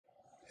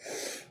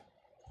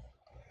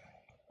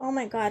Oh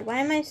my god, why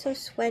am I so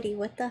sweaty?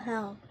 What the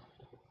hell?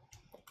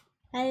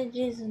 How did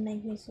Jesus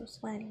make me so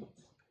sweaty?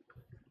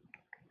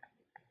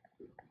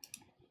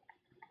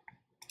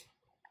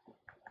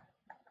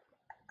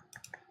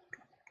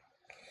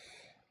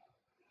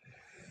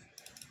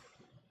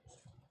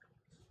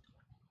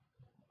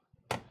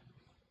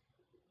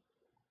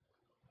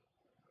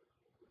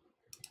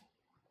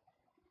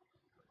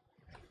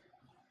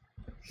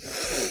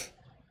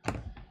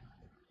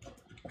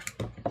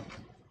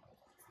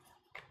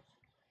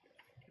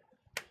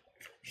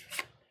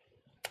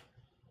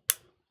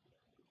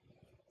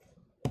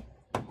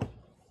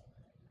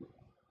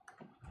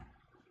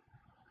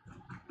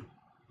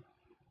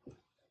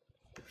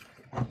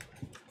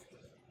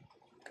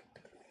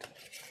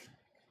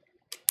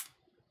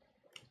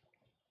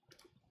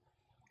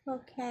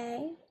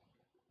 Okay.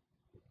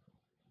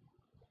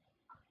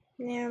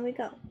 There we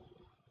go.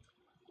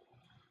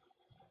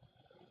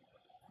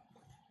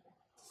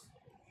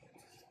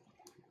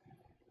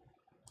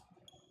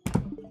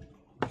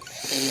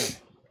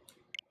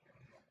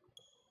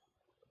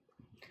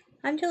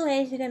 I'm too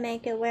lazy to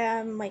make it where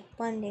I'm like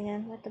blending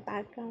in with the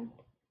background.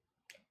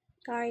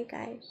 Sorry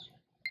guys.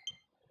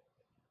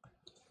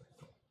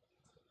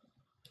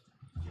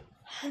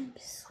 I'm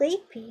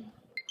sleepy.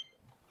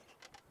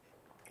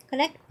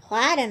 Connect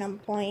platinum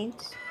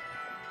points.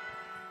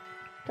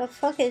 The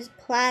fuck is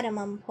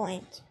platinum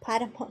points?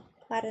 Platinum.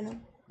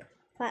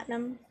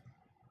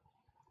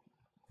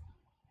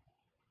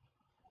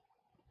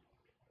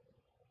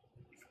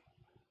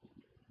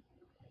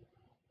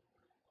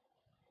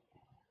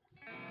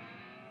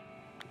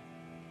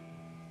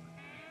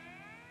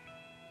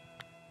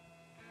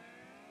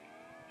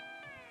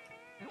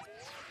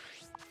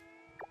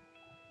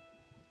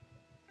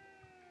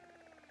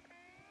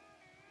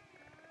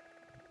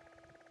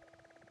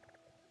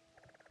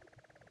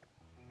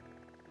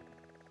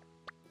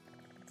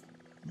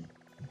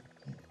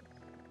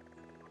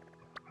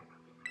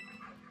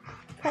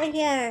 Right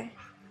here.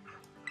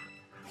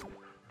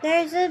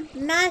 There's a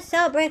mass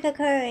outbreak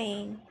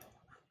occurring.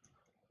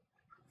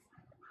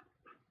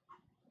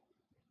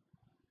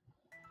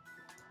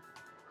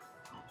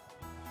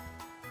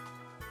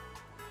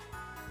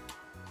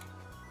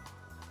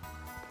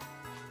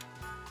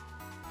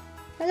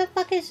 Where the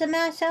fuck is the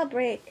mass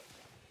outbreak?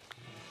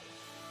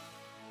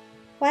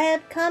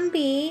 Wild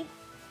Combi.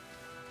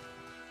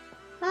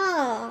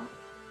 Oh.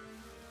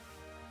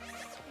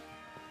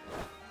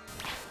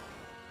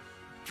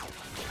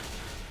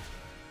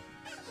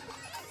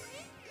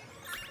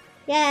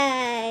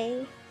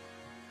 Yay.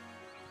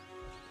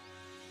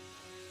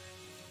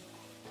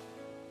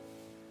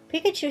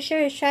 Pikachu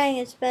sure is trying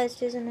its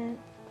best, isn't it?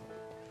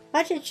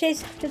 Watch it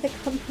chase after the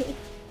Combi.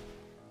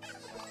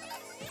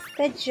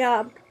 Good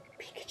job,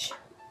 Pikachu.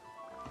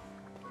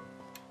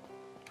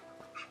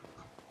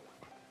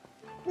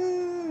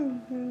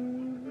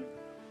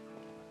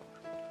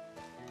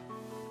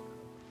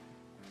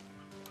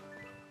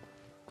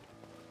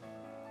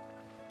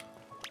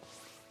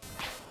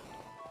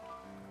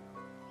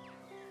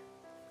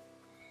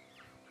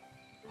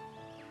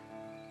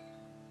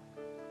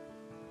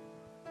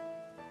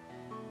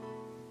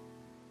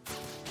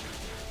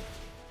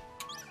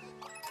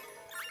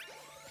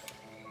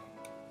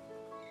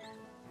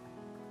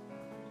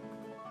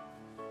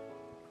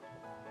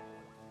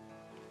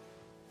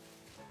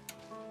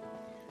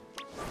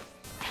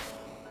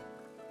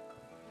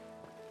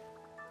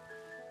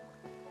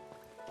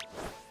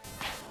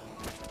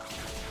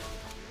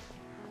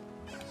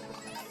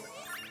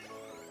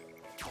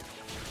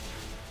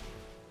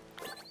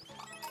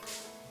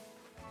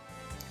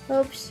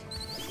 Oops.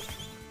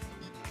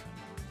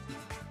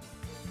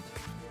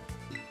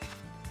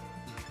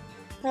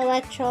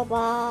 Electro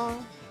Ball.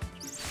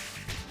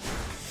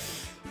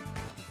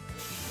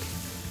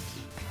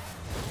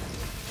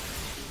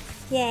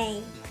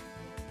 Yay.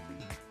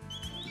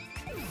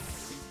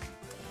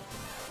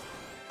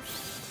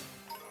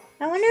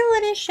 I wonder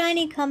what a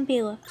shiny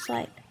Combi looks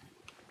like.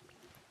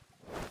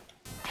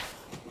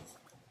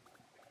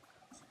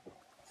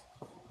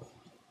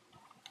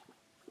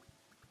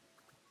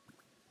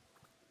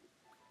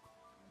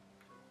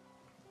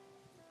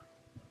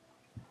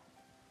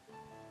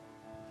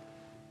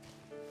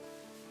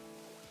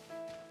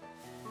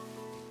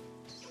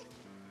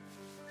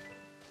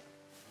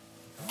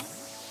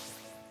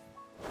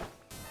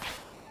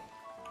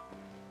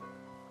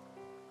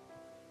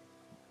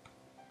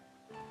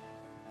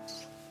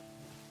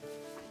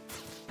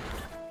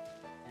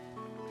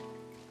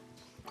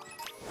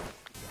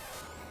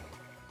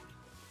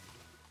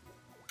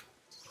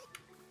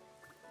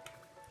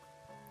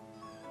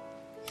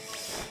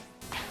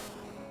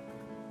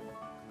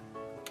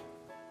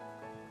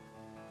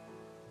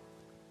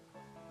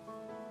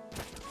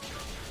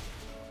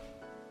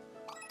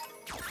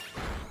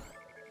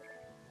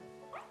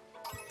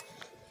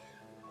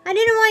 I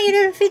didn't want you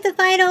to defeat the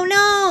Fido,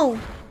 no!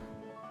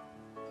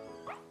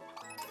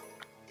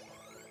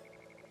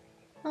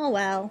 Oh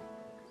well.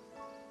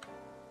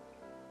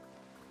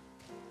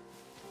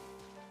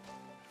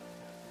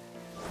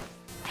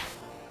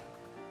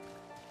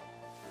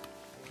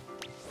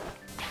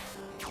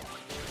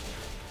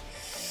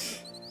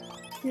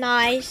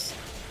 Nice.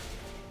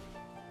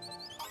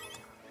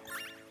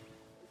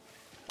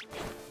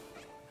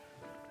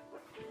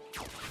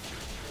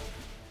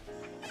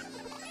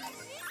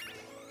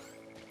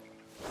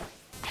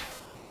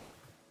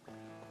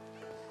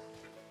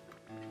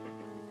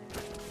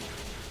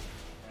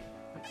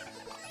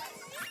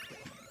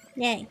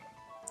 Yay.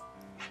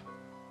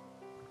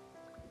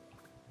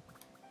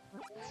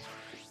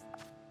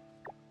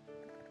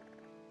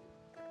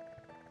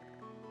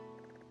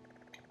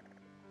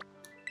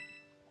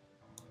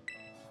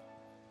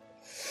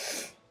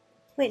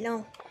 Wait,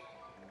 no.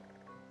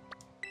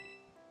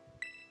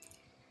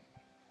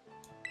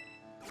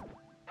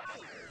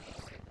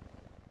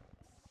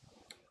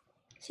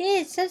 See,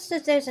 it says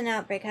that there's an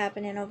outbreak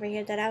happening over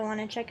here that I want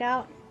to check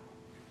out.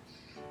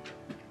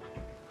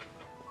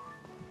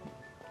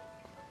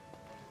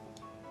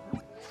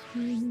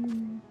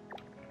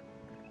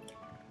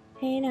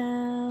 Hey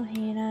now,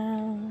 hey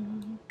now.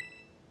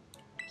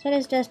 Set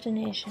his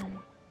destination.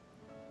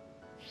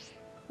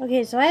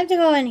 Okay, so I have to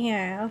go in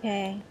here.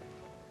 Okay.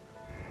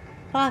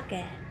 Fuck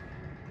it.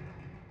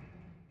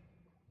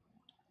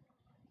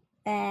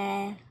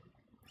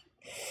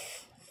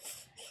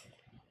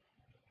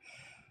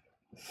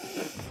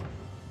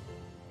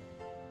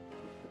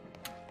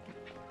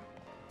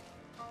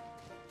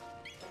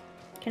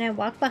 Can I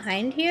walk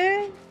behind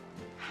here?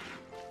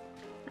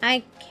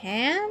 I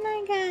can,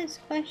 I guess?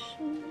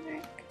 Question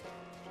mark.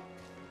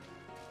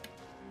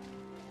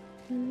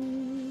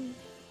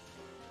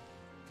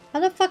 How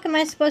the fuck am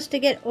I supposed to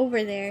get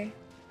over there?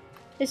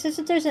 It says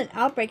that there's an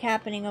outbreak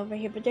happening over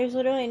here, but there's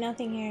literally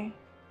nothing here.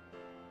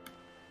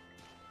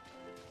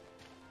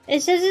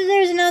 It says that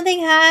there's nothing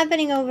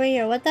happening over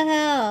here. What the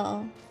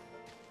hell?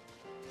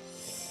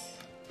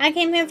 I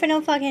came here for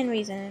no fucking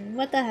reason.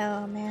 What the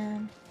hell,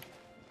 man?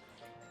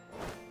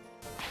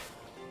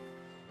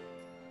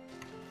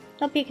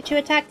 Oh, Pikachu,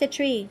 attack the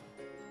tree.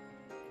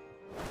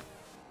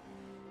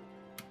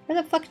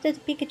 Where the fuck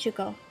did Pikachu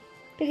go?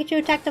 Pikachu,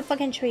 attack the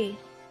fucking tree.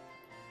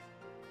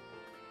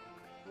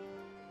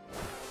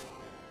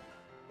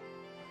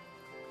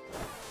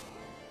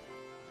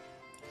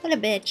 What a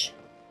bitch.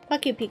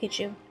 Fuck you,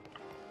 Pikachu.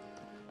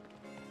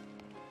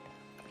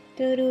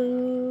 Doo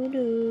doo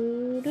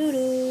doo doo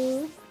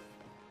doo.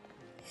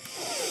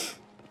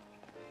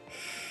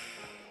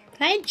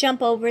 Can I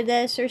jump over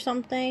this or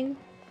something?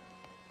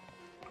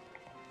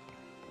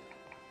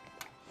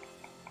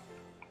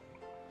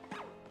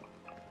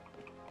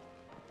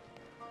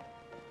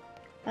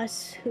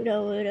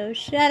 Asudo,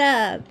 shut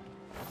up.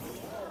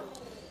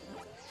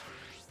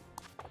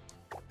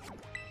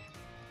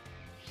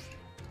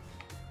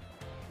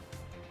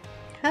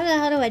 How the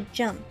hell do I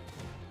jump?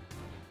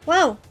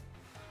 Whoa!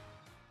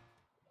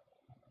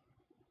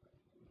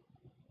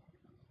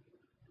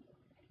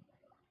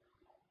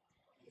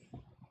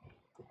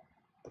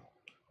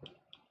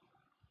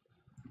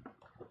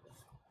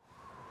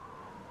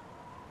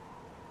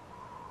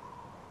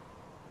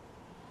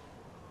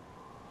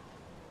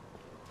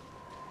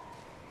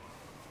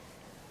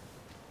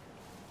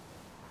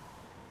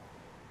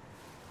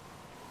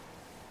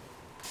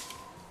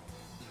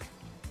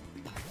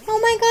 Oh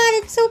my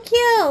god, it's so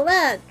cute!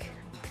 Look!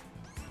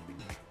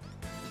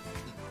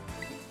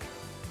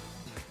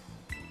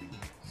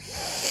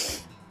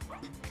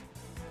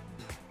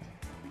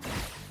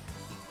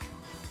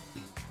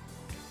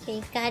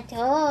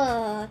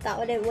 Pikachu!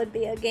 Thought it would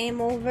be a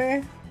game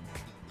over.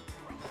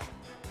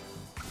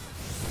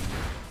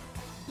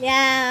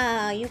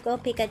 Yeah, you go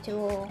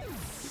Pikachu.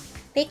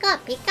 Pika,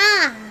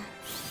 Pika!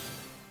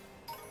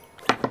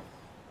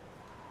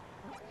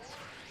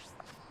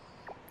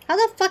 How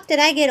the fuck did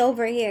I get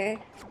over here?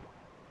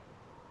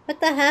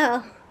 What the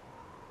hell?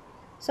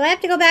 So I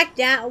have to go back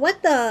down.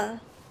 What the?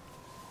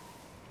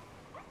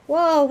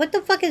 Whoa, what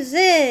the fuck is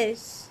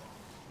this?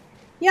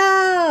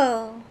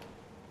 Yo!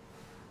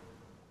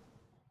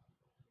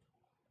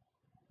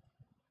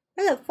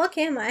 Where the fuck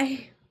am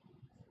I?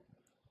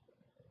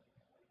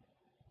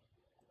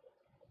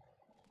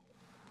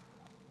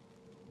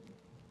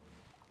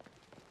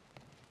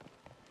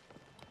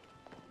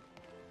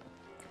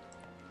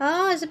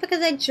 Oh, is it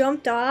because I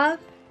jumped off?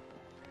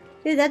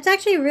 Dude, that's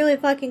actually really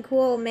fucking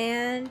cool,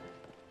 man.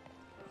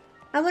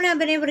 I wouldn't have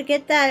been able to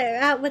get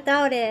that out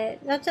without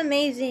it. That's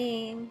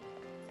amazing.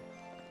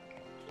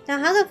 Now,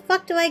 how the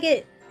fuck do I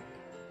get...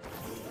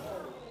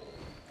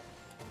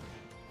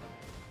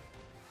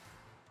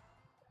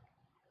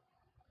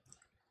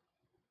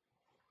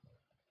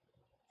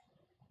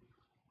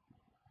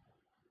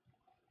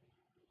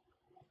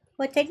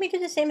 What, take me to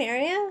the same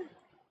area?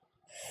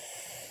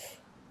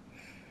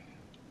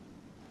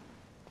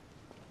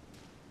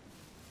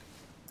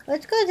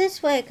 Let's go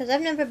this way, because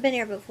I've never been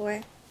here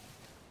before.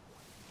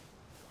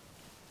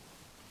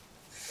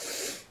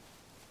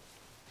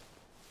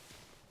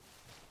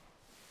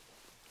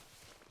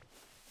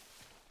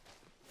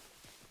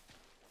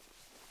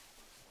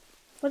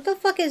 What the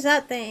fuck is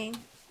that thing?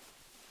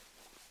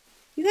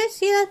 You guys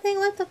see that thing?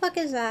 What the fuck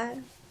is that?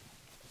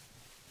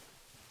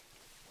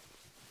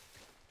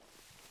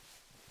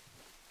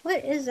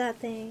 What is that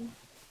thing?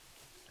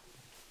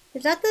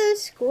 Is that the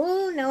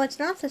school? No, it's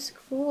not the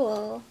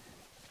school.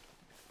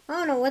 I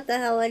don't know what the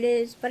hell it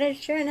is, but it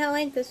sure in hell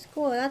ain't the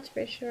school, that's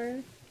for sure.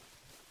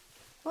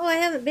 Oh, I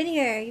haven't been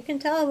here. You can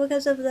tell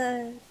because of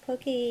the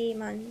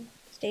Pokemon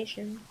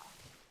station.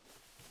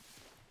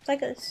 It's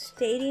like a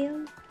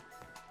stadium.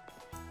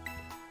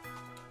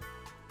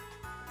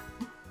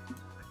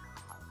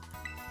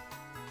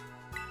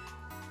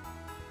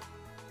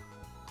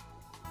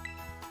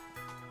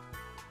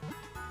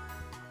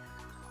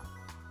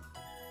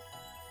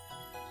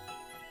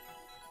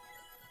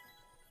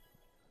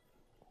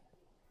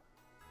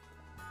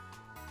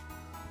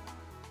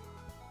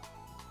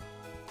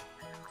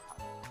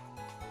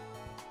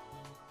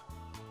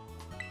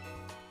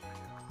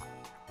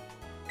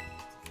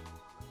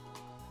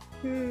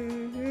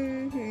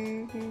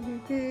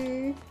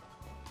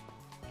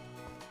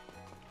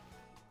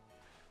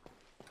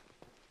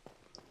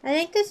 I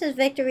think this is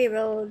Victory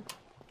Road.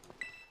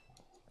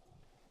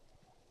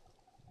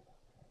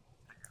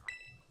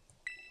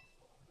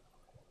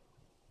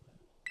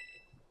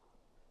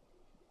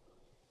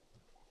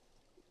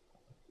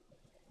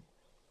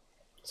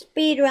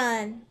 Speed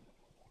run.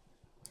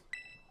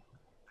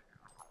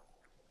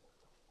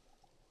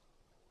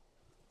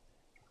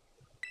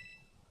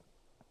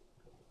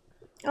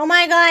 Oh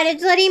my god,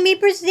 it's letting me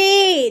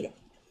proceed!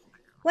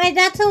 Wait,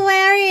 that's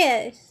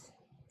hilarious!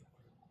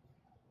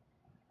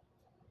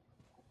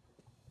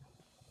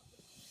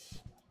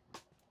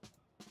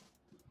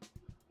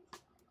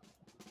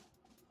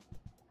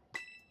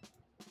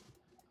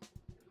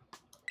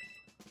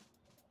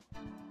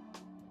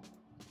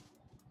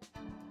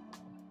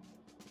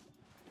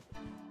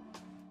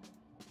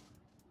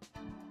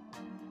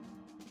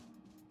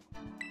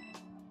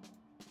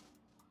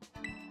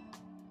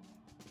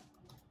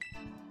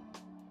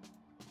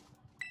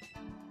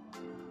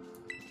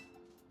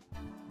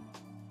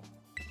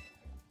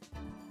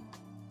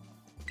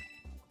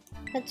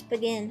 Let's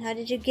begin. How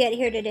did you get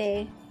here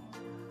today?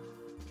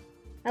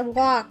 I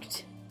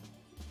walked.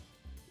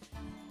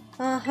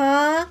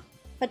 Uh-huh.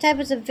 What type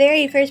was the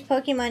very first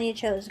Pokemon you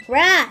chose?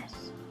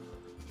 Grass!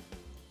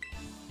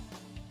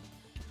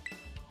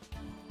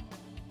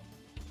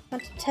 I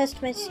want to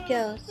test my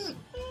skills.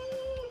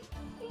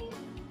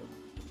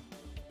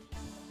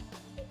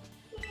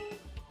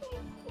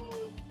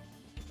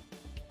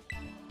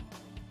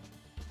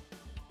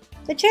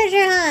 The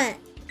treasure hunt!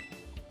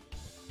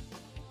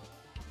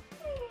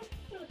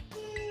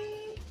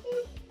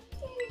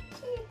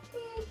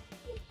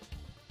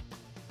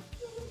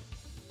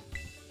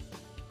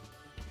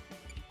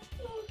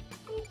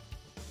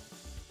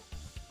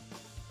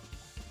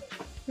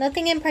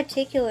 Nothing in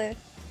particular.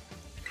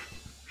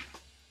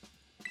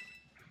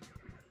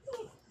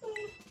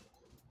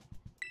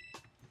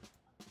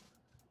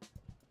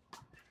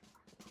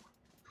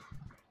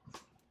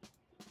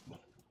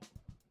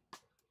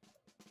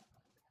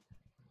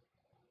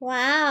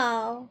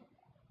 Wow.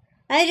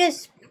 I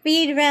just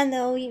speed ran the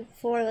Elite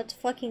Four. Let's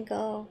fucking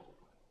go.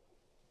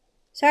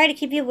 Sorry to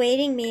keep you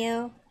waiting,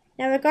 Mio.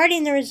 Now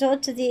regarding the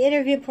results of the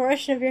interview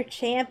portion of your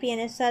champion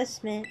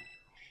assessment.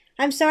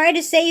 I'm sorry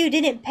to say you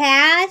didn't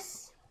pass.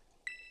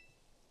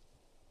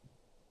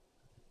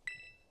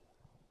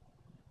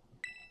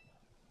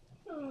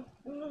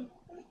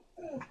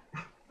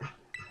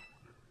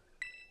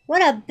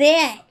 What a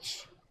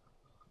bitch.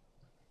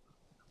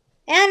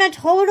 And a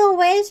total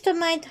waste of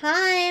my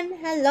time.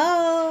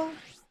 Hello.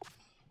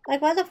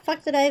 Like, why the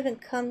fuck did I even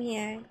come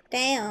here?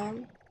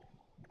 Damn.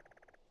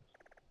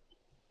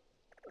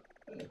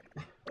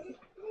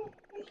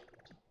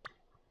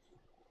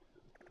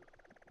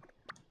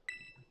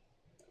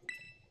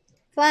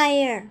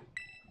 Fire.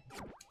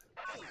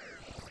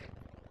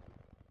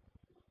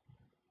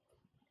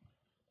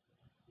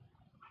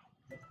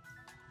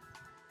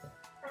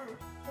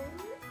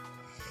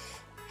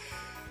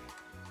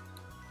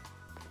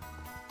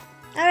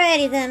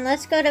 Alrighty then,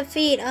 let's go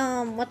defeat,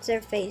 what's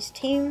their face?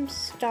 Team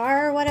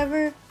Star or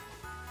whatever?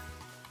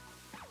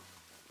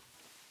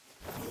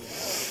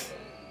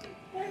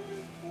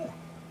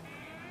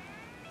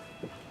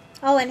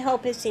 Oh, and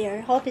Hope is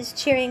here. Hope is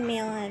cheering me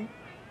on.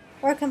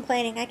 Or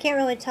complaining. I can't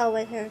really tell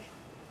with her.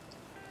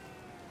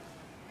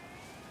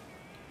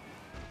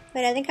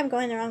 Wait, I think I'm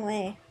going the wrong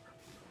way.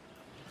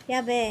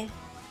 Yeah, bae.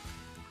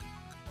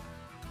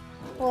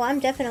 Oh, I'm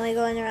definitely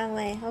going the wrong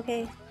way.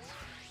 Okay.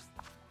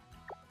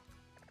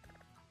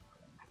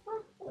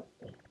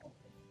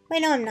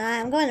 Wait, no, I'm not.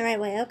 I'm going the right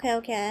way. Okay,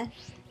 okay.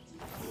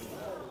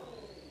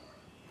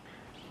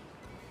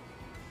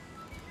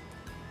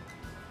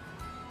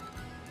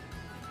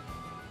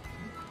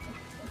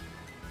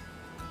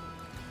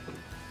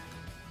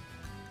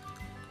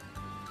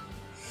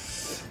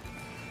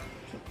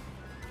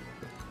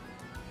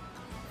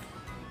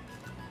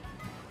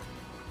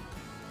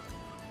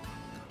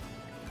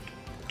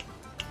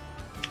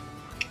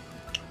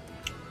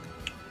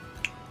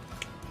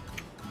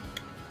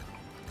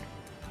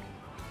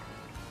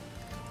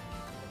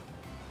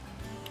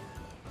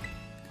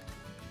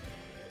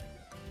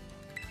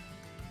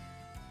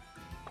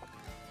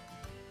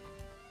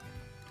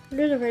 What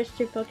are the first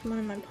two Pokemon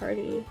in my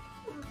party?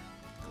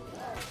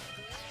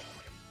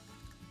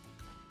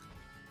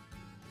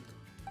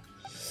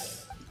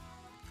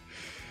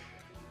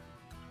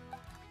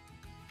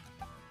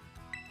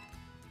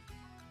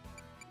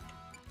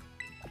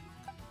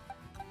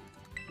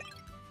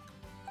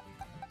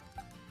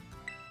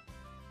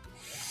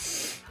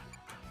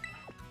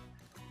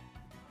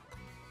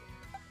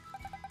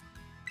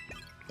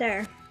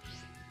 There.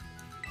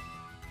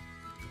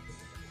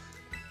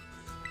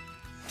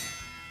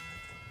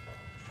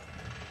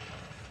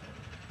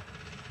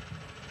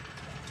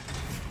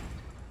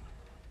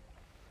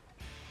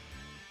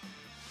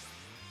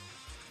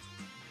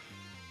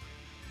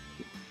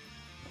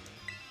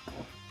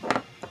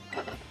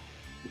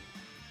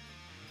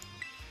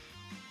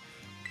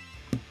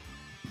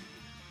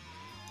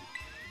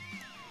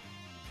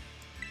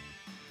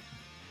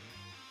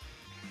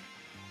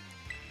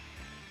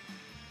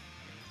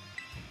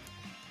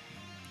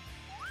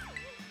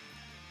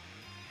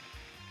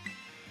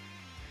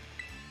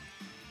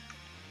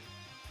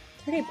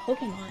 It's already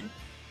Pokemon.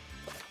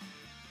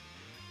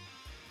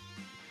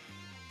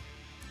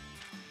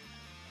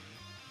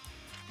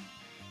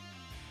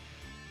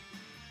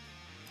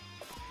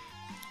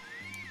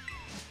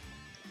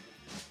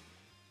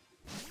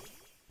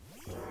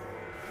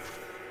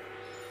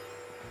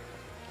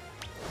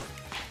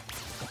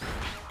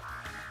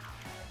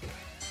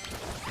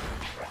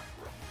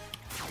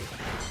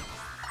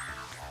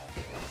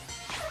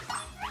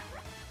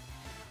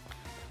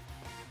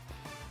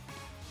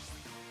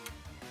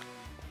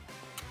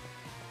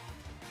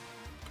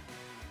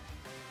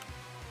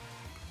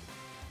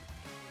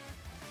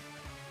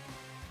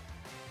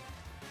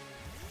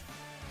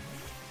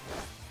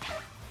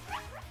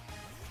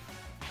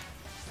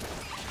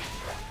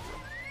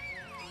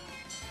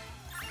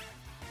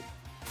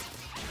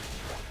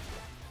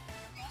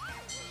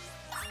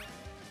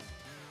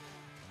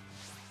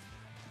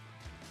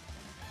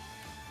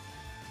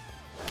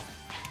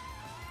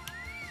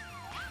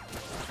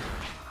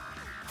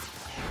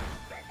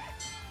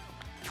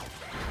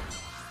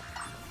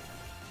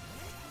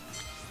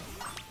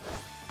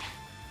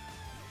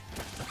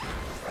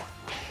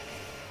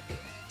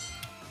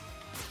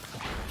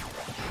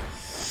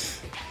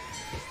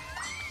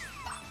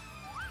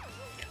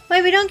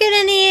 Wait, we don't get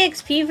any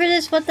XP for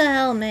this? What the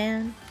hell,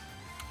 man?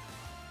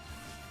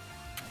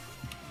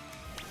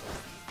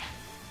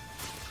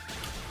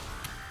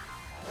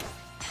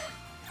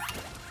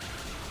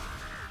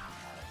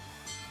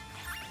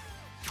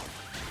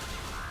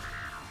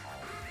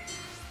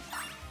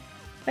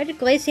 Why did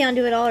Glaceon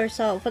do it all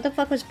herself? What the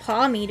fuck was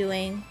Pawmi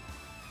doing?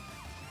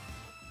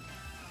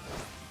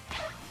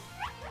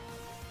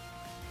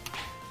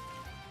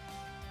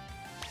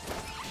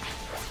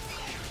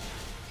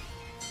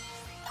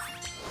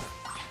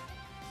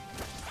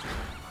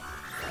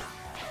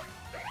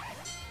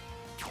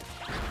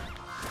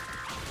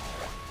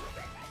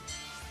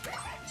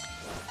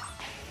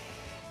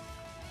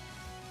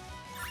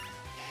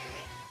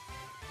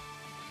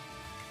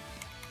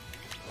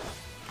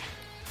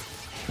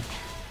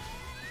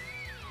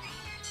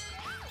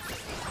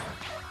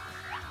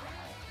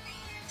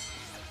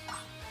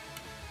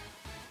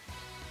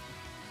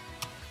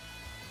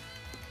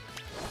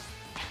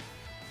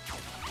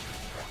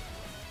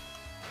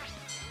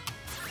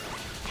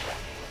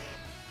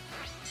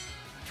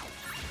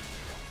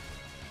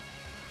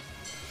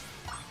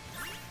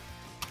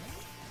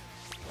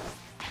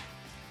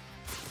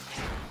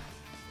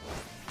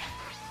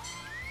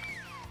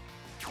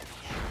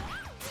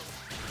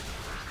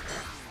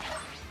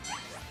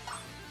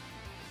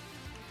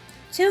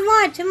 Two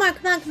more,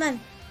 come on.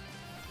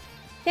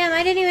 Damn,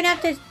 I didn't even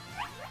have to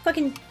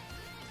fucking...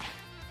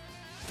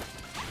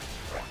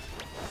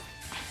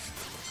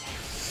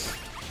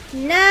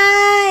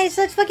 Nice!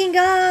 Let's fucking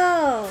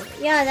go!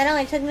 Yeah, that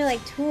only took me like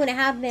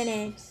 2.5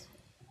 minutes.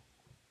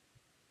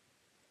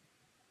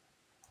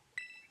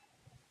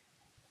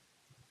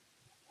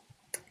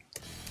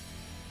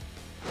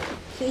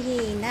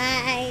 Hehe,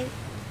 nice.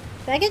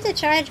 Do I get to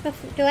charge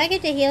before... Do I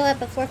get to heal up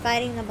before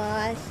fighting the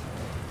boss?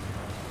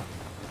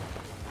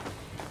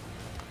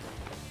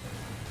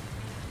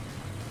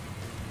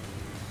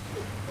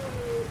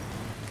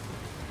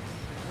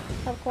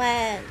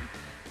 Pues,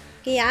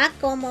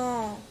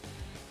 Giacomo.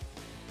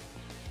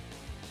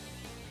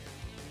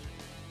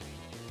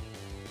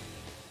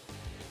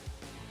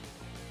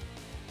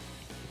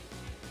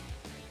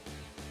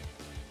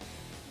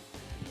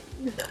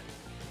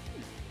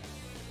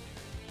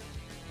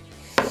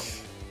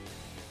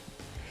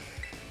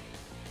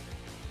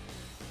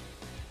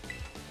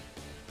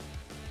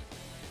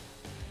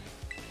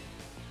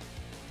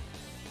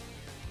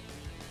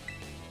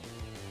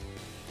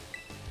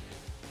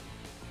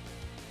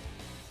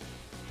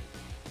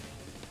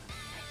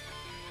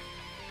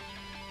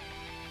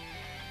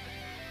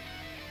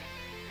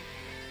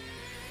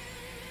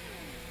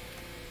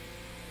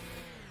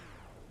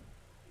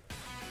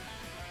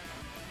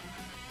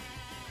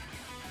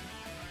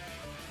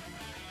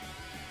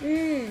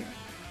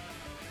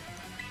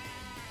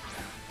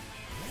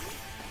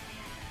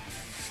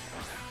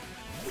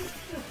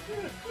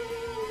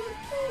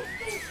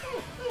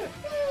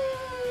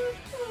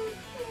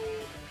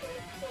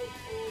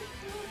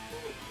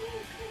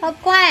 Oh,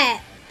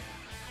 quiet.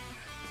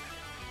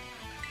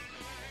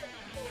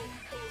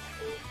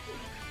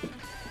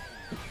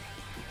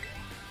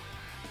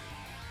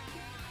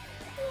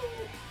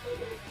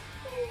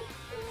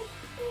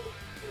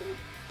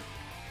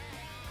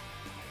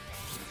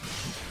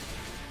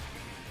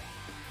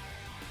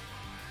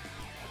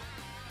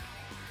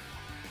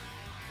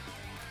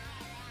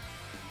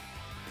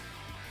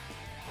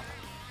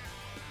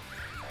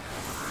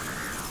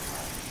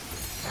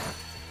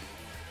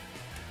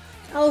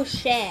 Oh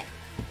shit.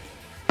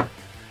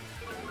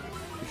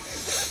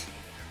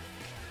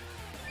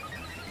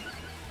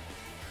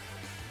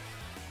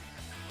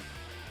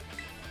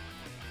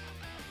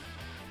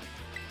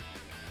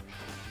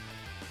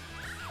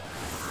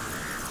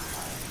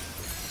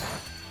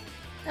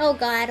 Oh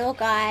god, oh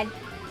god.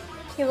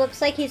 He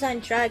looks like he's on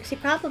drugs. He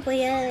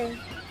probably is.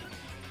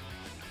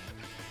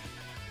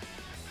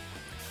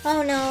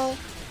 Oh no.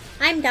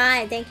 I'm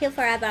died. Thank you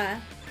forever.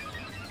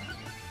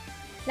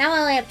 Now I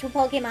only have 2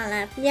 Pokemon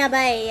left. Yeah,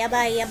 bye, yeah,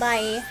 bye, yeah,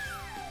 bye.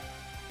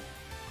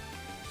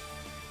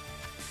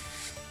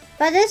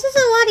 But this is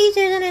a lot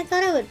easier than I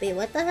thought it would be.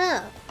 What the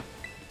hell?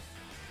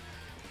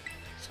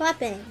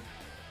 Swapping.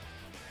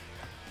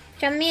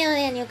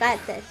 Charmeleon, you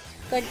got this.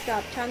 Good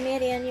job,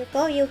 Charmeleon. You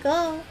go, you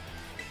go.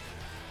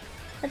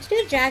 Let's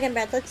do Dragon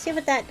Breath. Let's see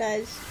what that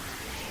does.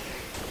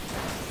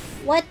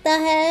 What the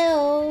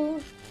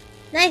hell?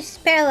 Nice,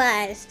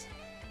 paralyzed.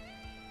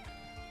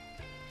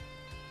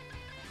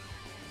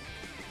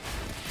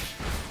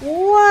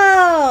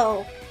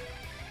 Whoa!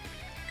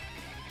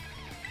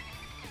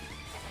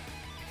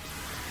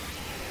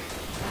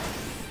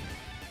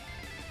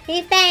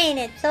 He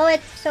fainted, so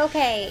it's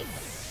okay.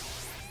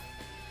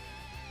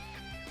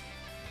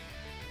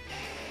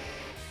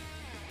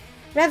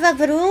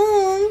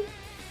 Revavroom?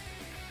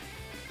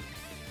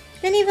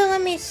 Didn't even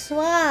let me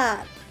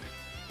swap.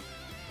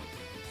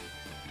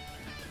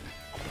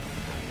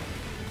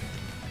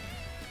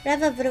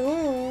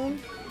 Revavroom.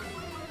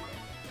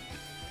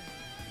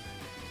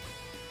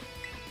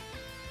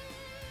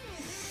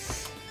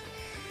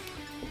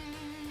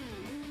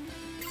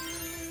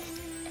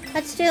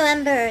 Let's do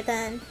Ember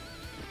then.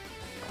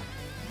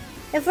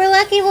 If we're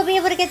lucky, we'll be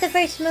able to get the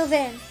first move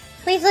in.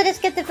 Please let us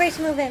get the first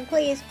move in.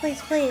 Please,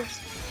 please, please.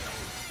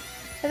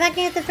 If I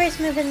can get the first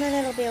move in,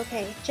 then it'll be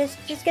okay.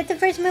 Just get the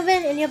first move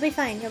in and you'll be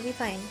fine. You'll be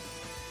fine.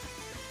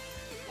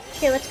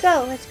 Okay, let's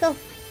go. Let's go.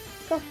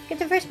 Go. Get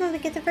the first move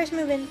in. Get the first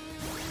move in.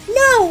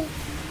 No!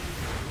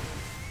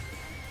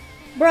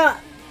 Bruh.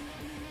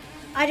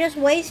 I just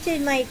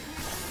wasted my...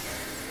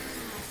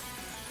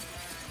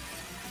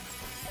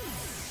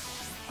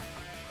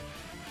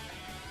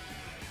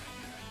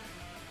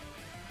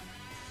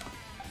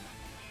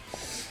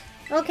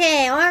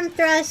 Okay, arm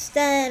thrust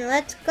then.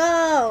 Let's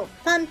go.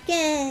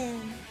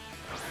 Pumpkin.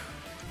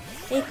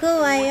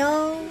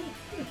 Ikuwayo.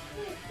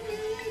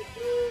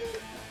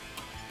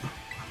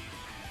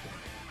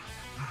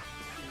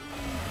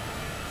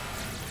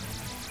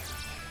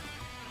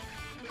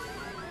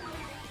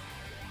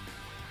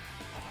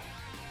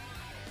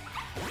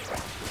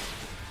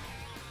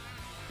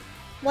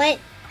 What?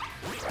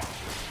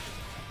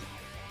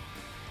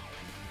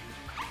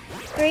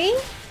 3?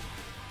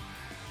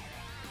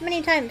 How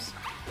many times?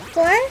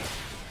 4?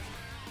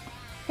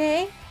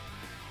 Okay.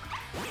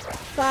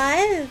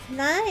 5?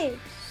 Nice.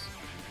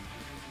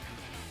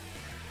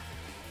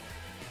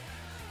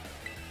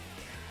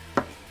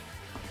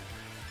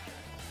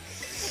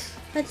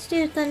 Let's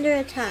do Thunder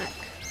Attack.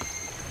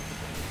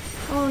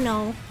 Oh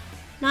no.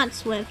 Not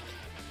Swift.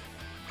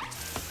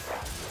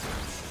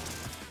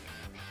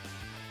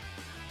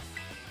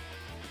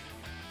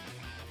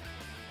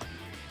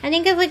 I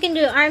think if we can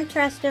do Arm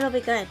Thrust, it'll be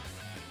good.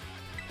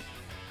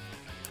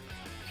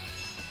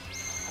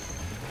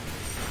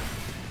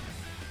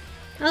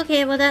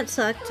 Okay, well that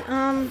sucked.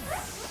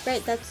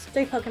 Right, that's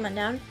 3 Pokemon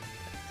down.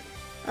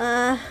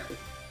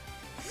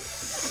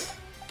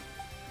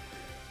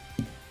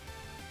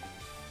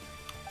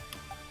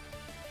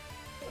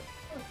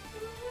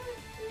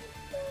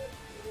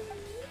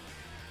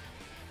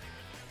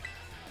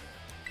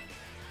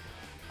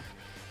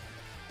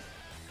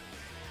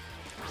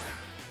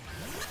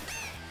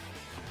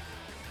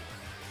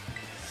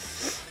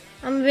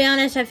 I'm gonna be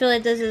honest, I feel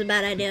like this is a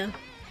bad idea.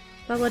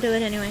 But we'll do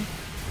it anyway.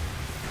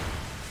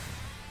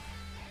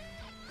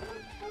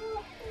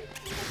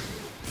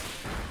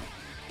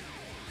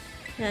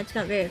 Yeah, it's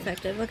not very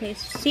effective. Okay,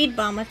 Seed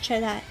Bomb, let's try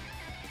that.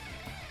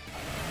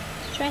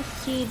 Let's try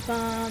Seed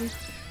Bomb.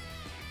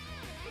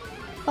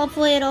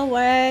 Hopefully it'll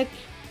work.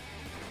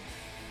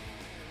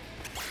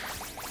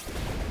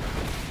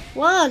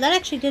 Whoa, that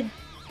actually did...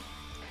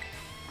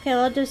 Okay,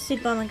 well, I'll do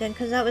Seed Bomb again,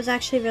 because that was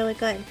actually really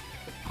good.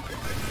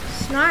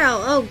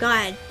 Snarl, oh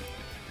god.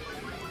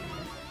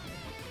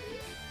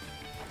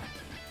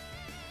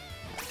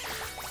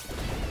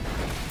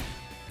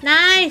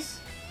 Nice!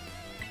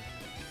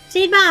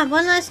 Seed Bomb,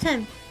 one last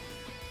time.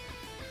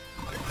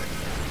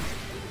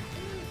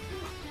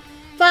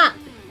 Fuck!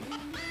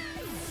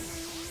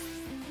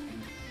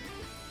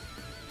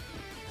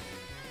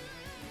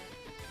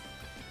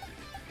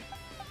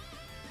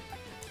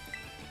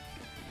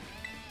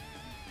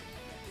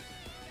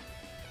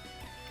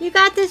 You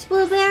got this,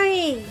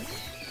 Blueberry!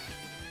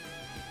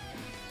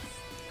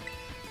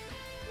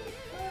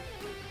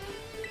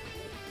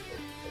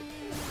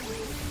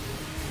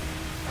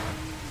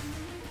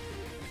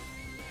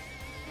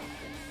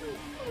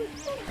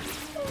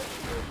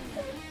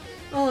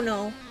 Oh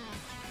no.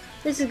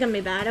 This is gonna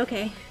be bad,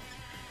 okay.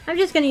 I'm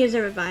just gonna use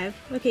a revive.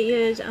 Okay,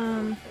 use,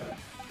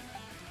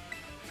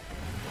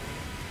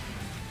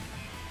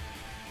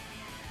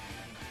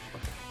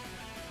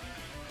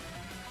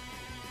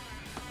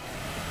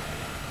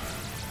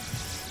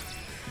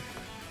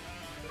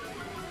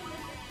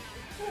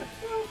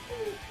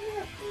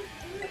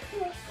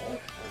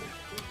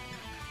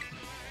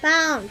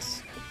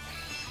 Bounce.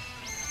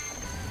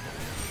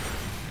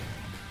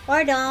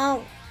 Or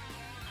don't.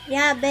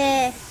 Yeah,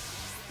 bae.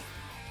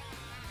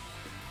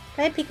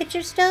 Can I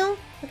Pikachu still?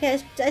 Okay,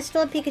 I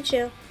still have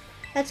Pikachu.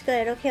 That's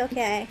good. Okay,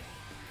 okay.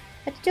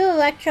 Let's do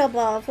Electro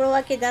Ball. If we're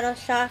lucky, that'll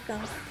shock him.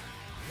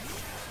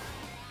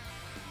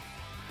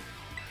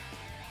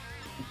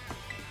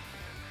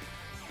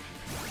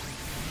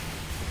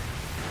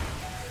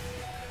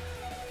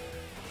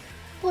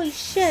 Holy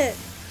shit.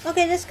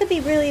 Okay, this could be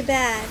really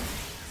bad.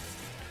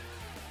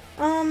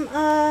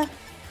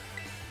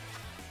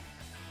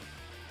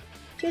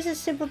 Use a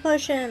super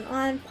potion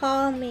on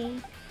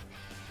Palmy.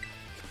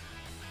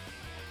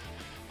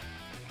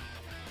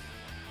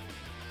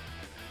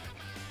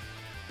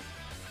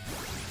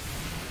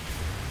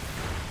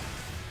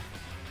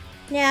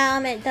 Yeah,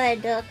 it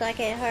did look like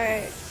it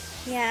hurt.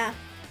 Yeah.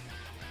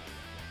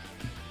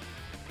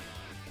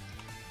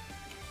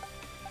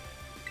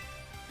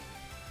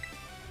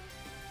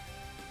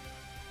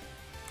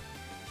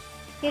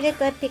 You did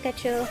good,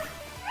 Pikachu.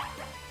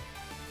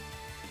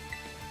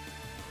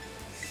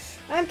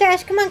 Arm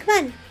Thrash, come on,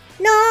 come on!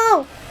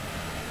 No!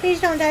 Please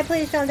don't die,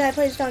 please don't die,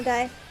 please don't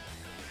die.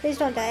 Please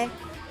don't die.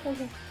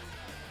 Okay.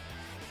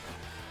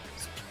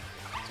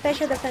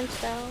 Special defense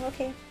spell,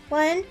 okay.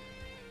 1,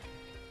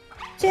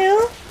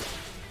 2,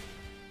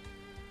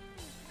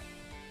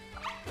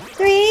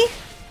 3.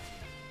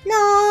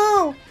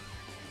 No!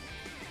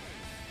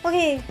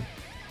 Okay.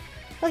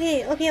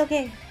 Okay, okay,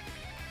 okay.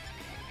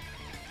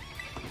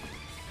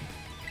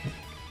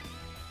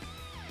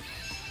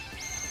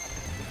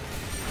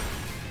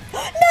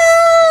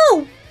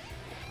 No!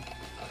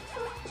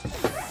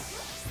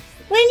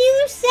 When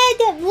you said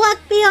that luck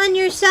be on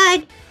your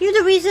side, you're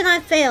the reason I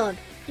failed.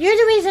 You're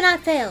the reason I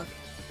failed.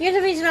 You're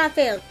the reason I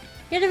failed.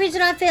 You're the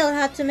reason I failed,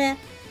 Hatsume.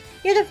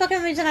 You're the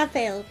fucking reason I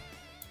failed.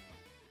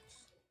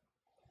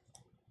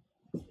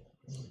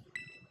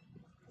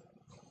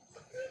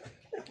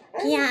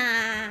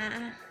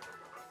 Yeah.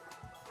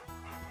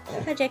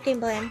 Projecting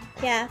blame.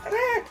 Yeah.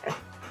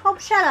 Hope,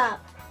 shut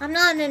up. I'm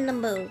not in the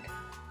mood.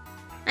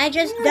 I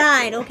just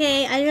died,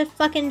 okay? I just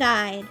fucking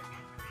died.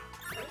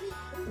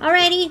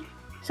 Alrighty.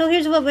 So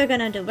here's what we're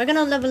gonna do. We're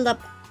gonna level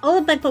up all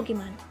of my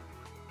Pokemon.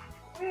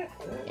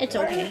 It's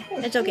okay.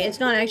 It's okay. It's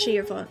not actually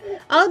your fault.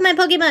 All of my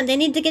Pokemon, they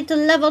need to get to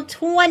level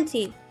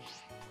 20.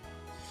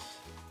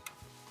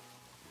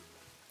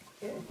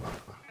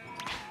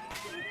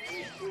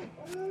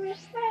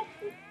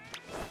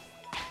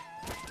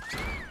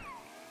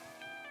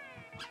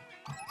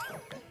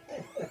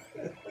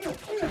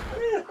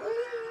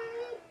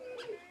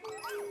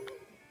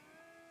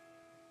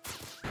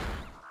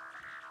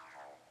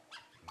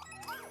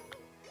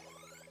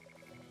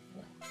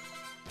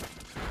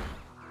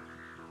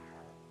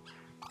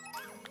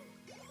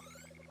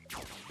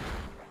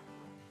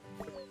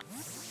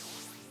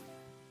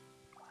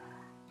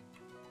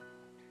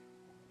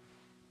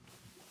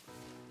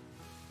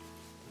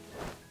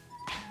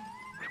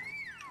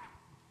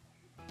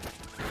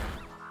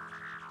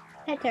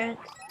 Hi, Terrence.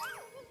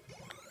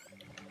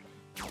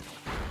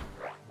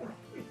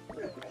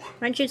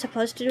 Aren't you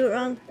supposed to do it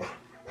wrong?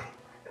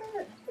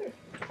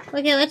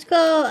 Okay, let's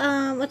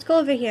go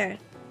over here.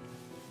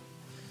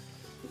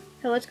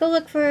 So let's go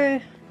look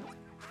for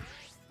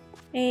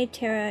a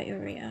Terra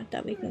area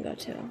that we can go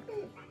to.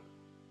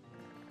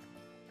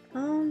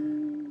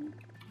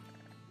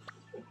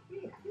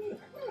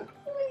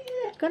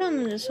 Let's go down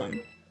to this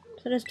one.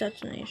 So this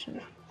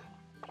destination.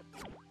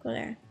 Go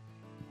there.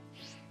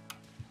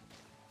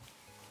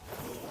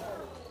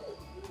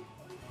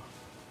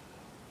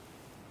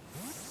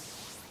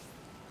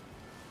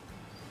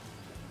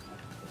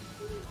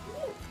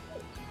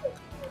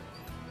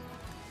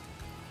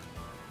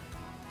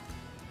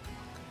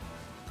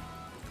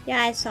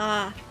 Yeah, I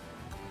saw.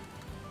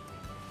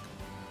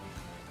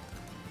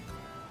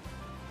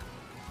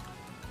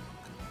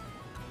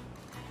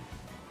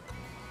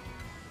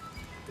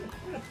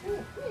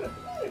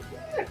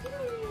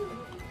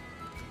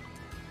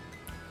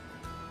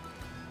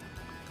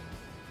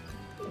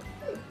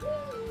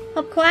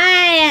 Oh,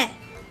 quiet!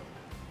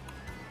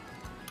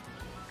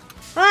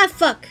 Oh,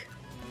 fuck!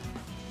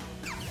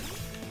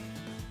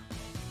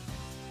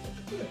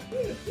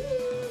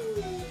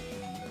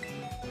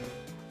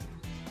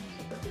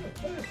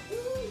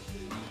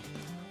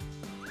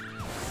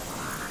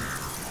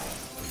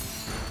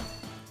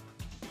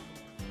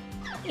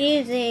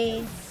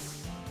 Easy.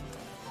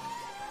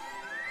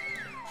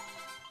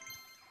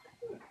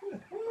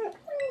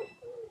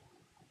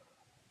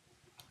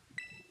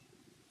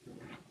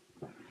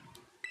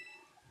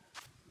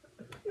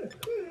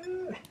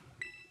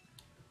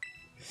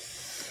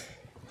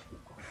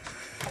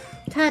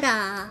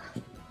 Ta-da!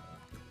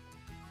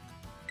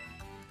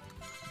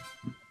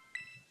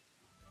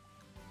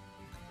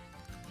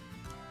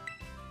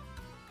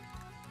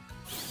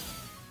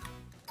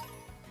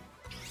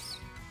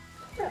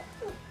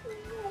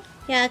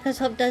 Yeah, because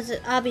Hope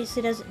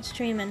obviously doesn't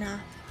stream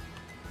enough.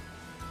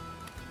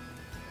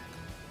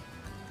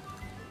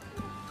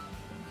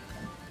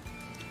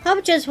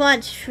 Hope just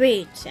wants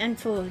treats and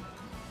food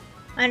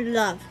and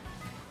love.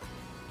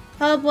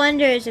 Hope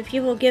wonders if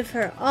you will give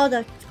her all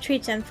the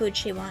treats and food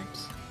she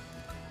wants.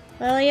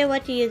 Lilia,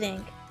 what do you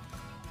think?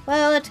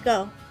 Well, let's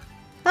go.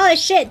 Holy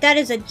shit, that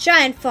is a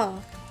giant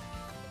fall.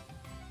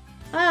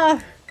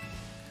 Oh.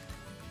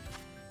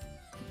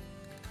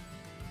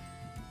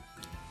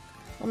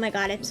 Oh my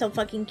god, it's so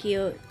fucking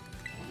cute.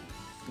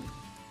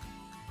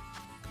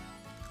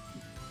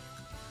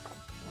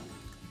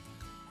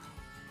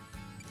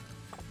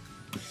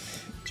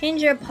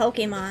 Change your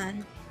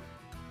Pokemon.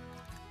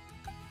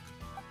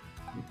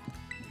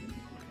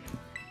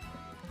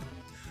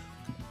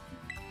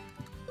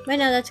 Right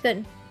now, that's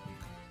good.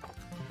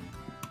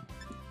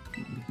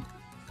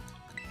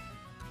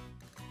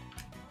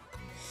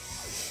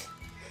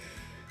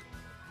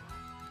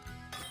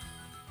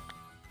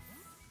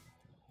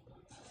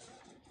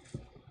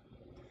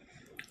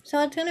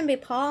 So it's gonna be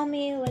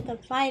Palmy with a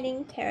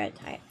fighting Terra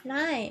type.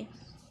 Nice.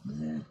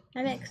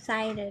 I'm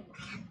excited.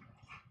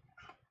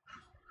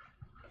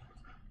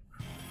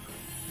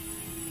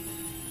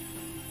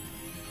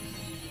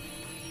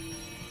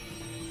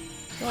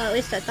 Well, at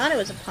least I thought it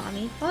was a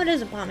Palmy. Oh, it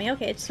is a Palmy.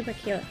 Okay, it's super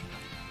cute.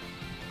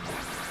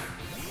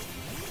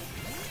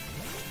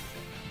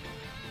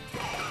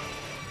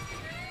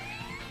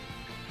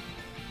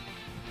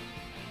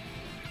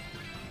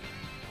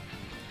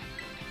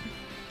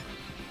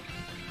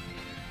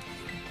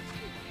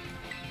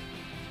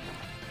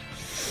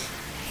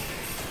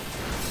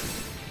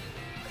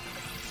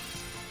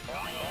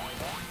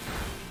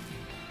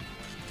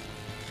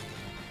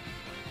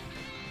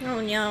 Oh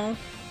no.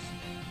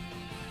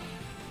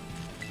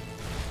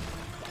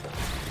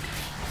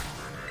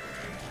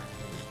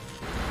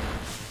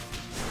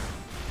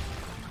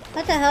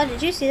 What the hell?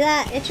 Did you see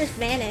that? It just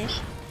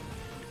vanished.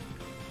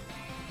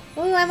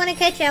 Ooh, I wanna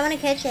catch it. I wanna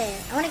catch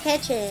it. I wanna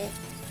catch it.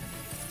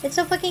 It's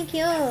so fucking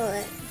cute.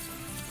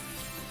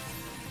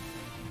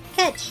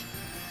 Catch.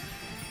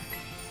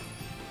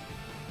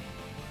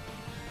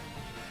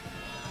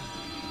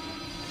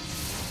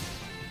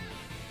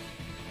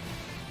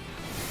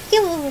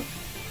 Phew.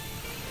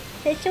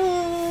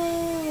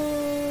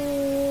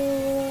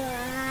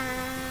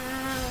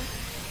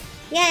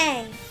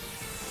 Yay!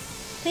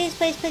 Please,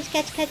 please, please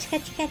catch, catch,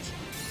 catch, catch.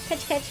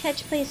 Catch, catch,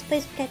 catch, please,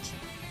 please catch.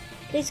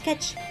 Please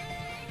catch.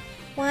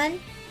 One.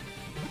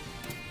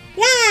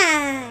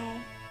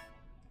 Yay!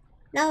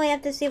 Now we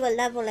have to see what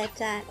level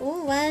it's at.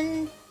 Ooh,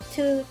 1,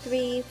 2,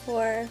 3,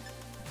 4.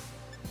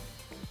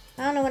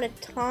 I don't know what a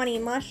tawny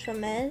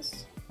mushroom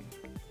is.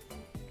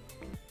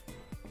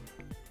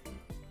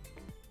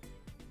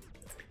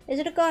 Is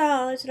it a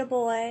girl? Is it a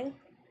boy?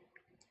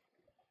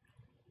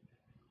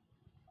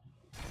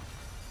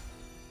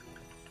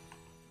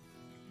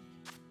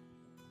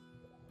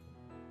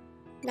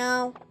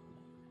 No.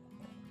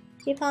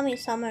 Keep on me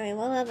summary.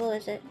 What level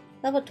is it?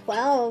 Level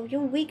 12.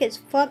 You're weak as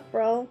fuck,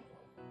 bro.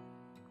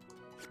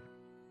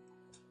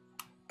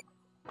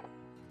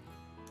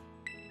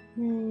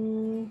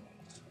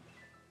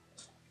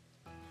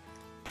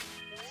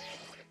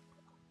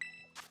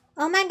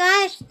 Oh my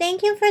gosh,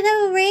 thank you for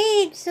the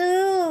raid,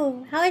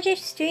 Sue. How was your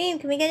stream?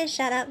 Can we get a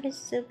shout out to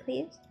Sue,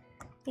 please?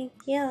 Thank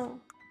you.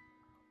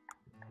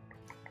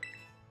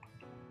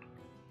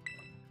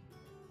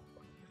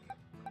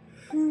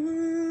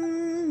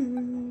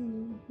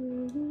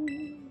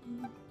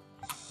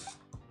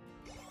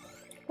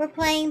 We're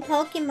playing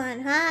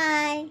Pokemon.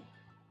 Hi.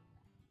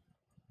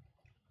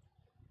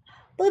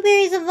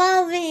 Blueberry's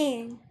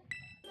evolving.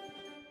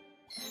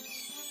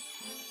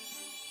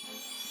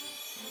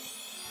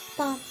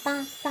 Bum,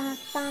 bum, bum,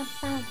 bum,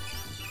 bum.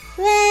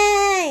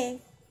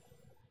 Yay!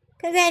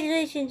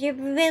 Congratulations, your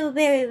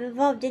Blueberry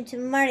evolved into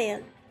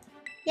Mario.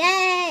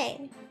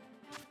 Yay!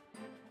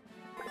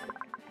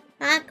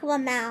 Aqua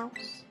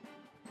Mouse.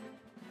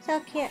 So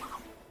cute.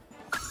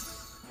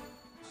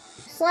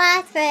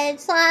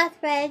 Slothfred,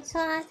 Slothfred,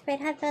 Slothfred,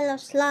 have fellow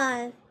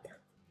sloth.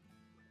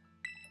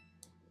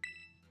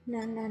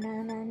 No, no,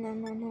 no, no, no,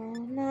 no, no,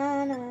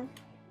 no, no.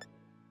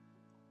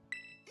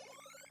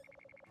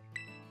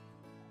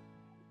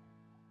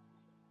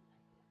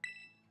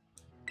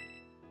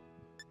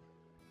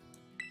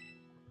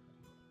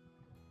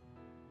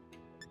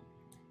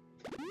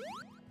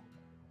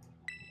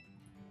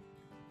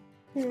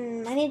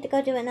 I need to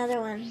go do another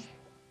one.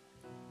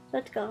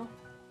 Let's go.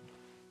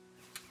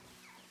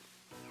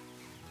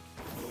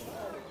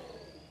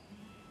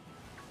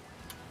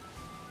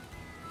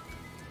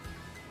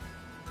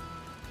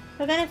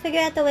 We're gonna figure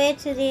out the way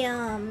to the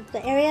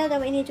area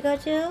that we need to go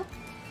to.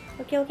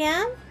 Okay,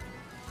 okay?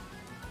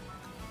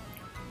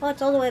 Oh,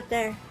 it's all the way up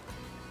there.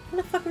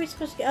 Where the fuck are we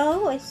supposed to go?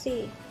 Oh, I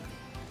see.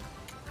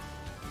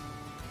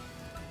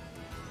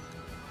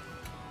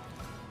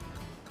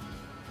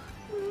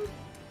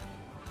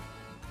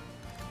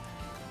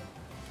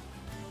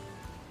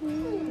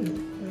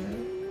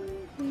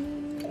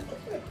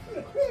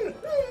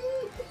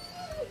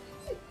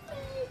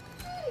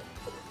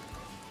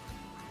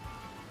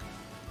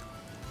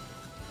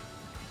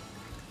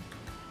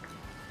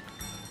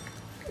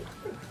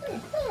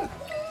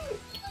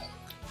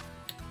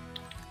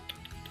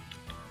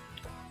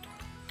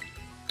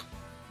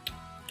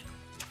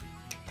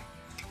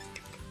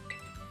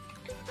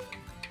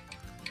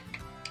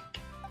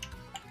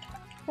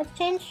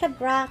 change to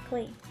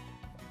broccoli.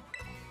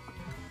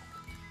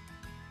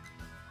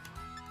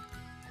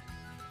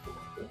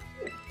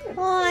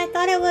 Oh, I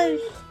thought it was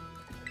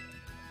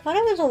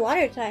a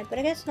water type, but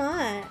I guess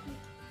not.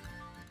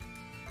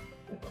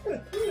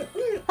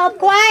 Oh,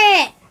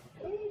 quiet!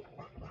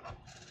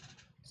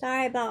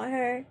 Sorry about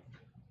her.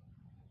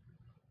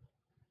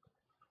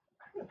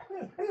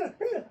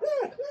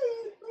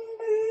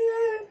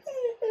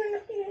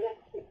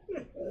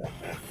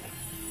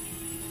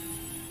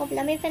 Oh,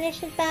 let me finish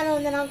this battle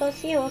and then I'll go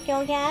see you, okay,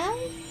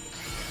 okay?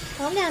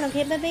 Calm down,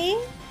 okay, baby?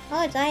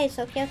 Oh, it's ice,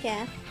 okay,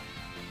 okay.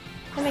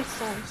 That makes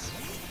sense.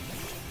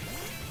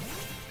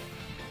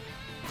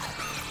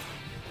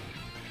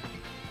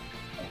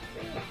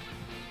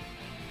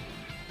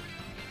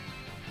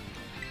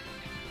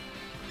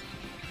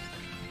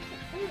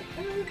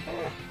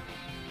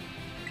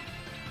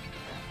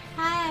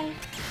 Hi.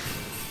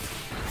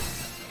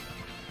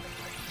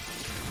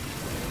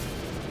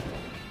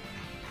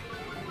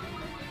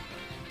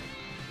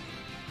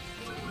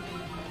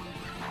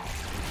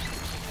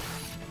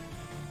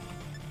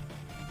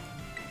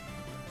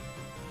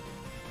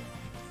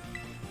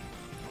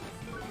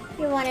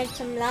 You wanted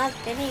some love,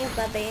 didn't you,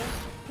 Bubby?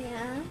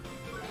 Yeah?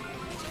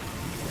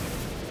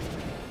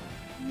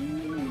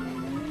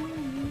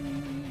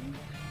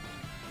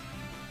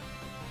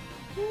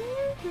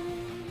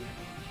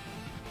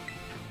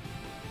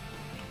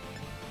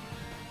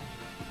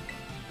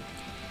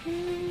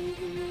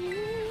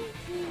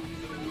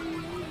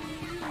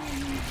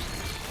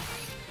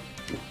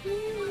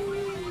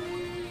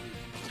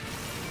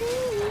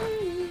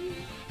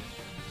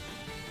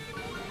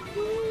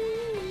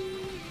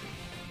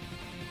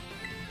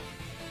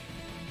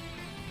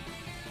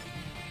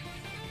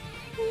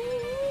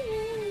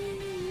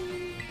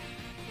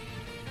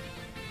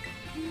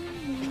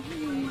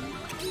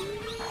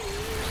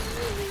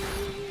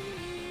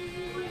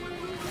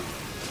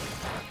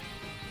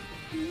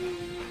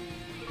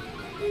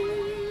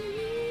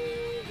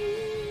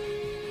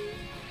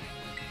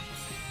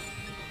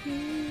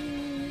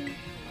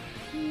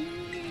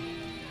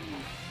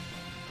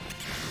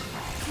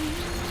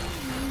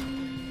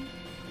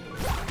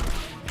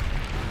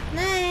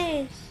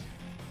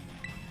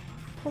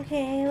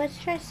 Okay,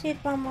 let's try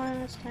Seed Bomb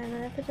one this time,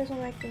 and if it doesn't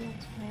work, then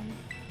that's fine.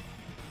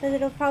 Because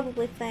it'll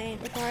probably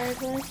faint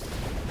regardless.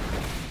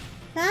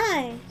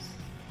 Nice!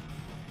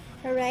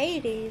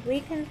 Alrighty,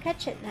 we can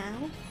catch it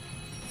now.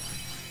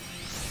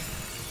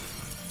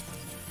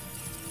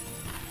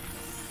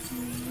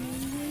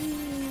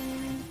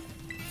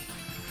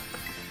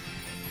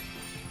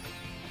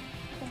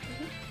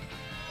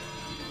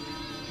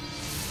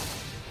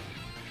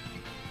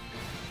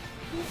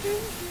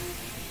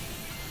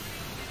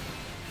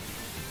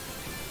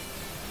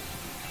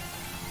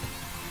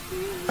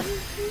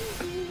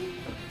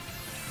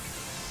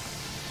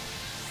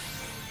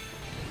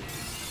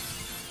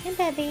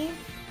 Hey, baby.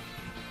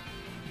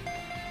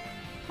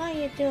 How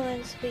you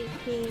doing, sweet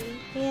pea?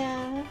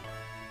 Yeah.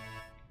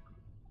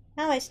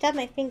 Oh, I stabbed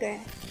my finger.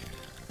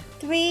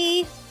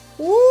 3.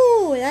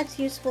 Ooh, that's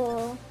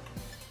useful.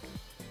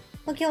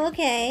 Okay,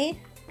 okay.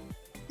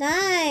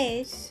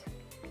 Nice.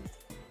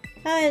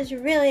 That was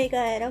really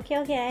good. Okay,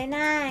 okay,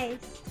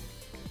 nice.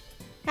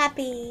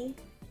 Happy.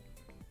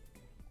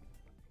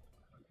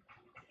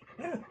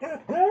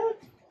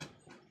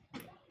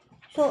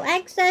 So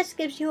XS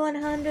gives you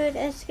 100,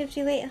 S gives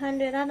you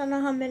 800. I don't know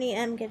how many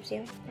M gives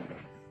you.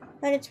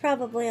 But it's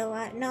probably a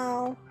lot.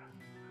 No.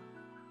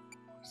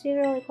 See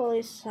really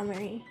cool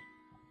summary.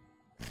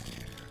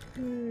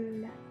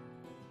 It's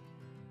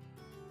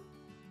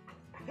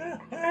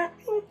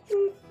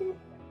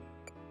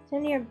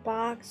in your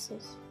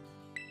boxes.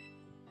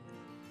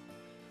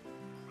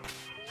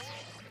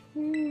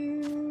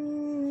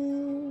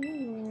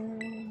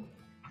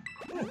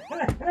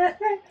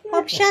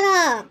 Oh, shut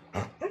up!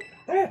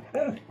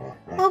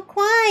 Oh,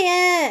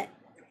 quiet!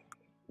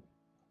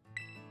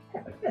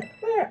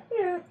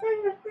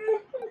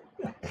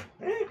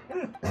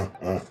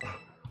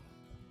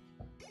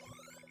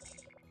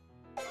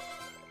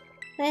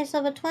 Nice,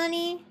 level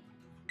 20.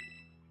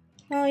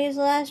 I'll use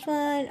the last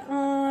one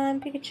on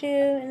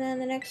Pikachu, and then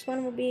the next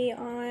one will be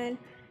on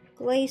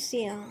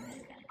Glaceon.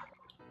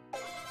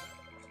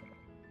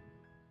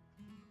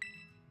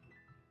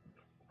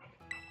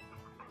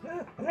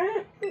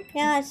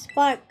 Yeah,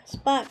 Spark,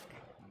 Spark.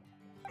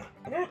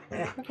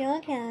 Okay,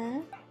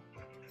 okay.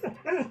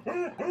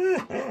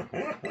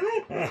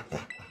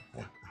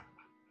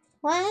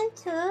 1,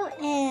 2,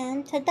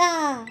 and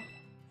ta-da!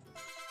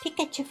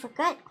 Pikachu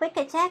forgot Quick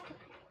Attack,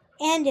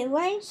 and it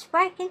went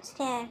Spark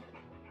instead.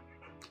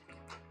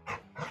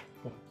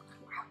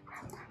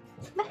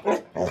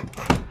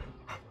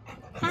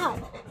 Ow!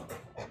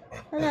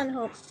 Hold on,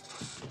 Hope.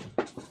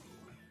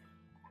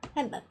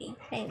 Hi, Buffy.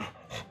 Hey.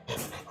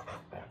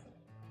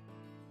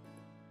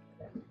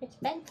 It's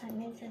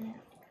bedtime, isn't it?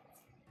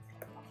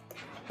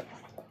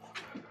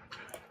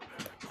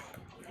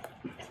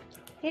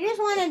 You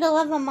just wanted to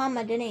love a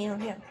mama, didn't you?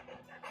 Here.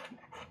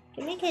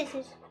 Give me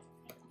kisses.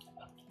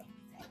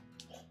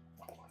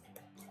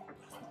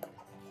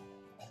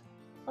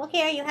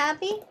 Okay, are you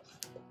happy?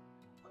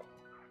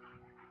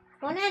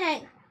 One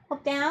night.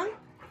 Hope down.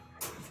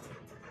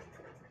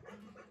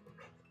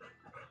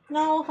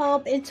 No,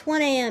 Hope. It's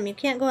 1 a.m. You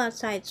can't go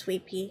outside,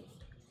 Sweet Pea.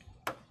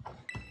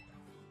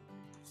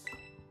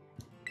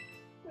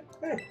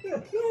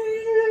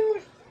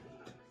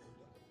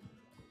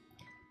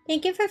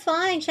 Thank you for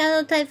flying,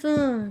 Shadow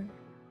Typhoon.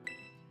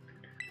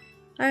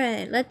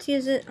 Alright, let's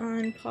use it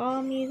on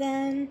Palmy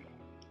then.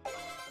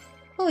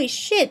 Holy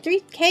shit,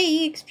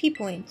 3k EXP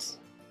points.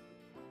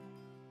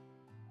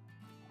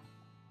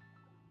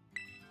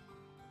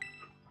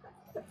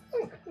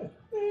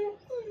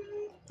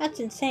 That's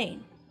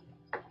insane.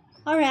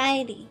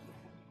 Alrighty.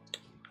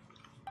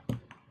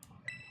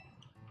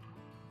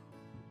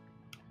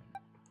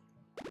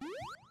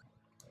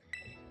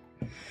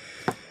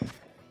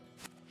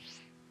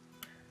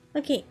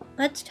 Okay,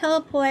 let's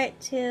teleport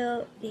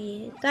to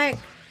the dark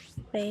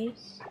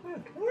base.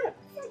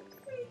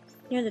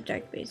 Near the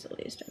dark base at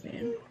least, I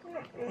mean.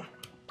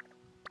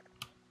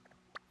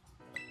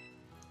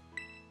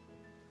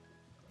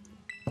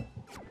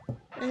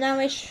 And now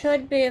we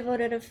should be able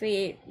to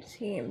defeat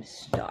Team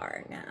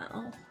Star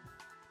now.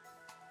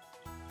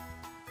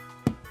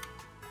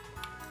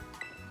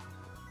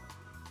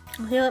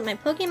 I'll heal up my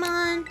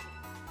Pokemon.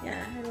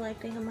 Yeah, I'd like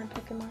to heal my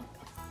Pokemon.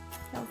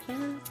 Okay.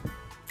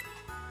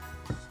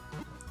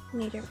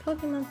 Need your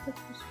Pokemon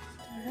focus.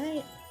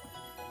 Alright.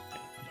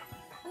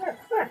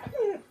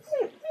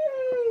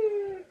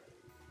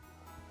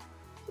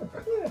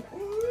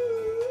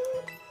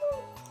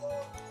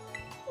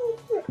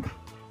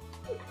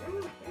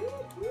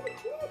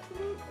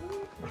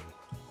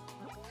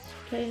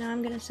 Okay, now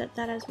I'm gonna set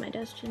that as my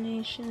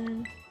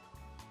destination.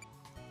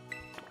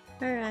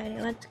 Alrighty,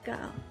 let's go.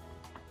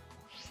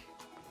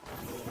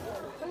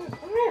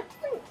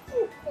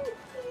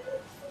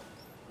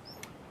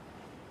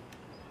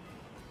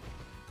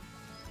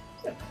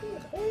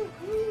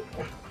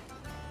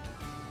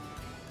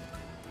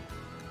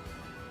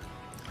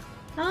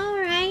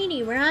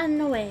 Alrighty, we're on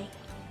the way.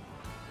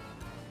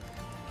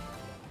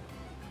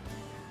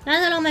 Now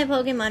that all my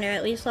Pokemon are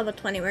at least level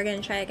 20, we're gonna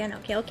try again.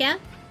 Okay, okay?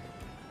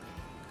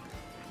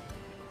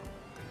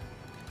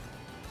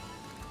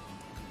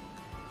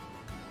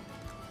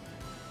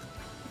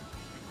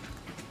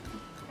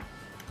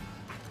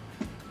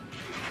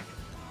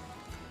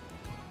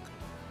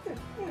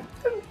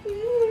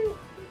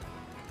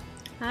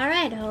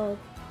 Alright, Hope.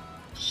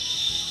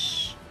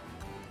 Shh.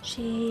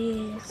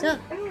 She's up.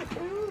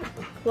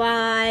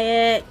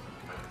 Quiet.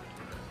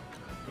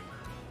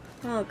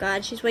 Oh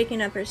god, she's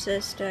waking up her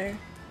sister.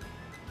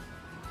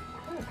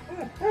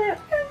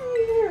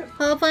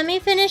 Hope, let me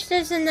finish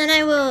this and then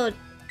I will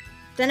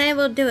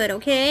do it,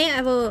 okay?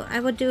 I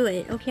will do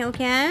it. Okay,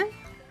 okay?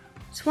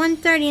 It's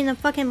 1:30 in the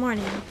fucking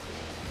morning.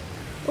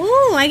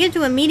 Ooh, I get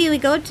to immediately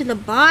go to the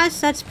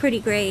boss? That's pretty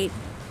great.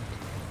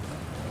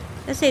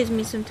 That saves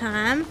me some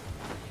time.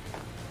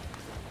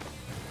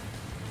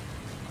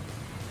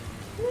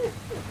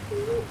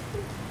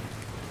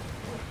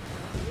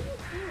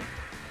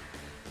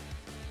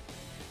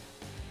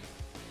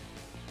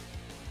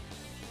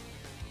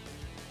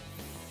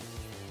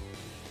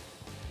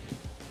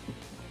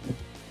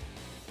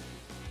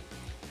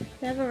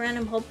 Do I have a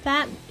random Hope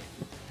fact?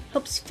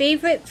 Hope's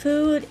favorite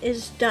food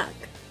is duck.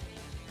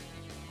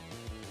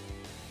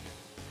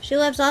 She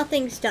loves all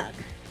things duck.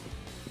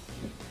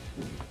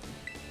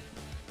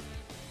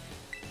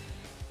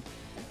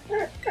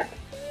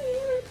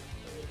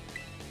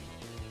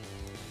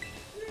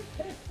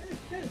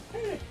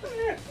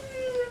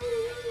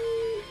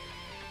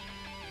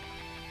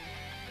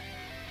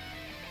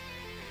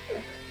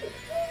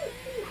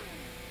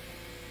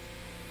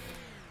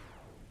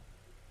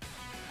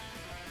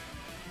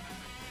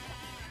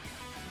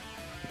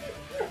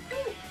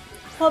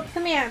 Hope,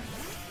 come here.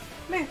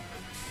 Come here.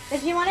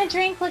 If you want a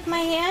drink, lick my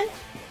hand.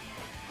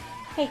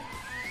 Hey,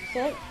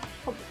 sit.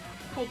 Hope.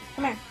 Hey,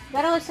 come here. You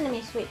gotta listen to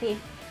me, Sweet Pea.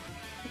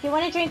 If you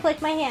want a drink,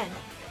 lick my hand.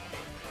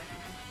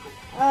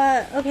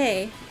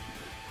 Okay.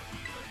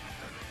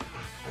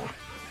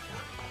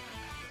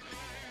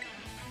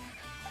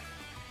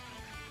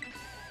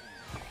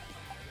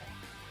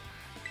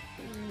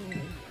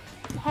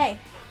 Hey,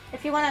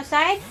 if you want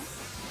outside,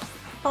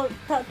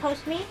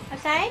 post me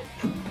outside.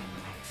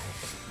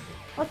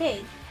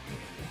 Okay.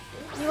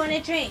 You want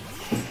a drink?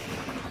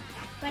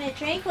 Want a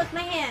drink? Lick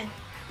my hand.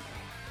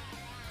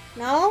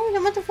 No?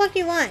 Then what the fuck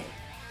you want?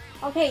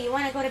 Okay, you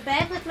want to go to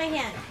bed? Lick my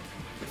hand.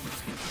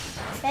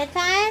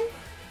 Bedtime?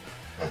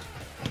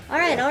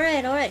 Alright,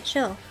 alright, alright.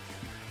 Chill.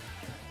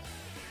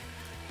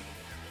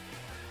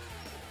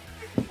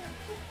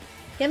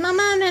 Get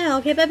Mama a minute,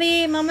 okay,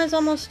 baby? Mama's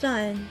almost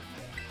done.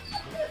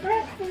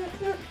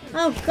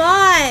 Oh,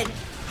 God!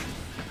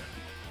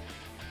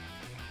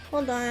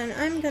 Hold on,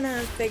 I'm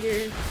gonna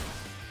figure...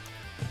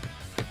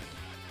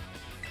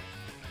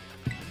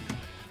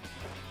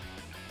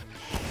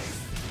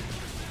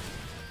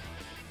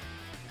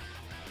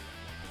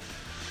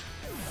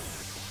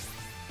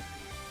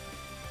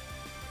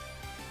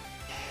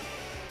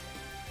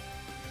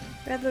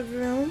 Grab a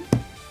room.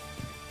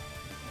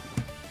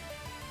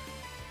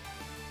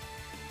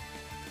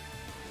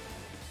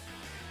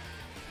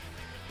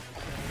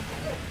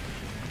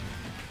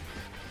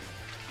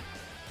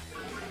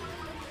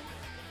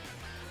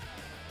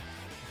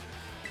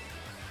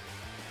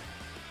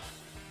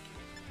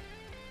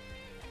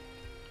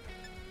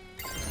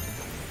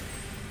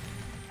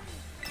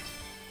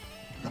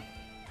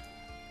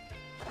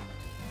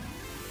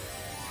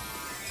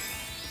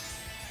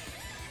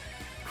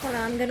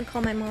 I'm gonna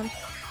call my mom.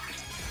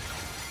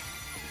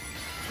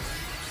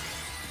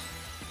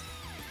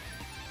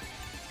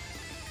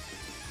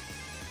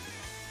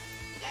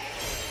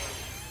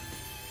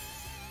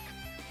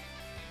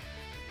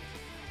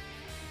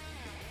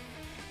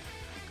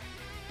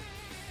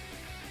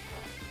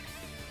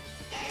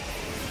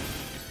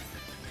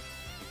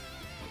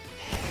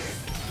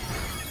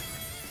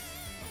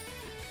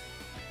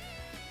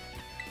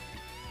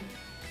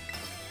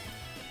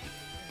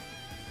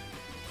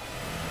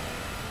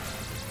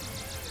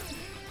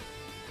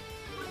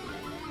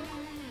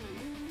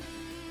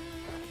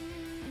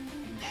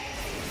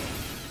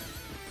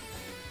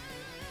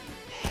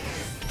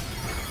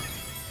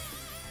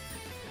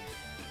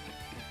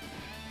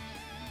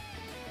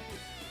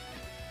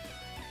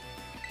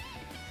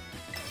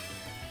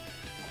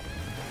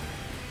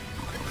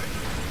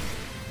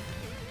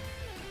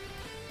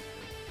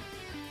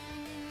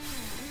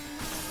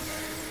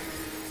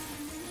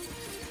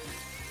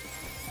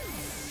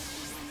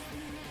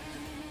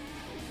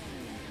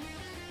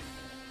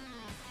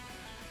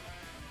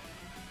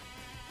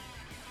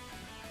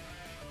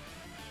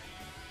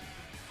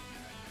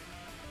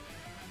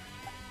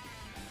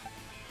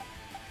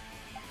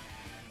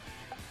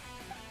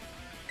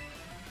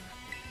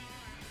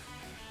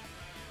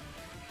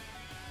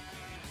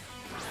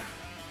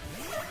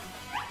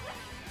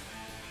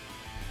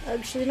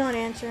 She's not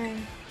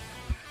answering.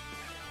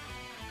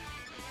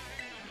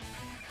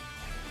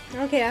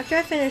 Okay, after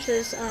I finish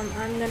this, I'm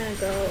gonna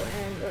go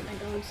and let my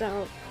dogs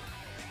out.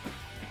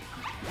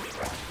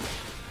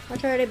 I'll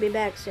try to be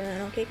back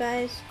soon, okay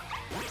guys?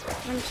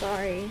 I'm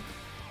sorry.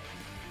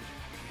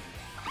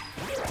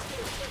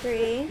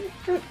 3,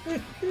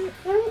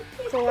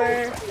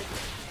 4,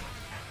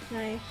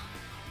 nice.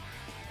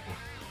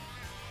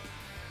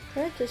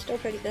 Turrets is still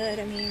pretty good,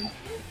 I mean.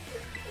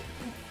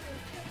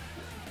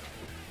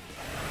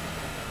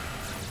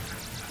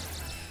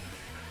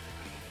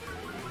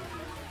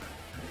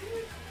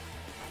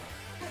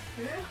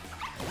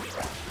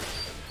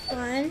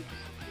 One,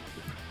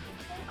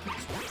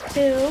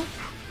 2,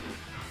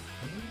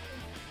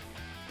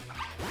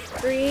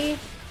 3,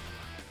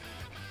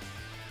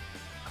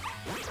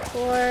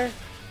 4,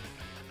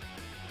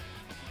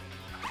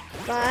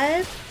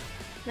 5.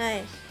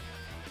 Nice.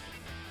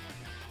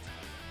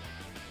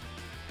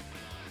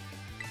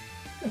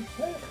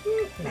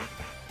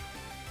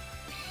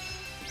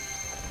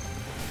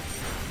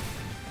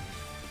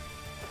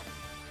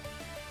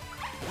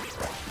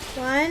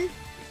 One,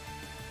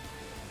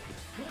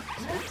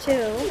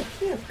 2.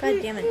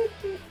 God damn it.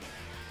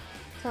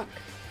 Fuck.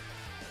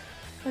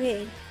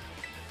 Okay.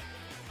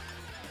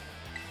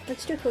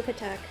 Let's do quick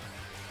attack.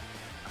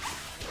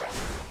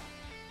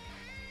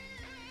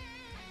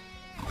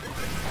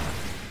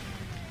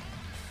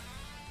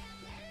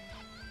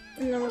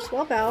 And then we'll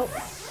swap out.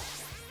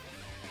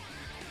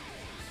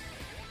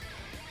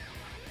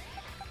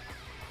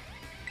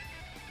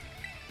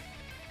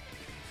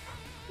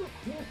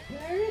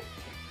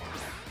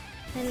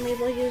 And we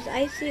will use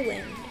Icy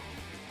Wind.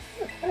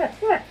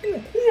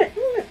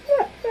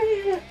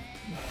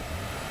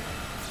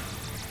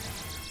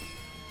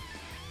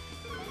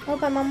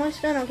 Hope I'm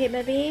almost done, okay,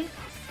 baby?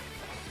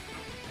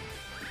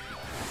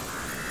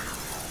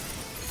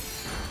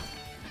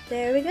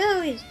 There we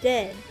go, he's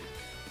dead.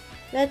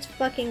 Let's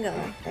fucking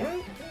go.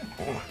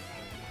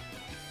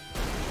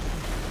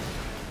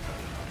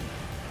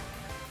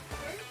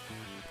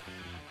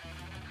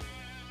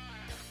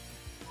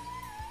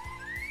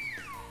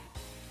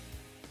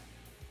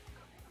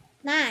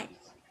 Nice.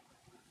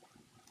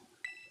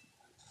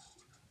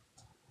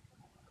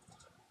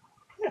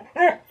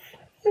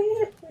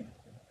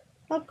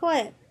 Oh,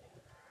 quiet.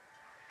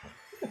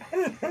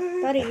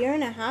 About a year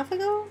and a half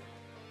ago?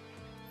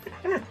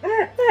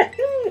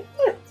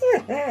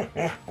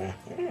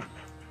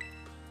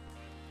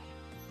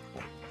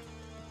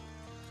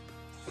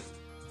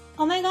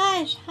 Oh my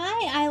gosh,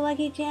 hi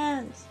iLucky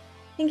Jams.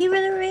 Thank you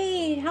for the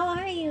raid. How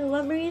are you?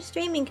 What were you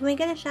streaming? Can we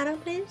get a shout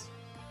out, please?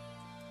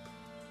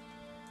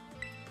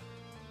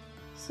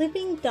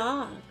 Sleeping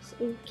dogs.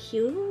 Ooh,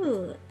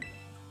 cute.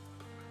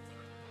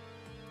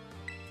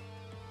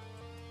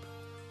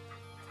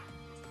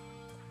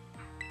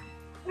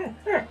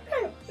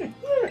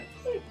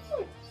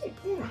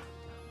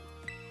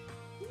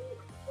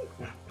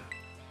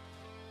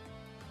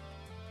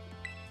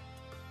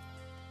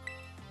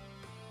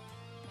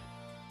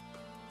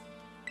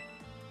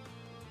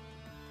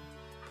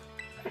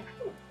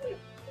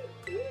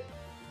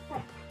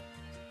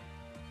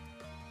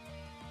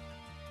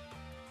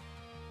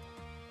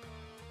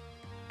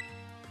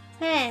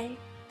 Hey,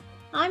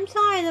 I'm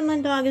sorry that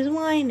my dog is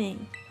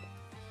whining.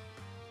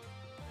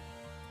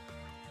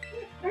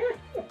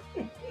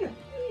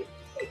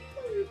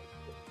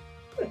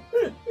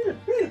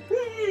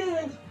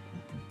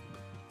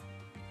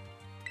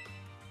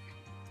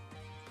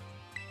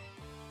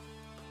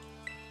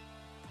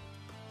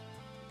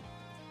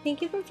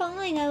 Thank you for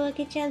following,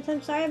 iLucky Chance.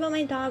 I'm sorry about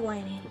my dog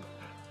whining.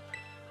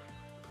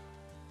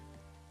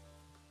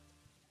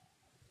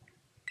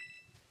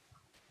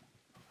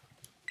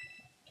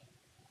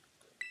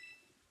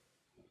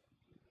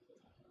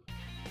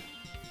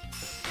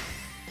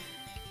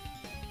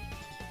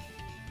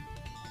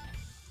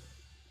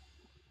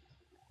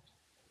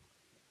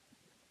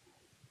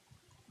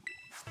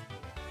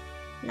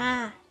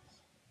 Nah.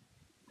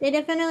 They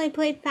definitely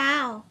played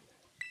foul.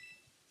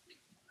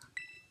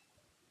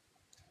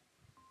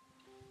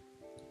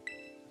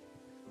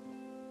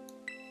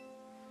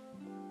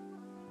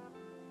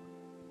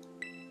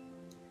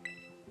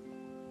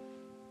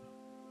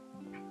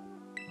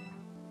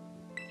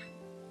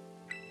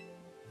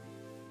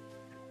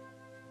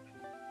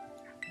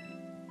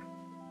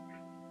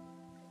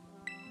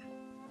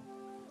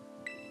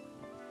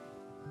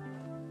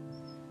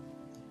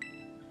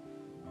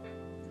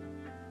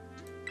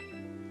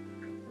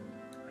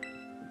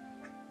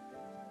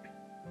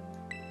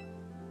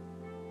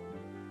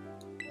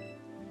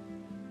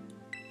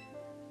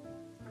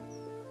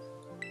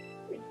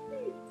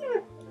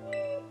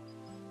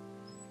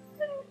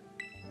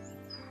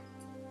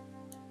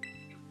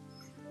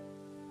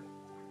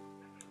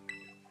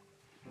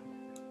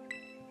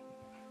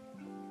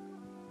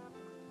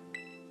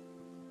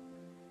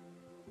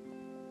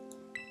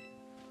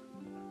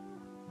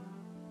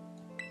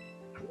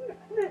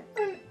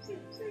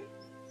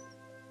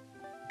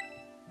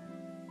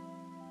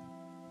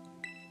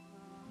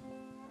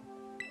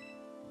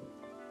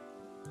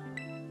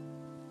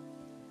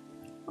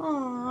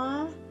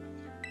 Aww.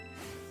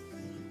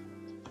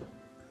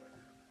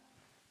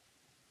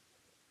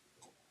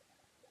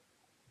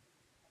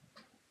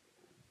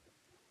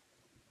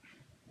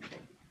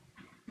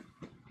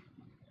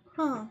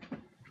 Huh.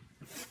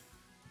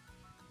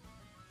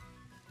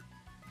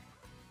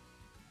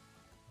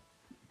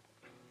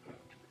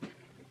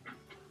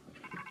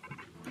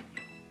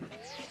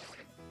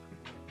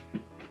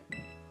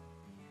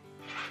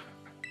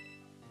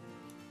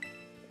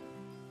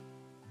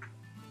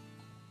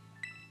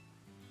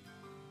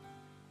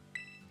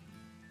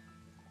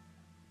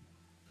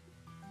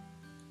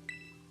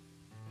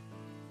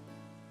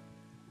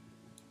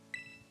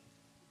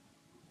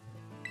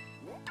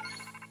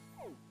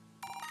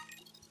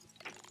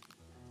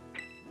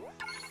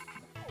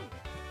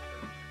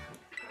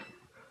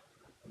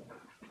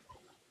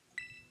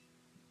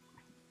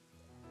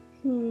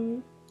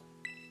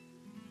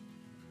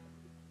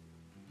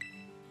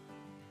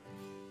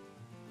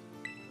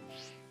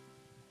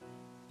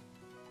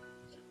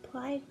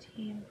 Supply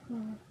team.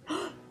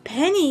 Huh.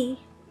 Penny!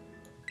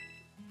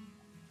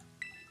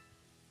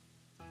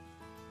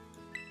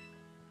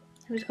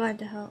 I was glad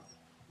to help.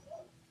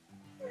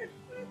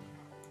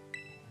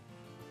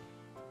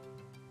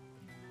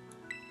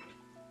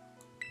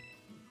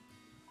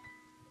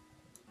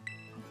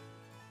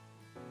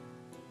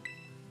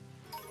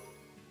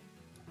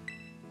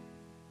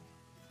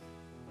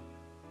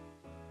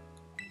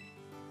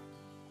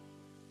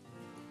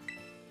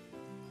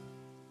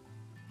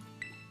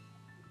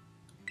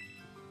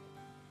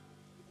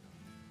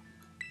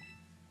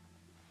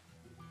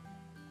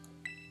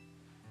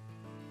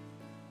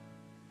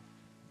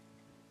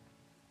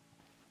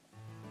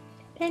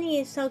 Penny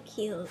is so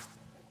cute.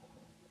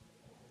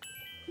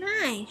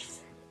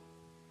 Nice.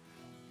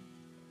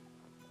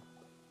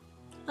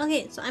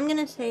 Okay, so I'm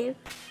gonna save.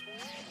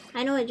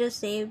 I know I just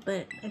saved,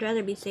 but I'd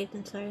rather be safe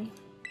than sorry.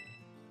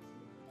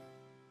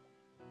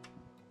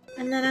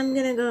 And then I'm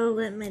gonna go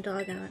let my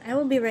dog out. I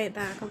will be right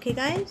back, okay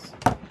guys?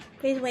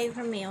 Please wait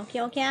for me,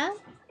 okay? Okay.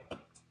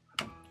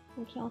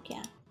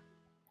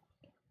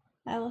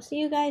 I will see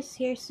you guys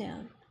here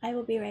soon. I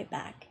will be right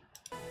back.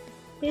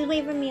 Please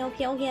wait for me,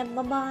 okay?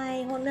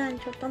 Bye-bye. Hold on,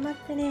 ちょっと待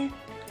ってね.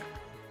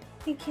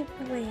 Thank you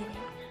for waiting.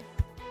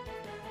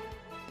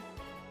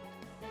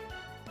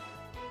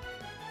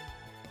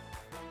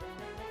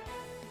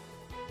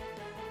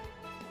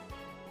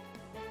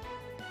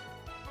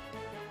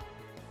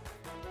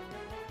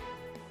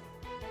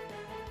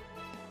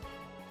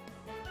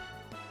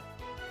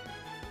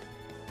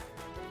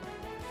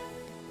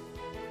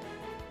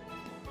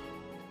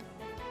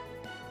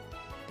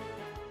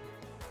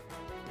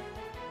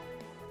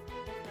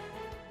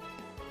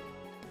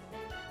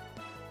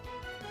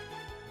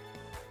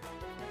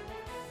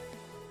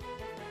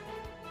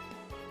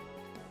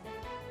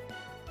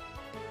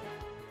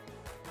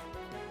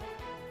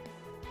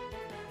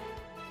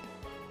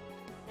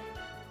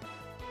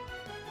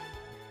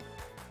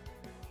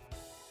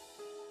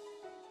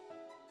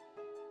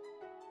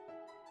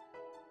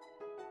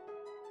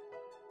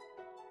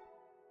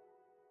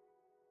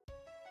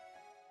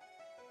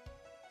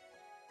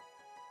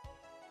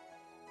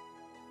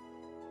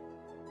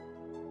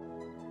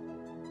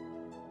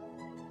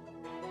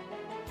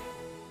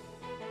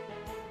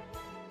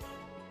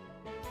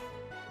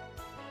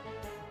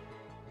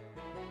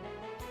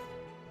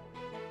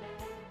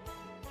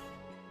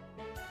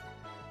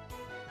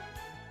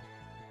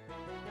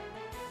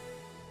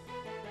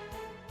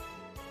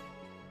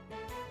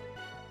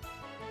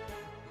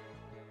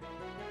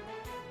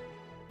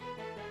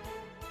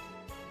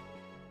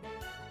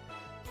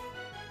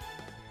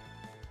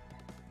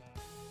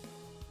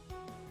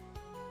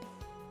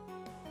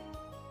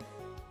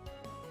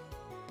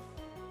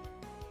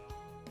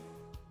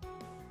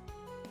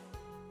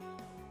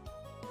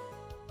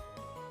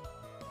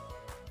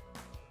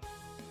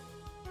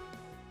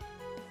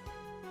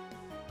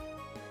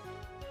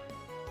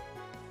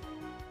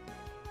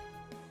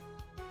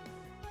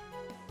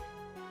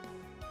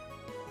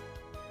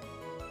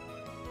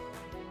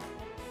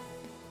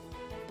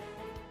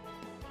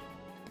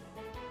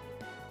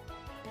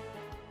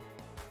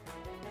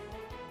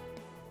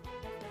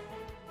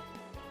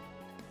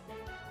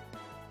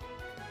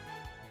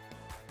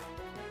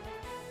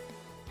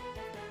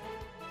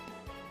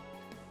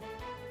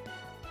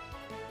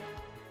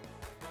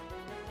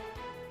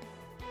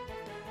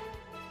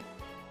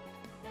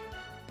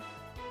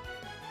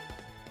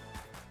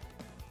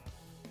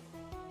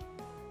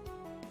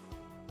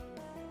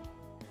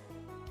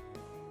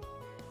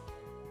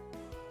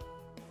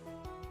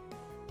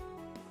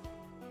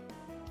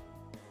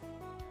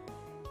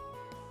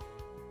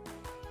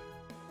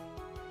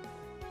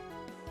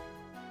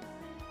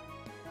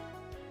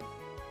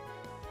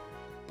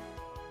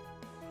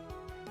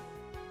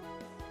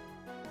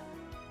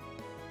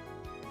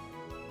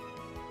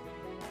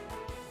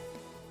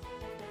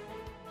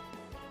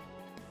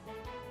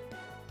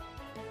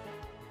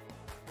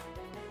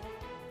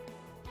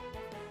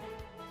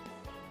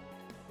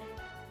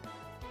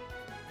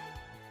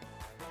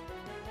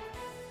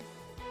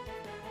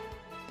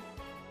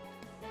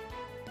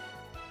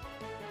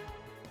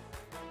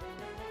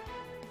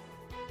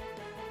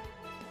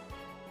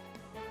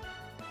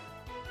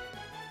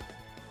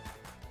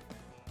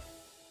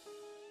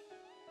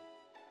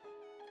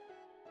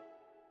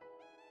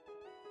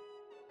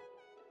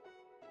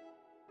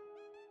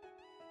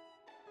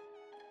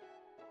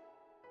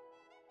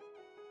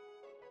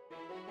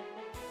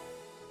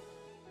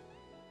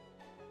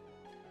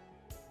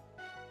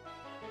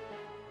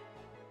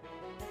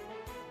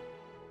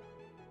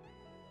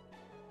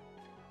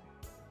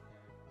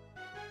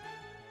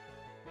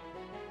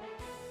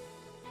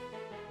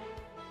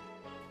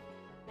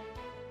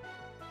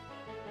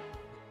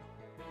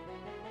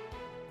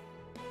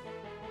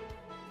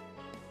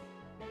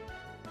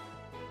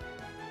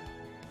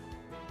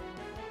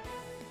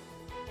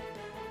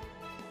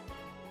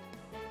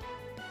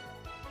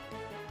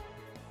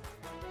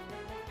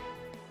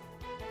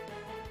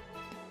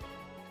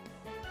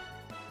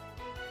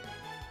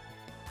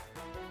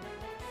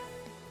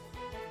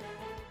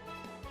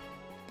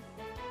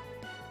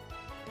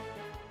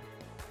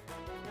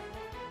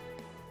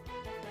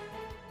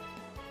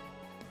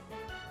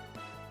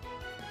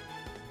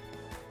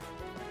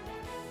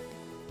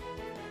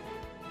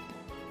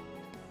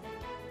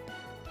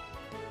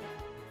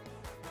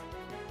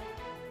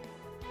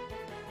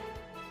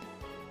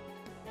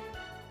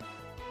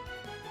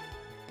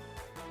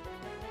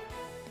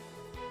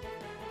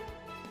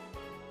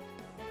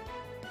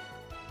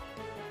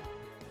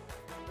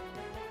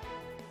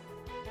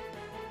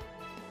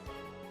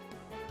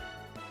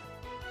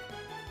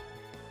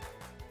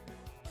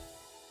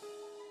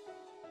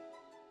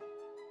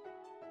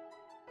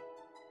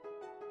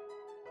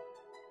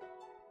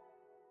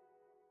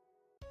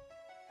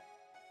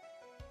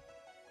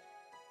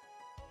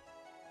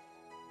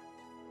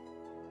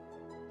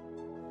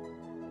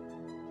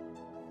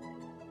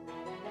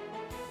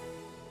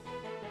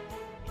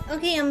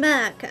 Okay, I'm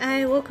back.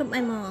 I woke up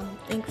my mom,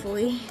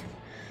 thankfully,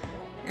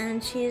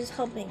 and she is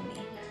helping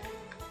me.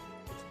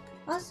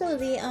 Also,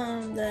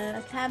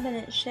 the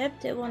cabinet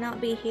shipped. It will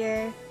not be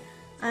here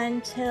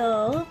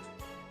until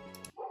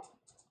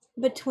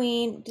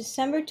between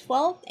December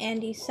 12th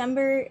and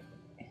December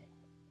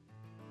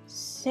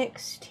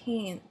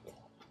 16th.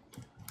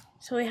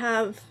 So we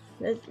have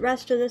the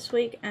rest of this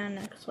week and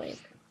next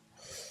week.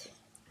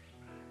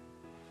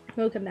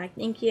 Welcome back.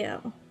 Thank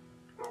you.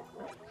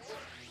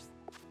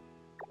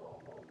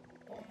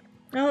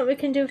 Now what we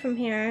can do from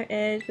here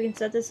is we can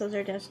set this as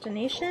our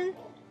destination.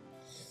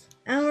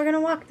 And we're gonna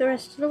walk the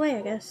rest of the way,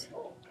 I guess.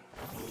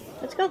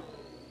 Let's go.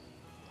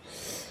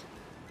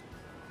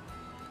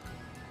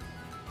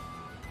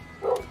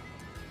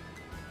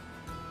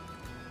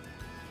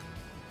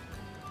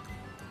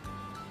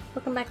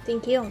 Welcome back,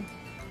 thank you.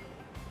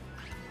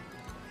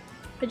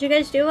 What'd you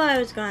guys do while I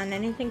was gone?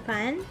 Anything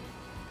fun?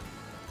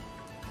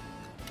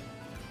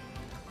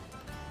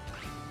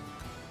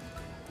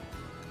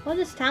 Oh,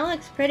 this town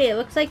looks pretty. It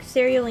looks like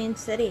Cerulean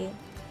City.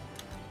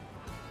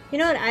 You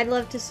know what? I'd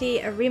love to see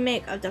a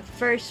remake of the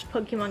first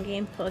Pokemon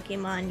game,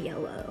 Pokemon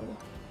Yellow.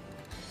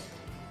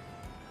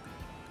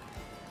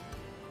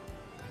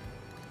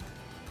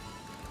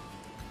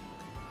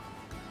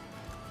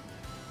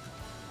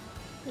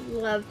 I'd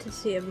love to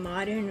see a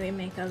modern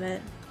remake of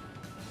it.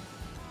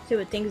 See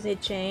what things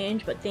they'd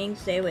change, what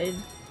things they would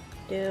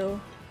do,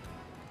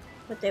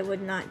 what they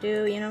would not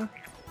do, you know?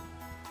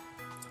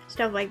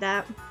 Stuff like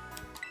that.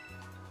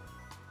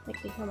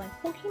 Like become my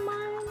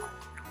Pokemon.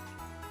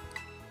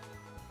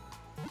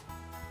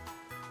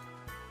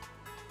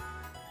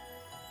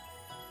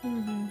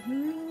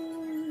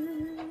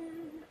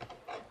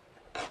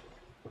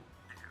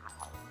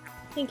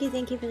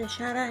 Thank you for the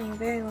shout out, and you're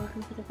very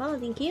welcome for the follow.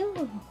 Thank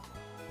you.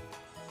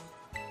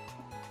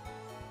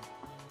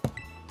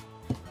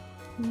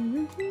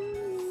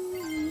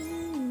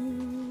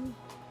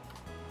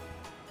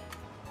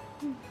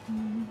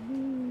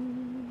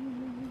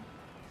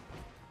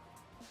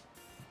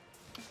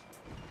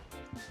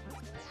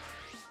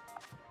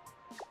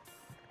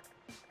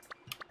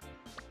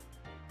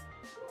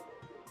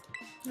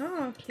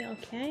 Oh,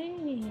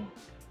 okay.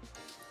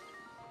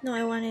 No,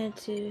 I wanted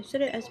to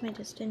set it as my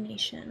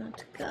destination.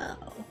 Let's go.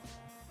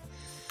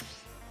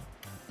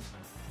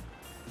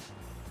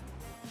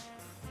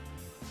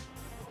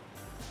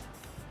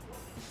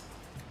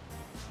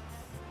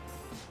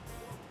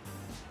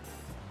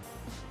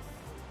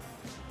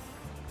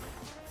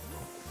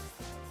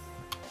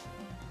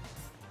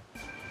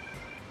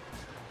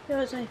 That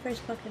was my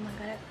first Pokemon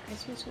got it for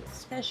Christmas with a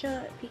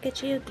special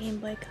Pikachu Game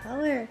Boy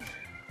Color.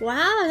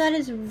 Wow, that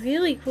is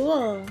really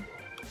cool.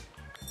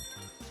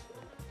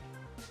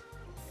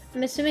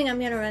 I'm assuming I'm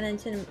gonna run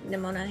into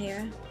Nimona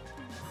here.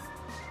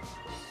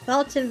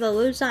 Belts and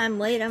Veluza, I'm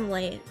late.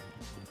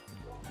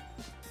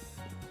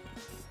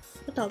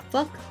 What the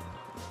fuck?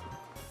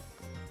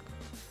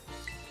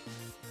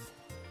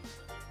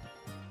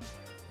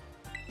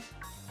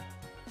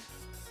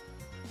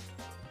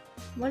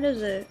 What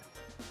is it?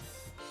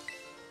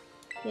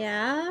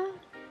 Yeah?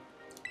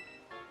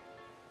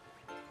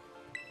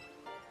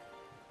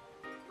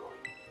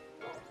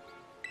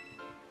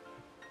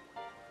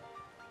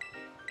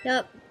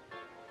 Yep.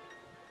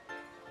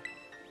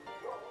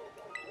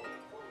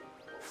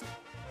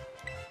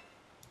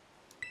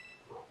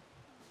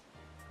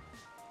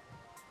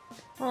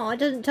 Oh, it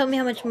doesn't tell me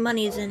how much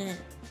money is in it.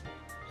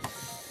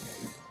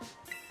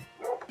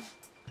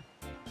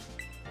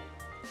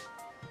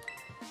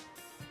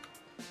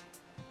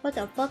 What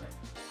the fuck?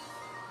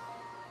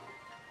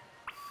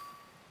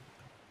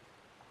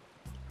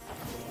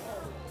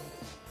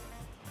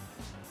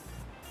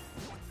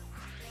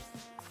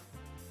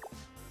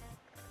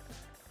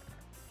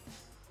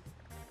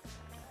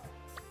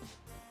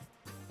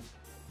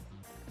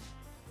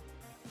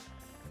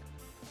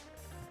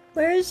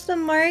 Where's the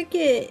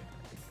market?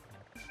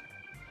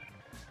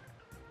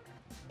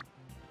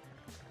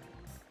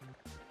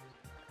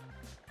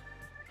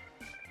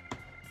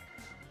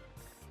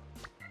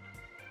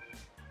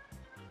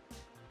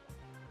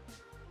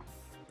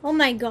 Oh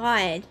my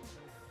god.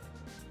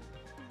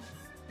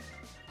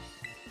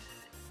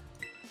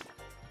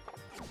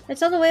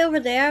 It's all the way over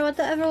there? What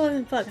the ever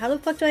living fuck? How the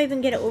fuck do I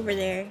even get it over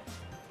there?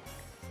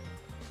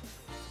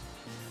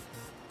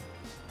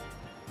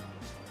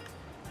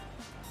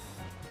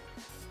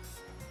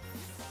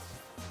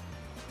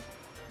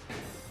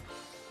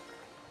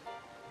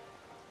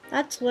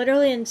 That's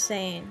literally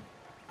insane.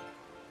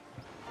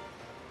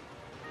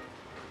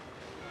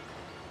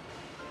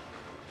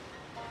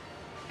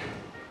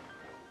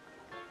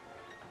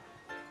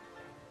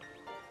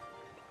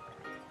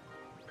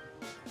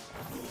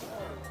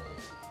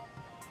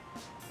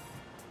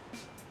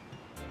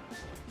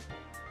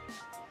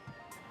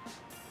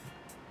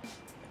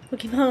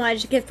 Pokemon I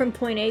just get from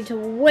point A to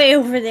way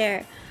over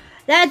there.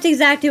 That's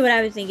exactly what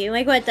I was thinking.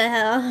 Like, what the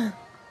hell?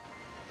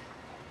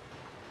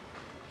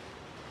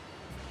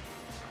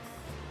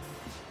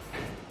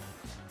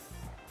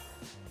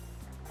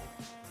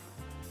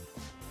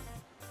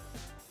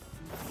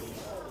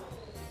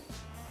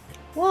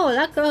 Whoa,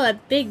 that girl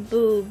had big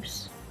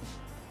boobs.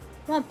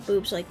 I want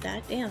boobs like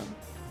that, damn.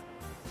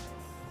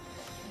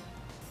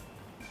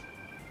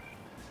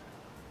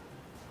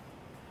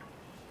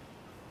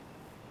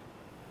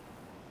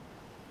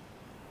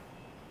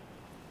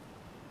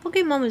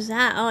 Pokemon was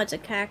that? Oh, it's a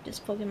cactus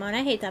Pokemon.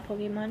 I hate that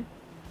Pokemon.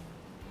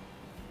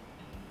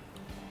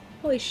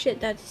 Holy shit,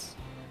 that's...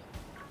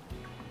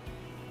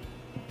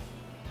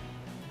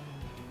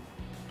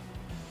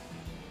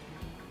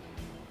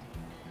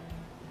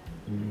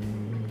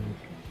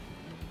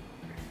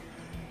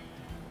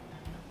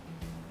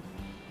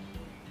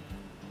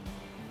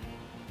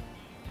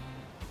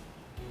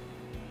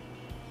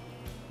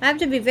 I have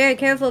to be very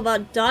careful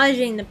about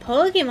dodging the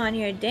Pokemon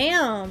here.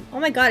 Damn. Oh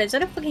my god, is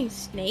that a fucking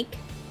snake?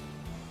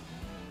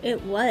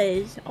 It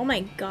was. Oh my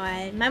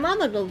god. My mom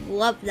would have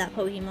loved that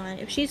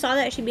Pokemon. If she saw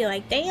that, she'd be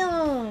like,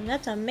 damn,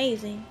 that's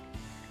amazing.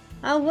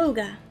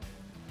 Awooga.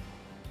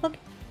 Fuck.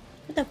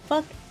 What the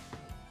fuck?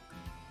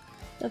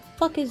 The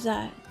fuck is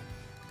that?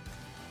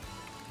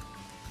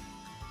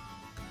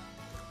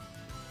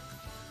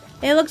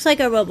 It looks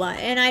like a robot,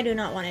 and I do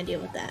not want to deal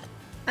with that.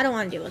 I don't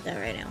want to deal with that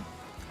right now.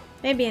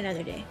 Maybe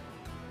another day.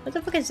 What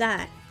the fuck is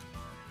that?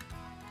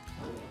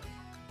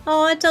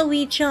 Oh, it's a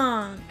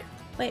Lechonk.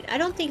 Wait, I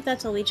don't think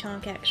that's a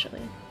Lechonk,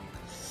 actually.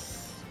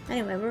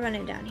 Anyway, we're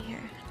running down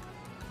here.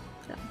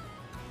 So.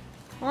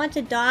 Oh, it's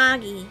a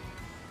doggy.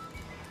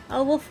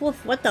 Oh, woof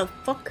woof. What the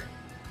fuck?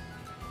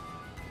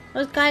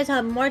 Those guys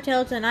have more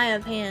tails than I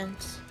have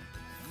hands.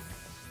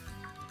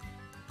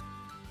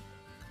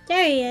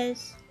 There he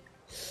is.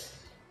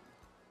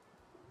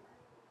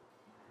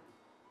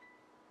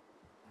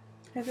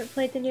 Ever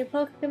played the new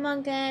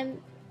Pokemon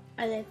game?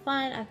 Are they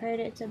fun? I've heard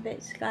it's a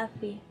bit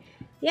scuffy.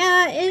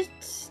 Yeah,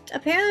 it's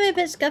apparently a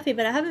bit scuffy,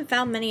 but I haven't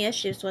found many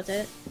issues with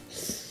it.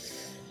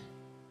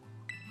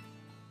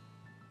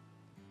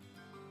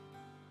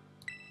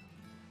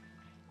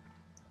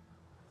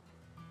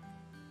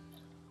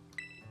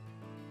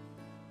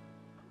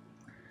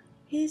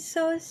 He's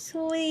so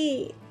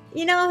sweet.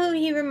 You know who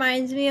he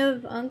reminds me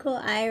of? Uncle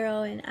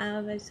Iroh in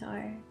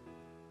Avatar.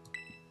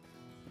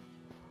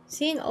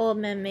 Seeing old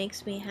men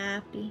makes me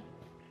happy.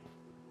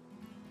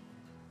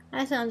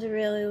 That sounds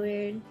really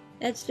weird.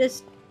 It's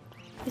just...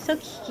 He's so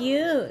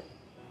cute.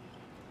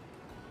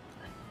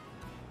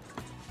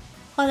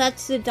 Oh,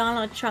 that's the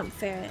Donald Trump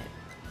ferret.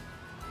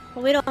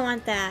 But we don't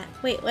want that.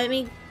 Wait, let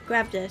me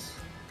grab this.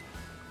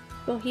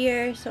 Go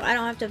here, so I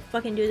don't have to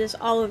fucking do this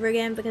all over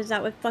again, because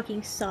that would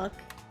fucking suck.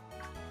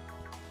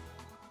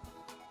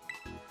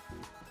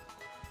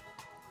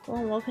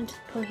 Oh, welcome to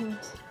the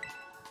Pokemon.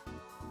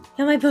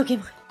 Kill my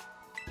Pokemon.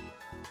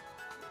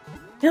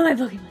 Kill my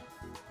Pokemon.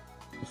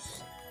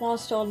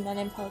 Lost old men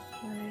in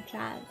Pokemon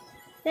tribes.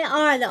 They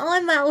are. The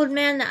only old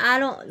man that I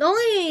don't... The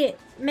only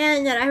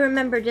man that I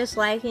remember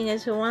disliking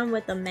is the one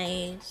with the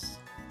maze.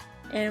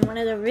 In one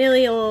of the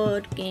really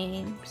old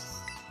games.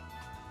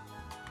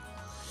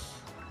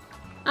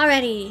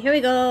 Alrighty, here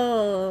we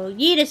go.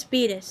 Yeetus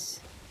Beatus.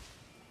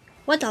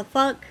 What the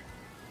fuck?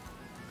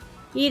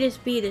 Yeetus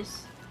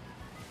Beatus.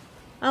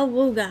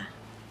 Awooga.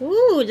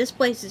 Ooh, this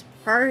place is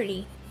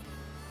party.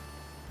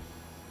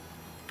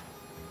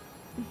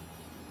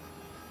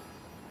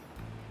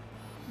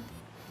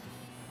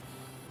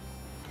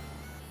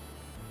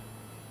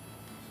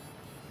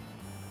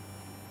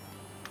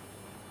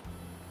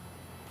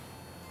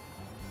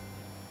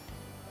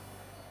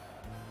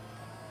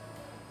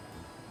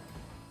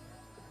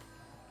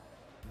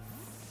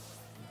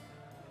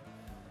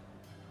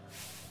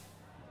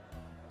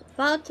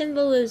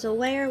 Fontainebleau,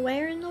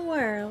 where in the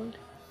world?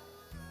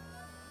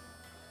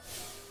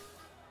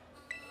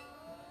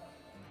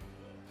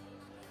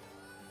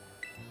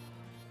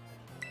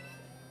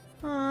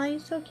 Aw,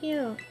 he's so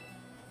cute.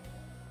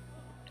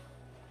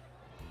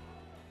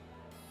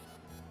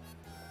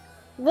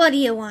 What do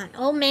you want?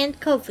 Old man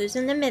Kofu's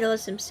in the middle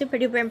of some super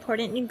duper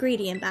important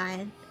ingredient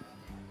buying.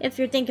 If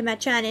you're thinking about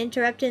trying to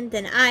interrupt him,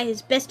 then I,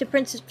 his best of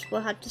principals,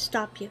 will have to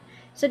stop you.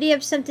 So do you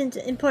have something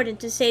important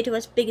to say to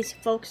us biggest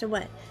folks or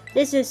what?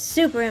 This is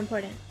super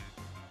important.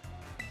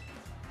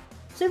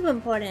 Super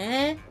important,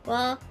 eh?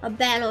 Well, a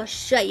battle will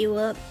shut you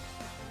up.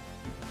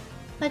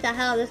 What the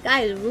hell? This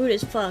guy is rude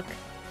as fuck.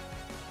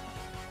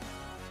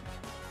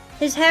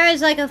 His hair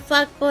is like a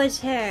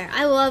fuckboy's hair.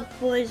 I love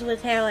boys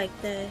with hair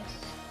like this.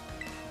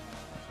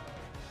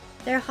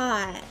 They're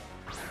hot.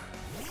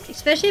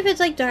 Especially if it's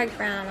like dark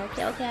brown.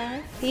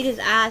 Okay. Beat his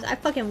ass. I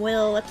fucking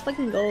will. Let's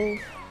fucking go.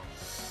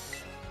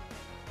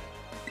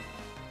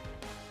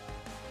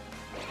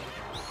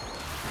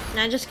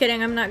 Nah, just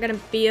kidding. I'm not gonna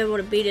be able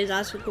to beat his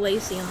ass with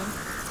Glaceon.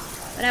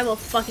 But I will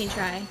fucking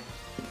try.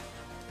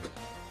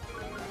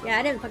 Yeah,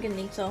 I didn't fucking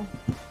think so.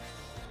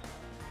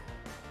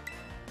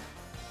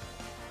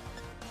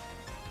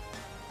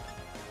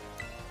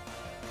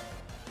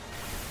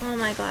 Oh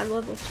my god,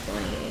 level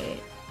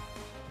 28.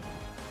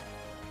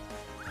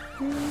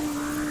 Oh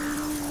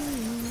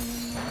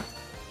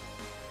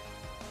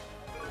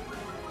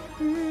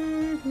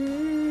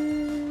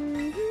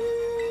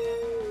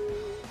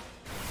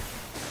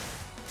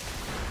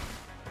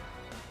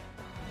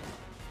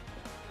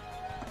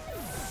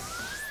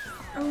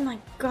my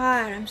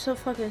god, I'm so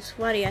fucking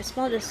sweaty. I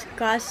smell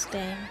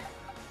disgusting.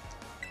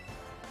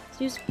 Let's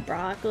use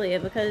broccoli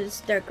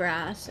because they're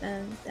grass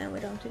and then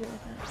we don't have to do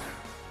that.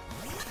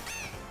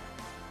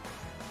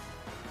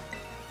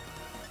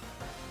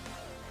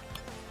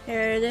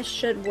 Here, this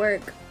should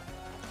work.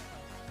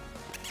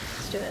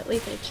 Let's do it.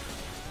 Leafage.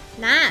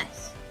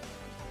 Nice!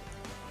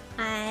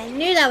 I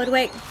knew that would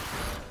work.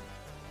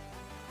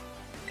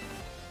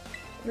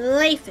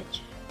 Leafage.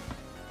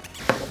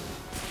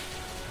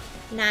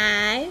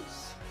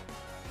 Nice.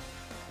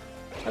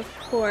 Of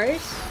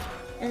course.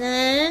 And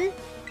then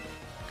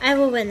I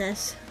will win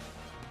this.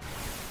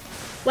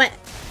 What?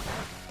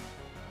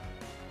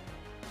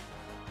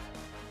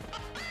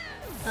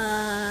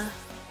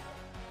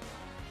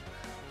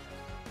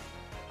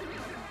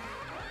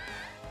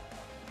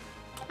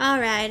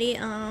 Alrighty,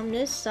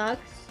 this sucks.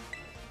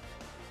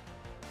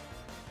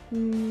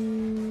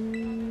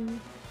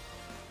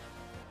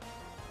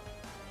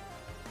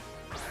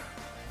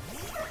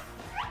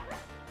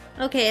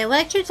 Okay,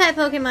 electric type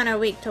Pokemon are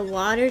weak to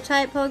water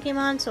type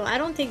Pokemon, so I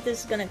don't think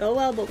this is gonna go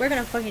well, but we're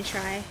gonna fucking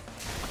try.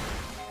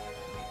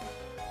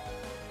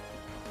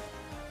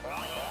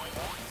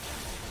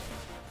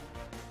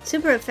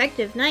 Super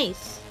effective,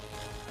 nice.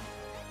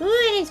 Ooh,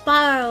 and it's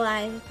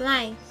paralyzed,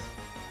 nice.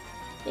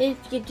 If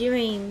your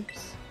dreams.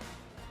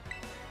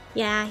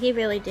 Yeah, he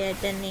really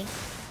did, didn't he?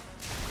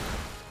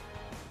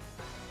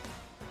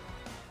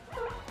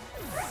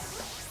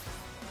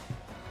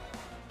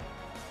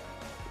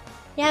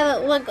 Yeah,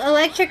 but look,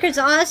 electric is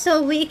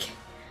also weak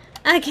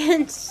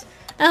against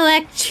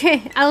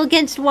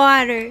against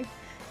water.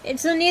 And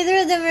so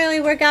neither of them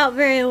really work out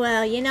very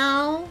well, you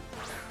know?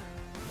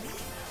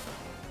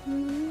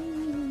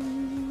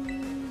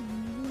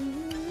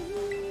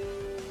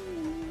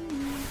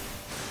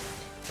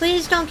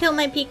 Please don't kill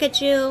my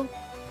Pikachu.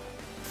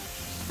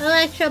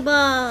 Electro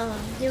Ball.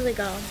 Here we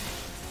go.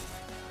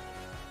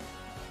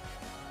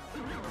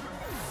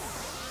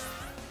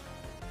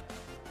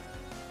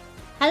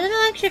 Hasn't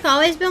electric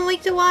always been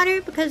weak to water?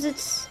 Because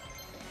it's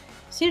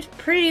seems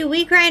pretty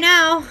weak right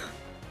now.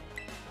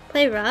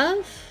 Play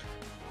rough?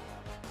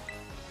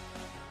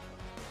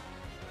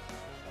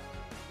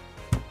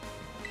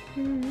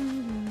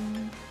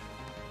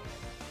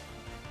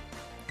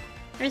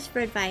 Where's for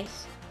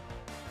advice?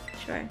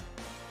 Sure.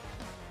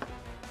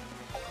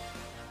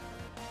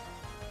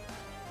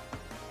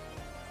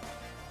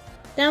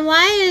 Then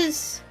why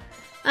is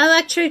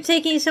electric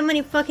taking so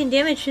many fucking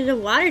damage to the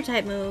water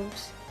type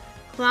moves?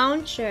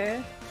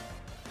 Clowncher.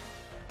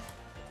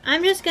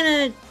 I'm just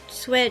gonna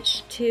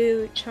switch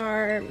to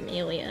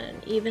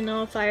Charmeleon, even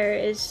though fire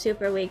is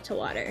super weak to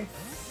water.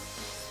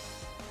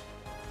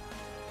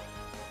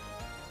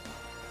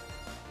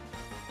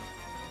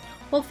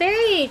 Well,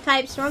 fairy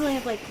types normally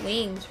have like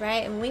wings,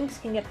 right? And wings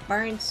can get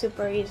burned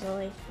super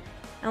easily.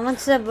 And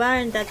once they're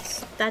burned,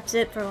 that's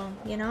it for them,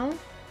 you know?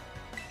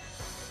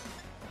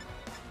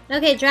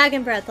 Okay,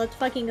 Dragon Breath, let's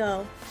fucking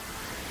go.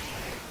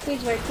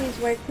 Please work, please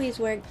work, please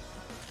work.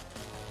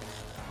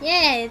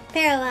 Yay, it's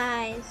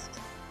paralyzed.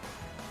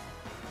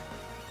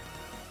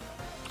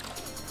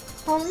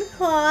 Home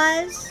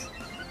claws.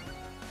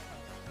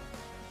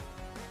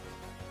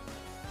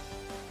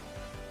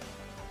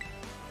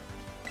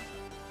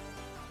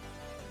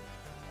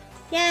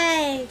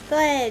 Yay,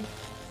 good.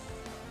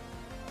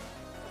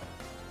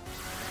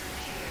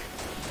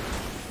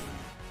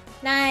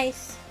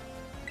 Nice.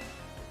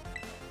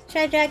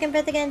 Try Dragon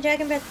Breath again,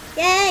 Dragon Breath.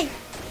 Yay!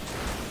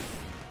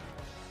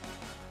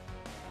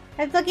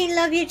 I fucking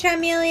love you,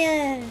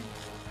 Charmeleon!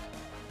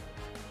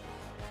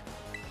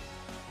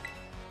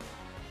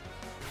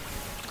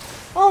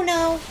 Oh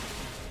no!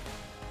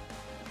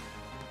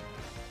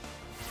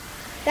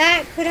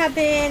 That could have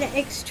been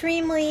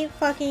extremely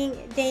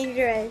fucking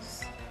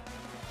dangerous.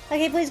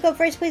 Okay, please go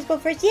first, please go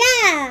first.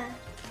 Yeah!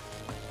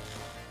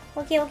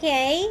 Okay,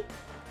 okay.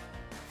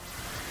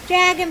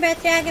 Dragon breath,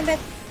 dragon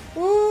breath.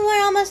 Ooh,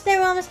 we're almost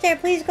there, we're almost there.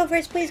 Please go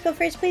first, please go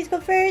first, please go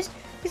first.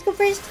 Please go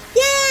first.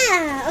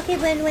 Yeah! Okay,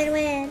 win, win,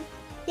 win.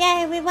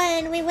 Yay, we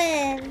win, we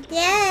win.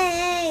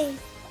 Yay!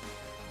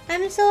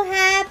 I'm so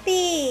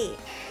happy.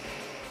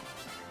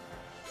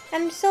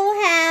 I'm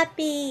so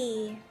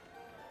happy.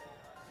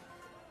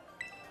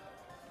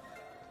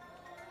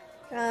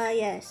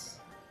 Yes.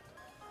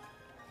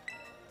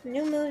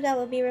 New move that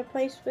will be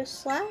replaced with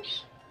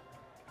slash.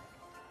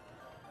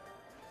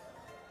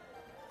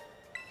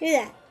 Do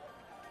that.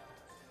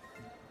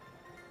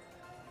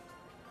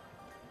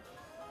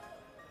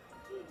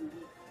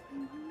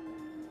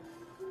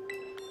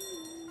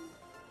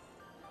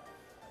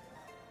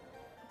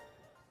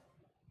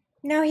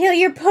 Now heal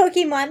your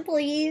Pokemon,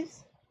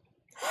 please.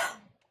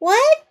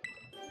 What?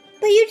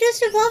 But you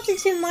just evolved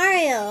into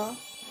Mario.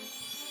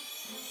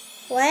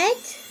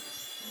 What?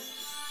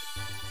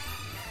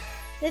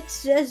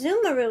 It's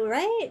Azumarill,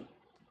 right?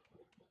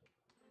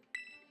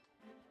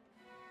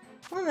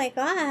 Oh my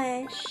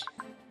gosh.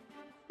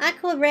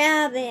 Aqua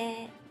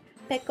Rabbit.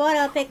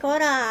 Pecora,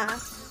 Pecora.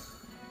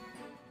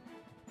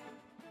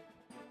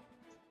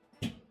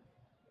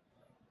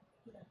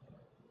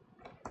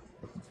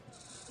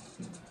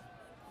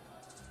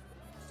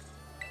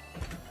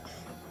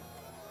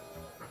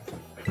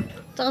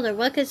 Dollar,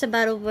 what is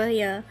about over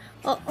here?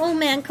 Oh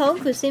man,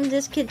 Kofu, seems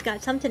this kid's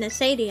got something to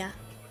say to ya.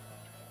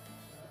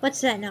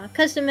 What's that now?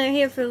 Customer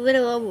here for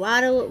little old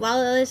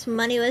walletless,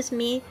 moneyless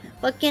me.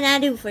 What can I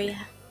do for ya?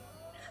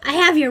 I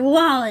have your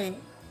wallet!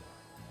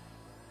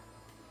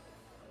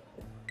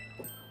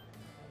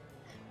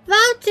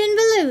 Fountain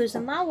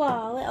Veluza, my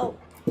wallet. Oh.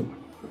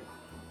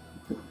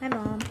 Hi,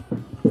 Mom.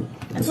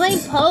 I'm playing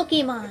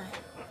Pokemon.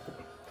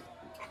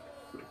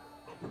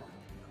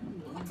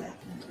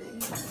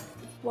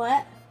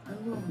 What?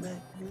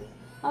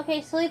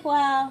 Okay, sleep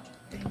well.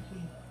 Thank you.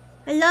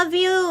 I love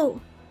you.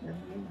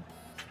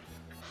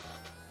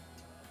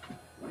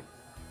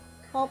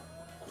 Oh.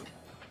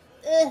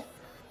 Ugh.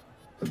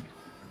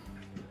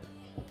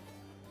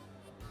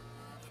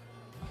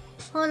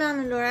 Hold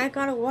on, Adora. I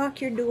gotta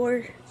walk your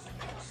door.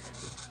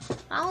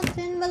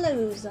 Fountain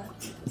Veluza.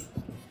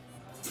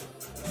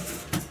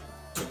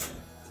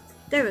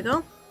 There we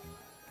go.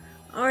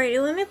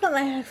 Alright, let me put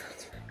my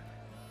headphones back.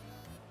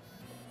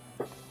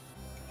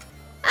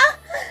 Ah!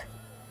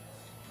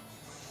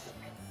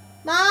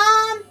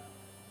 Mom!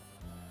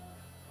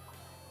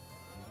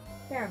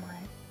 Never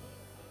mind.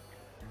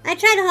 I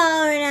tried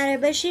hollering at her,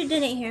 but she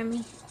didn't hear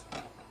me.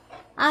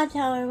 I'll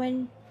tell her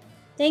when.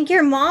 Thank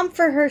your mom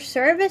for her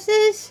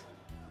services?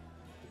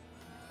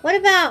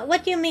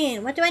 What do you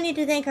mean? What do I need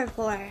to thank her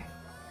for?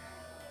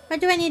 What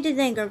do I need to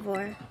thank her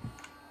for?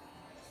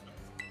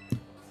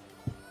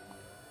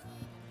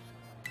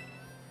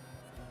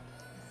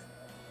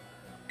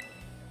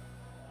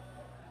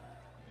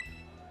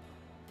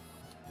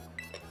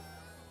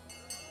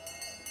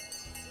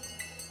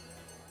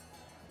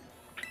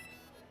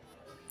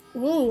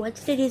 Ooh,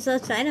 what's today's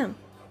last item?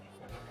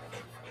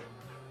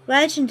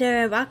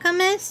 Legendary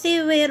Wakame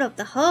Seaweed of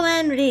the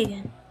Hoenn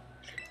region.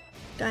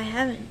 Do I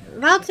have it?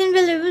 Fountain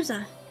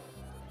Veluza.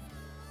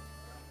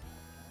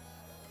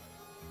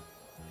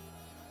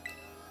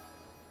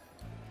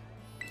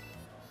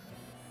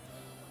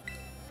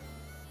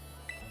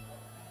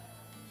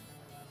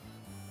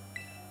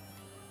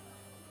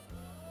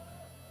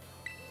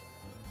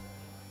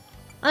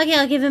 Okay,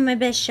 I'll give it my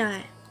best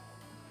shot.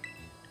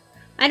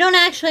 I don't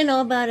actually know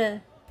about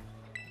a...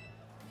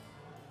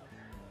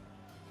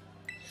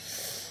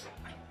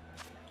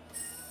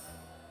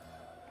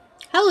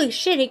 Holy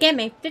shit, he gave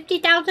me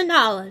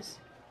 $50,000.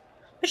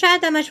 Wish I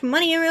had that much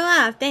money in real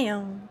life,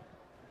 damn.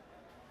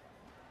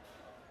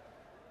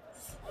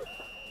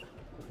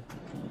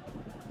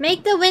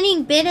 Make the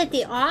winning bid at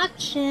the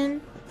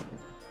auction.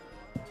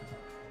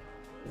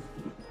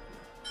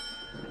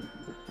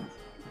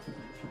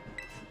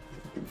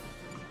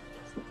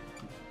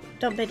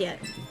 Don't bid yet.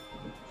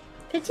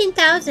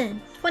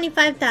 15,000,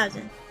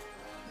 25,000.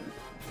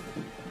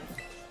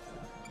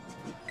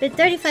 Bid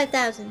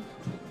 35,000.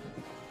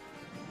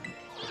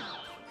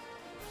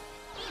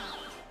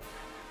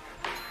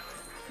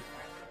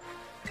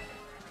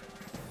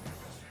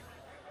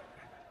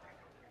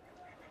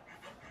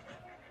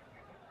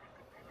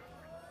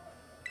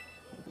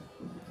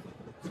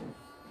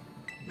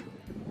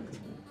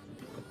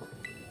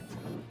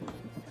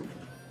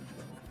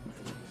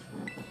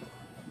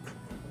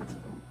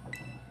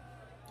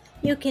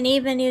 You can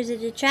even use it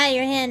to try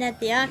your hand at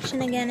the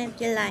auction again if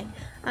you like.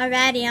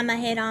 Alrighty, I'ma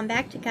head on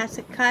back to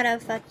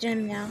Kasakata Fuck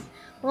Gym now.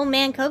 Old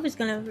man Cove is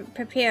gonna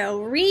prepare a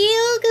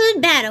real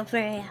good battle for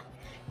you.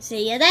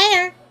 See you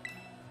there.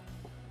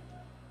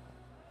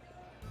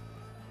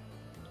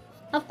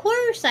 Of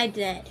course I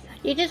did.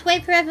 You just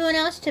wait for everyone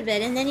else to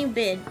bid and then you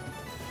bid.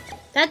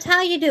 That's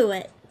how you do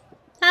it.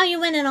 How you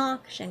win an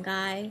auction,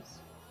 guys.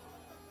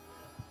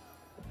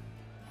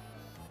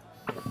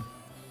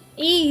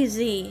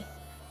 Easy.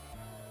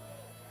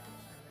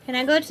 Can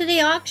I go to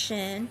the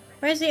auction?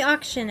 Where's the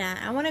auction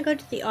at? I want to go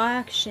to the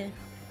auction.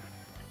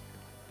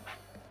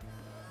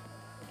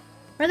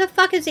 Where the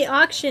fuck is the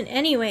auction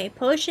anyway?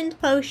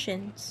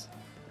 Potions.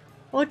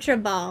 Ultra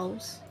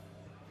balls.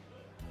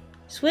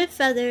 Swift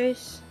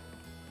feathers.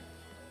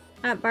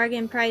 At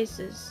bargain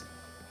prices.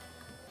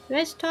 You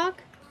guys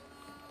talk?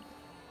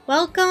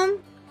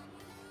 Welcome.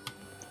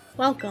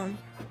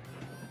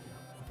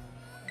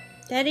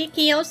 Daddy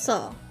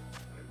Kyoso.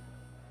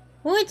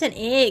 Oh, it's an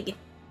egg.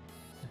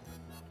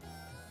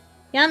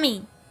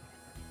 Yummy.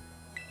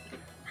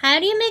 How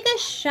do you make a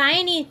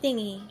shiny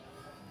thingy?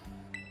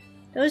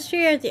 Those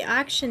three are the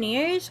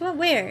auctioneers? What,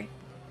 where?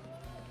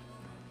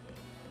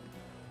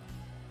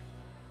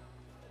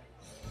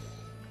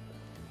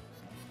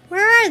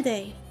 Where are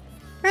they?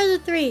 Where are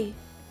the three?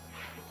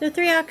 The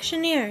three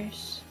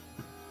auctioneers.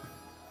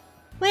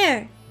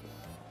 Where?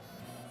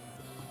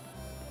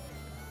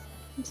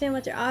 I'm saying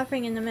what they're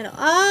offering in the middle.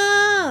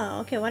 Oh!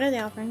 Okay, what are they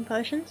offering?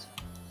 Potions?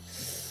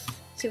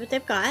 See what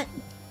they've got.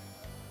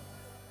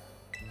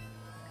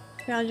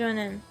 Here, I'll join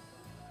in.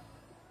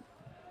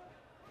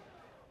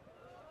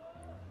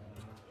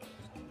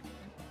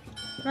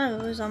 Oh,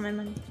 lose all my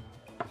money.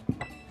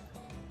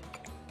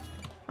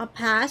 I'll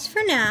pass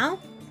for now.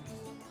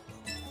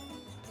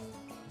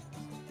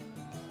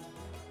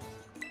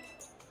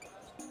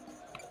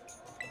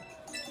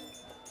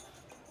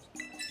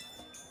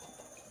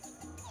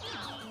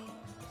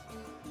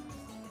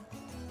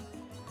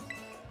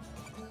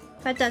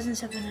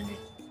 $5,700.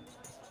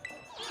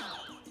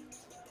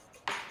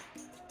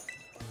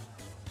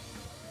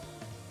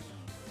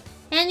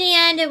 In the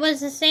end, it was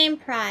the same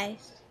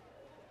price.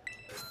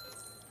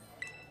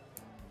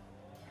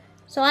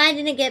 So I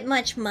didn't get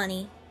much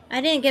money. I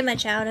didn't get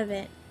much out of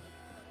it.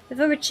 If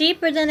it were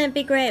cheaper, then it'd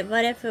be great.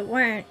 But if it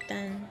weren't,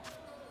 then...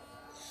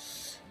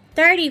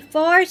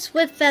 34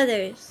 swift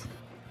feathers.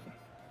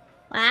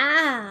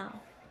 Wow.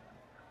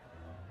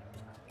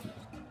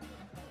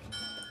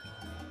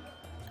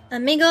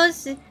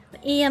 Amigos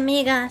y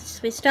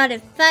amigas, we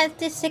started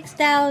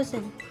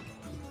 56,000.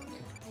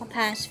 I'll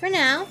pass for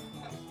now.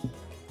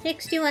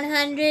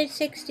 6,100,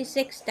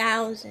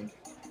 66,000.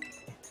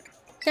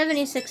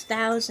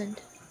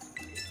 76,000.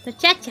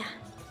 Muchacha.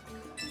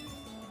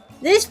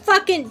 This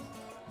fucking...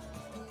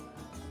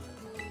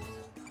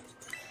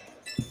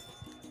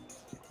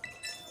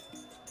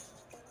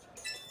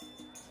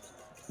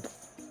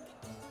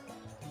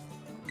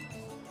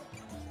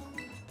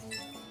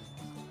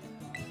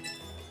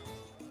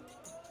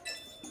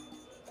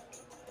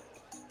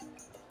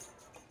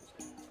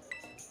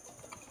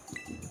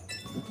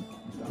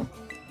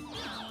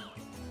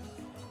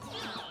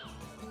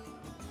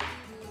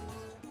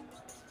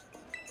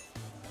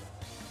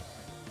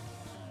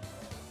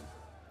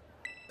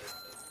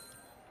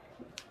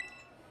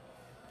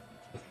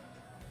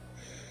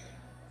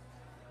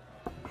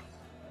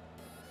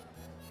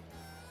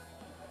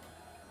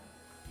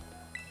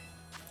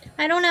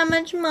 I don't have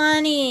much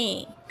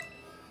money.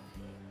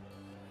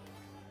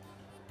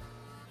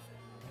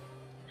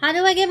 How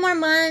do I get more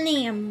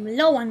money? I'm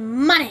low on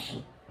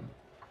money.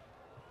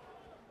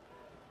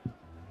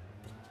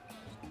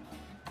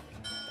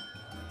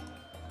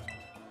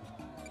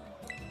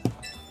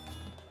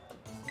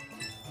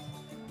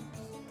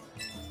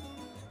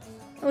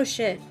 Oh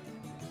shit.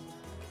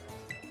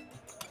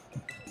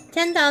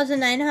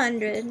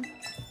 10,900.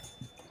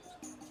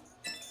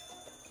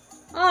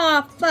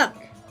 Oh fuck.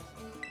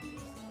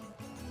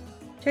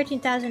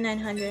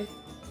 13,900.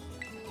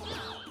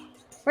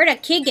 Where'd a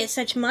kid get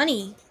such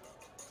money?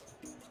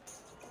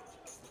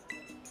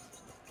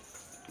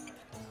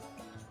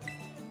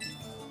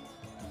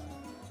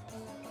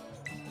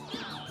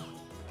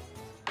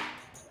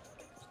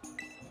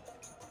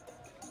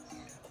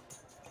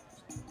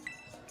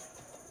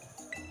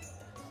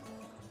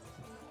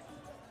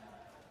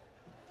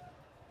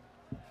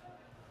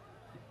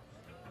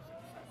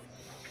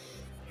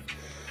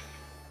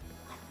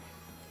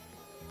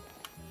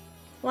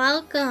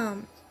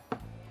 Welcome.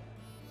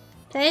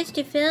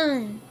 Tasty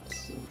feelings.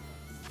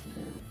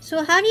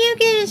 So how do you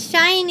get a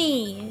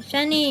shiny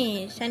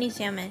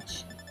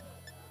sandwich?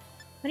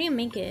 How do you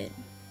make it?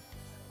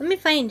 Let me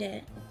find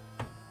it.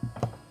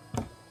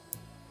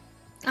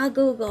 I'll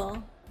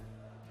Google.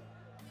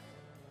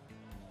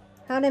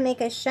 How to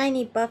make a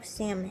shiny buff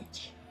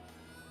sandwich.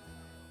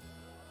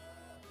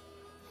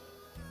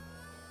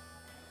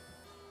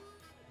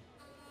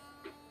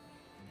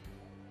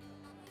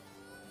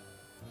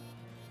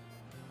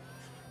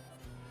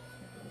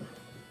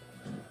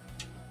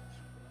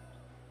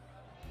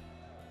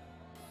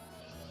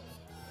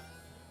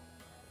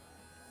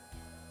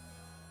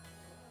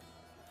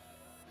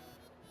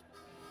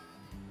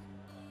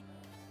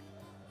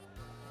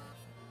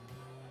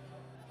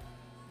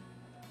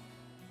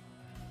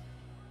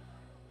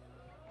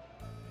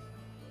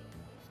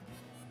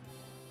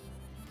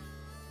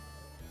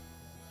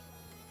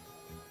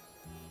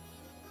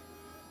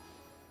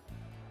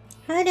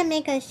 How to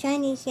make a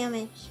shiny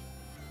sandwich.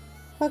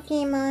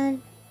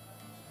 Pokemon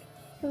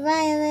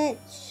Violet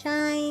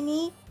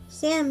shiny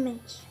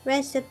sandwich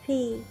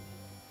recipe.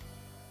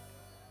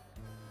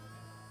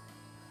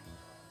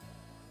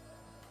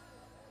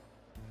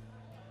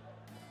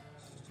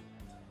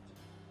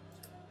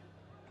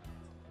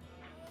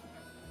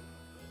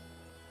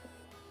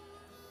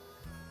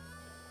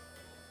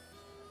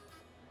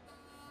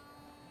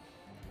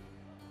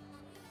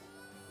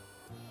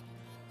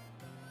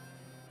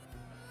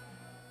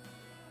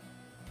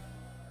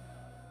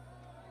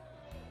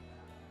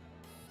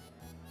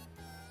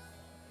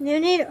 You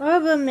need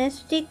Orbo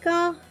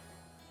Mystico?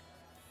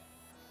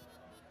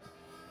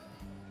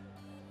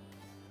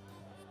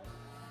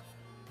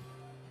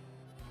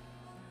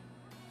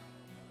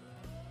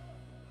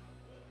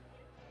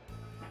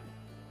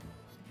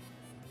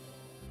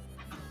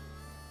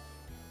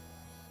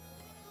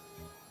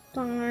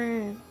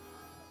 Darn.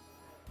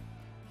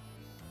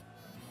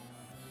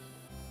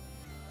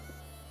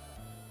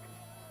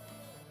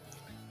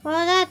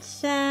 Well, that's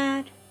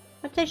sad.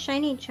 What's a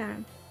shiny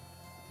charm?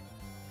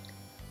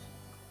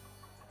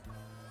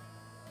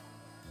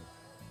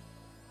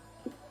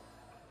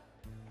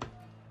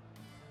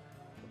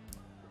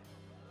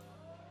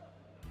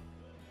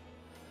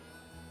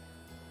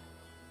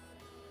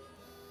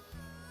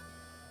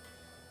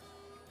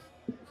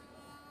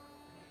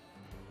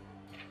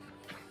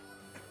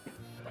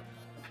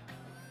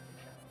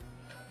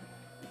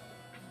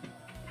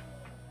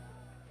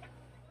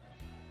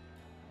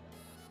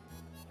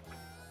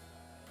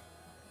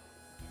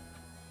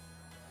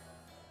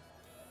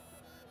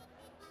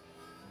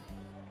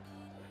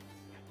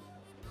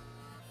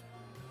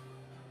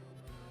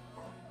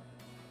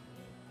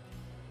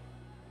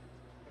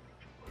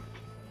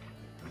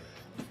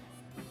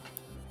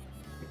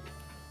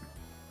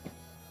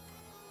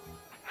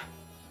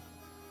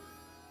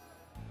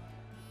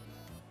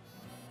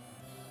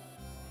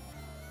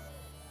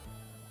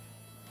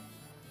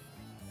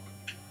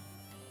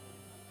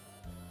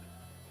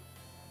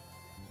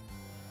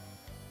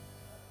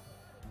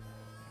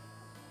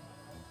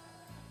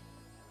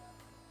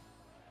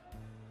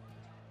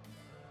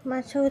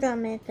 Matsuda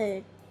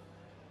method.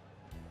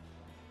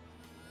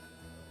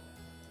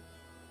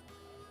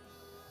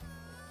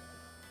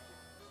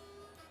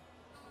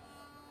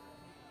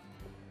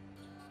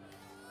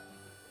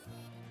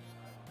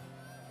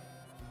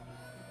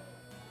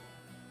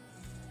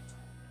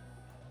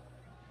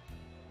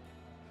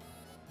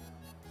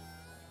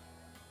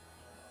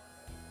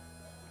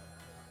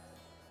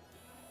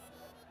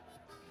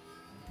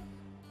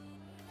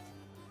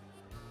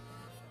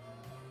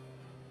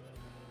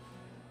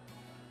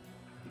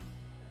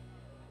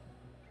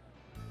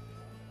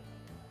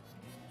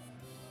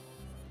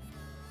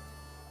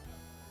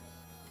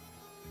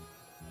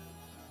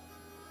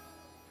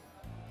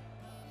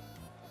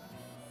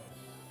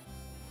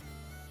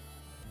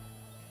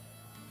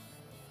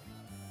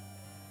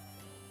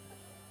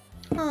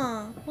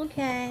 Oh,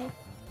 okay.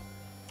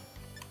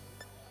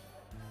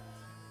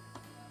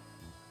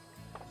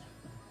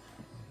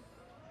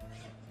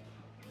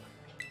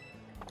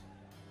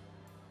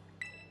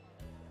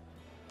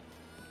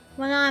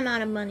 Well, now I'm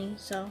out of money,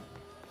 so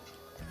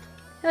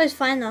it was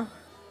fine though.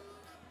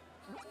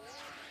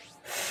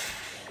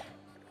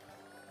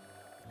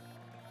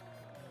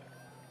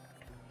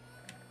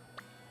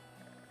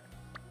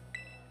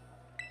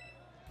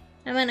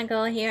 I'm gonna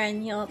go here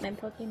and heal up my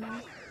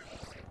Pokemon.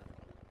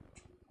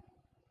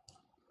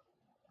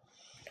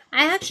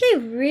 I actually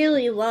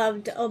really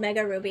loved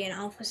Omega Ruby and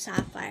Alpha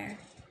Sapphire.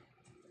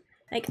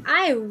 Like,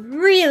 I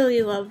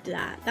really loved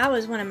that. That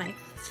was one of my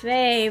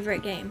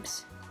favorite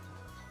games.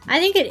 I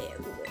think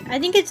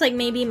it's like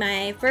maybe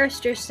my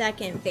first or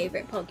second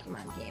favorite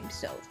Pokemon game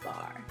so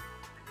far.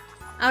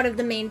 Out of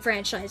the main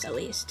franchise, at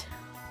least.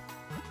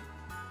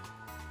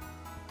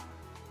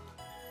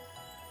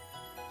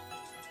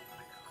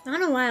 I don't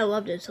know why I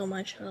loved it so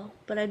much though,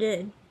 but I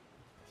did.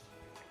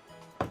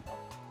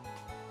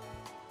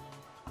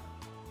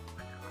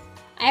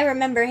 I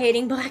remember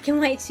hating Black and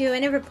White too. I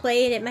never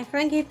played it. My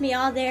friend gave me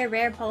all their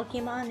rare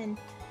Pokemon and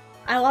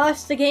I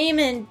lost the game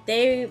and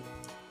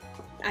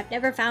I've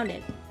never found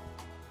it.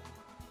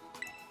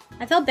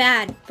 I felt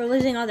bad for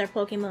losing all their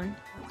Pokemon.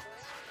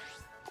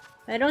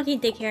 But I don't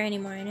think they care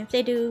anymore, and if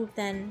they do,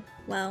 then,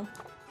 well.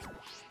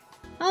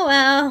 Oh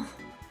well.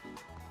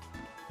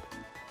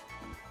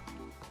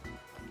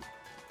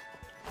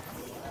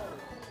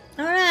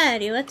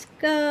 Alrighty, let's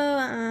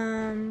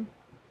go,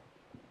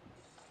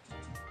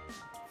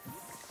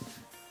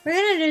 we're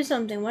gonna do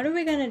something. What are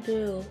we gonna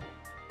do?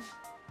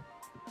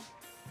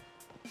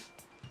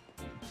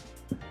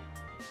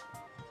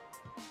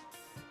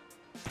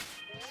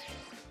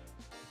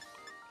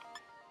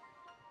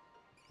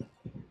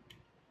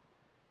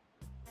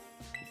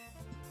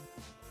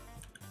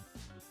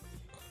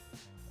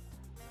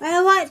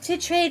 I want to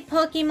trade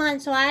Pokemon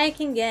so I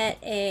can get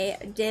a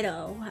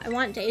Ditto. I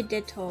want a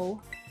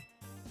Ditto.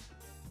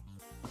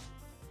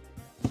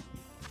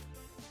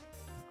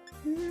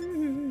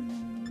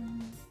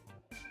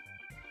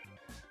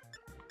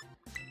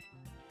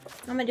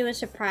 I'm gonna do a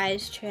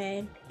surprise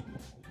trade.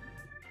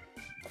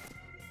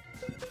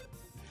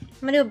 I'm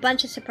gonna do a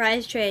bunch of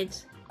surprise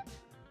trades.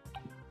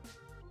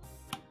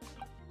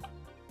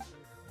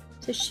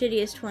 It's the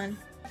shittiest one.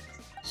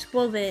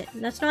 Squilvit.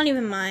 That's not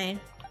even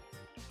mine.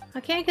 I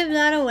can't give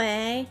that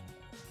away.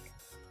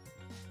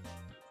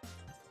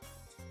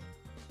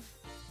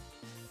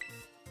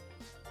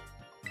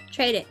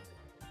 Trade it.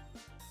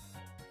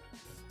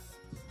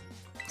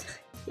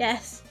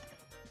 Yes.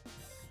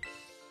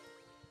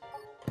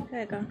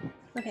 There we go.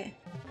 Okay.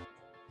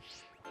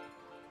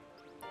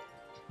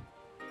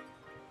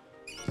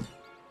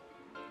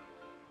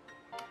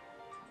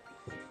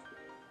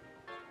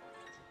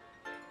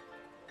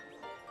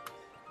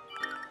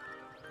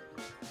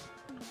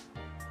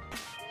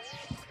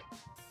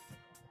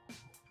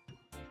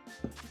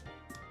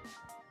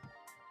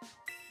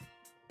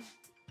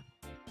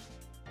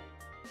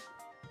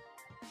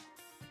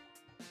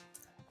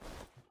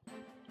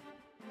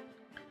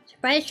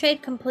 Price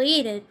trade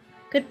completed.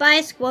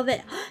 Goodbye,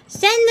 Squavit.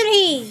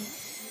 Sendri!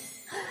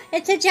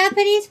 It's a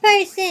Japanese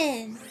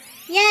person!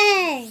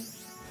 Yay!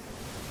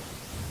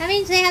 That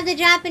means they have the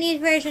Japanese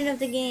version of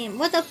the game.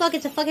 What the fuck?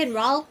 It's a fucking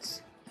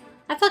Ralts?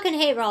 I fucking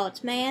hate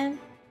Ralts, man.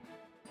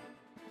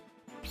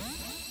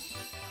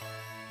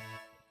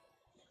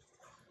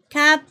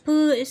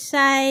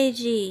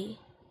 Kapusaiji.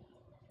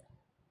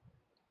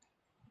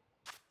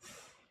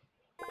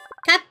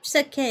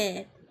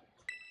 Capsicum.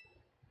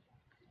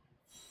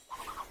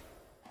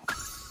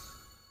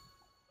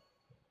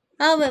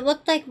 Oh, it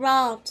looked like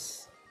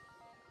Ralts.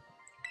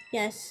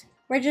 Yes,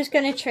 we're just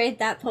gonna trade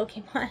that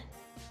Pokemon.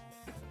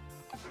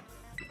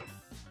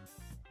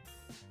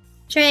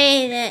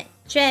 Trade it,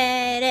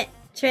 trade it,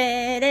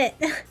 trade it.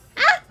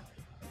 Ah!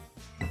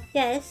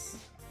 Yes.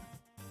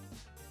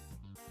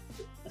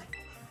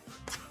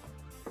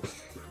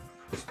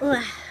 Ooh,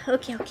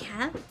 okay,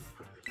 okay.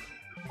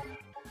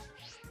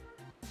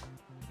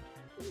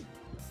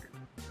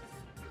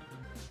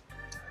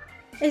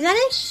 Is that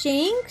a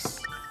Shinx?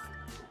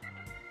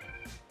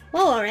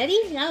 Whoa, already?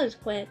 That was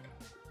quick.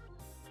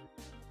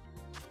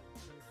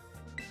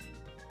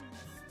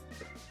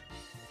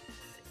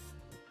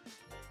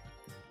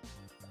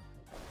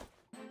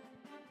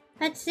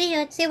 Let's see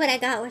what I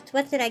got.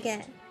 What did I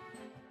get?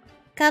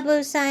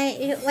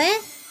 Kabusai.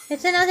 What?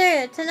 It's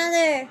another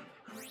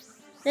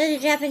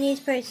Japanese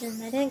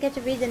person. I didn't get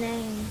to read the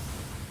name.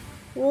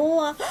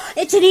 Whoa.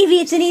 It's an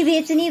Eevee, it's an Eevee,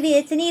 it's an Eevee,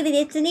 it's an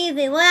Eevee, it's an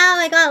Eevee. Wow,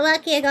 I got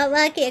lucky, I got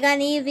lucky. I got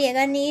an Eevee, I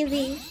got an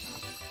Eevee.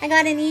 I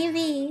got an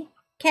Eevee.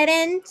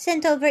 Karen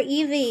sent over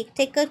Eevee.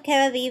 Take good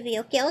care of Eevee.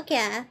 Okay,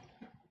 okay.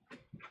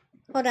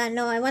 Hold on,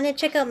 no, I want to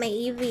check out my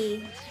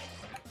Eevee.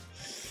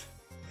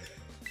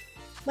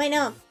 Wait,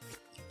 no.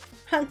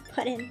 I'm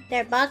putting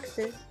their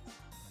boxes.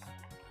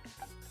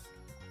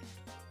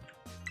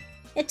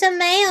 It's a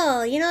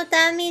male. You know what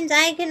that means?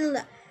 I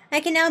can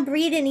now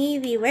breed an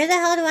Eevee. Where the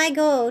hell do I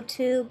go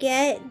to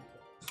get...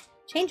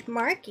 change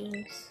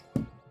markings?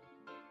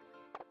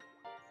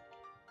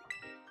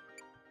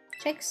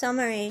 Check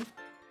summary.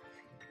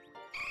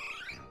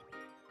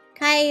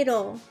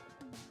 Kaido.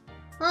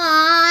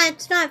 Aw,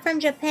 it's not from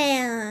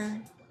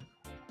Japan.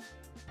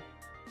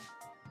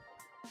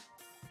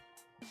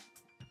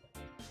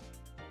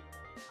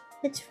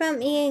 It's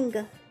from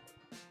Ing.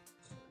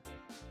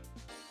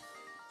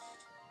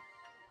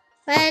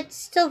 But it's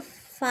still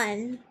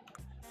fun.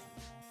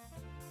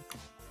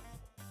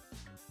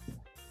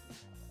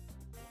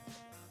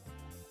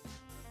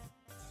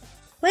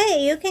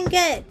 Wait, you can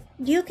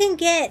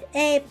get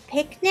a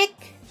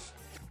picnic?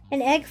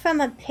 An egg from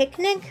a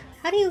picnic?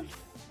 How do you...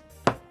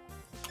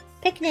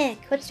 Picnic.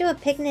 Let's do a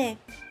picnic.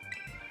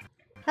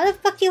 How the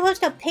fuck do you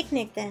host a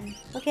picnic then?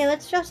 Okay,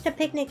 let's host a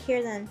picnic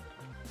here then.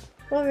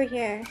 Go over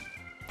here.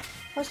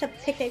 Host a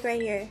picnic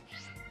right here.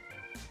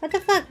 What the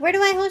fuck? Where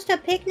do I host a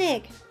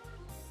picnic?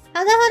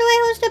 How the hell do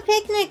I host a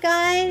picnic,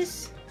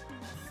 guys?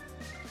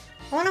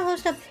 I want to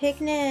host a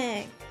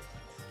picnic.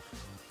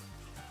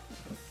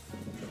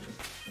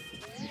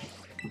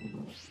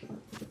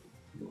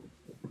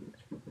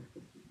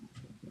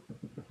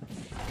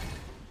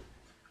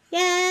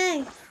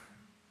 Yay!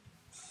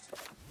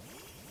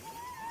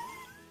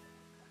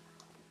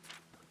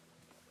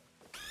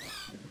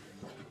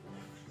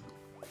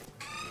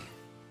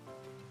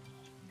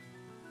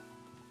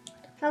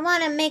 I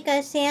want to make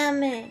a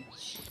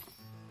sandwich.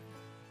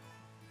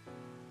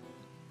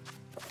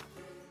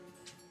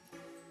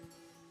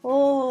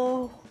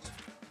 Oh.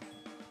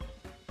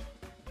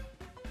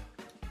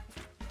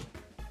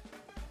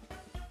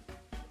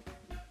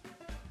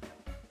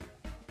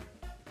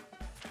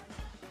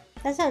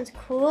 That sounds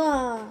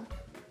cool.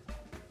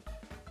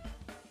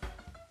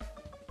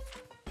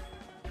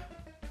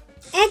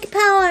 Egg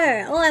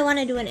power! Oh, I want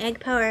to do an egg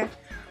power.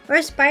 Or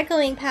a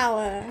sparkling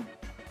power.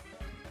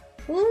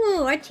 Ooh,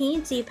 or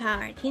teensy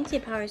power.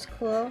 Teensy power is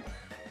cool.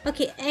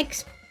 Okay,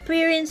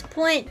 experience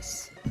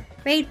points.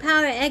 Raid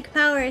power, egg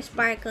power,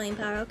 sparkling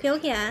power. Okay,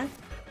 okay.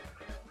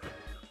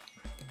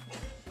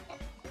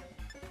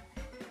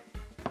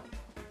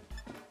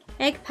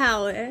 Egg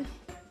power.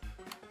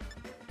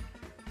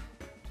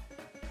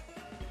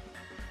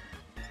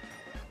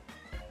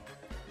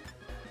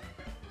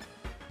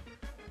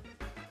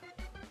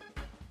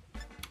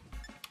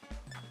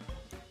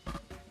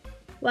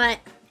 What?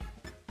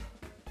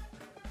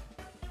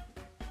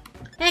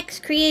 X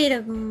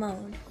creative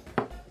mode.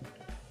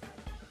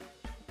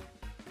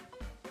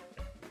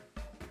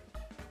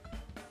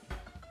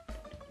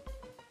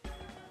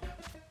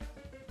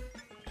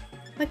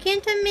 Why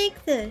can't I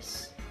make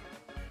this?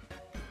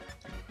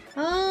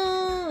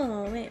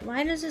 Oh, wait,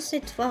 why does it say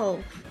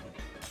 12?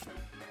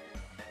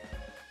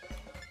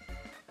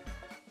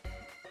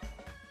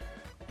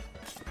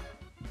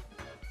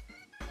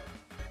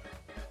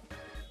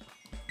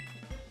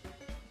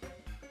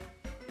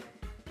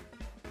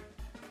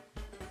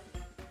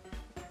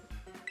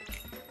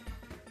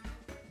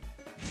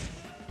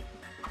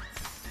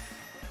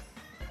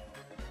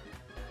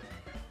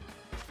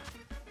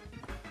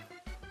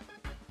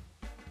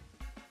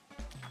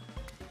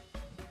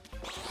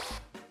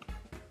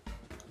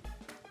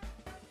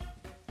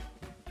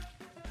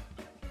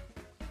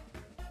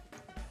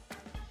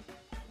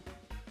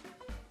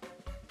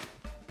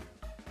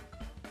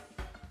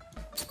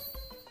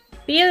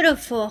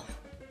 Beautiful.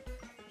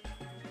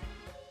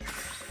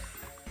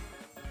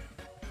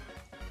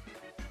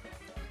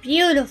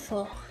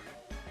 Beautiful.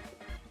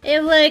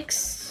 It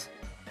looks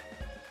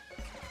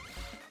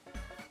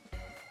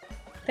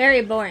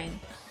very boring.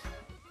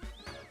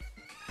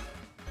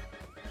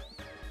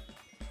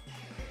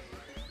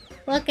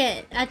 Look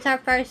it, that's our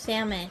first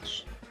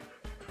sandwich.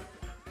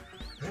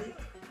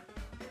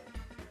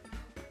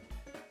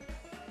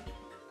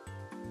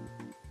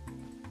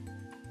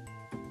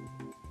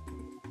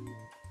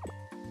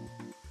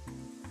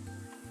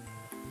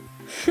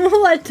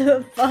 What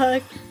the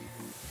fuck?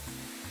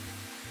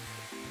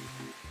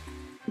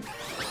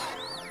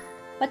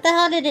 What the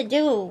hell did it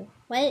do?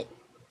 What?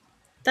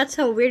 That's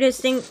the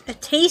weirdest thing. A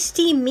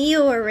tasty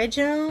meal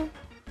original?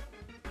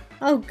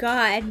 Oh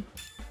god.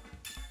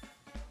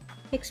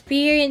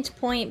 Experience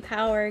point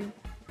power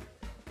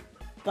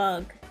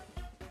bug.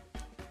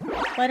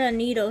 What a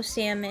neato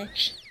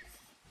sandwich.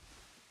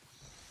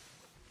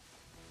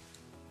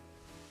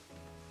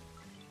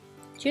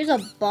 Choose a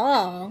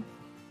ball.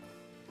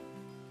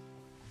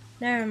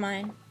 Never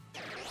mind.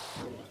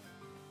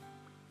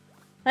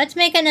 Let's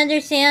make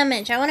another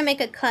sandwich. I want to make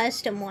a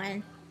custom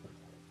one.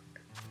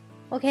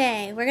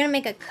 Okay, we're gonna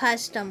make a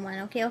custom one.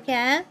 Okay,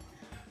 okay?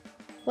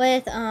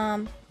 With,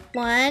 1,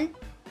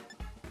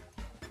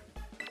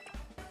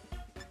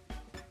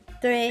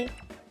 3.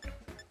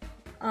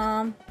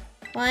 1,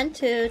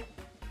 2,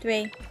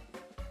 3.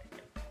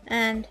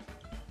 And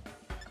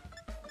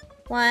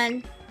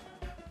 1.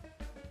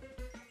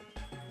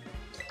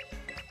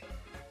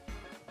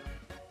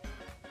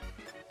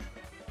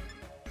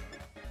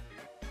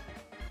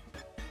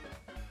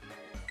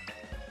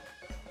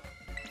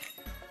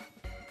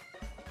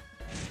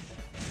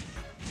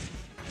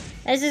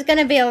 This is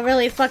gonna be a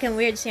really fucking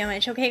weird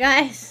sandwich, okay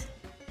guys?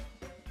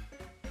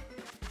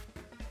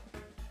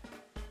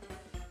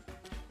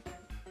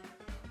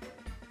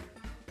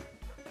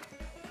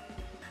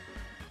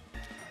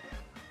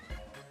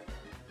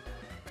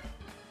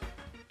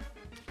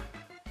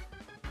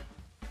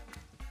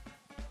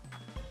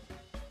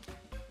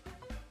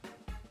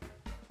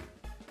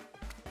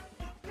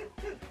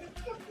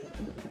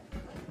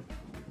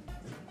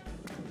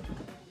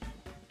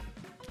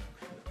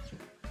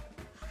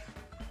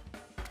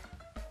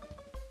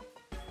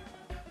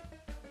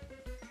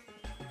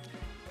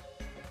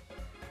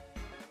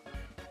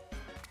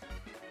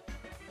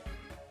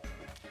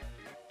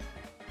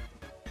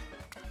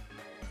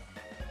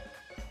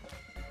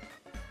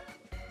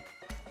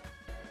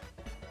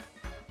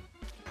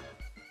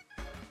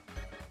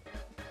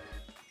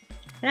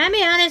 Can I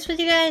be honest with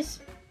you guys?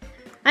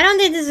 I don't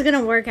think this is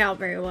gonna work out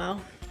very well.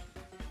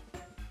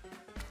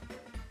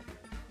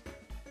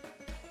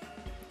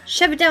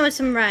 Shove it down with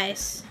some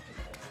rice.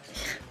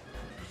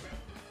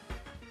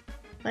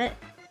 What?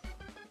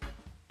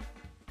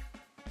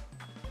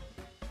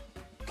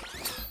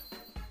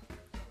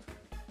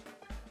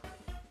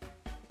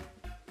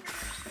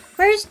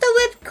 Where's the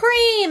whipped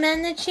cream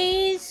and the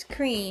cheese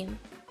cream?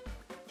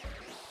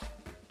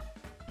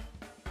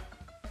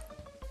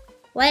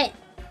 What?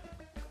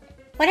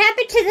 What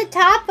happened to the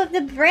top of the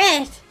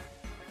bread?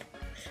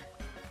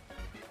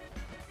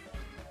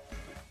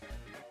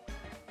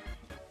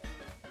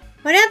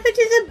 What happened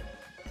to the...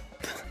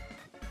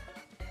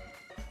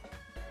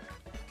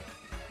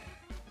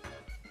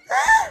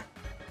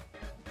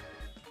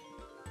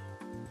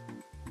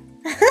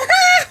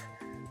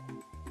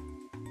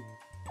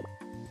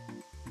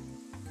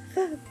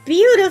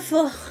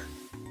 Beautiful!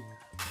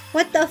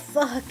 What the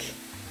fuck?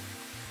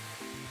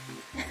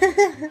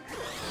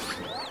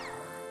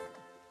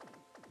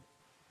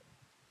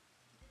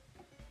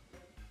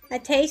 A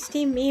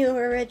tasty meal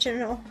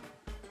original.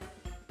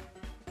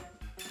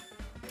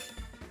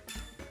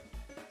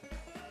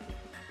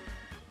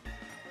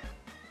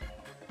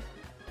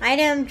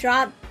 Item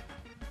drop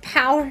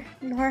power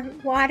nor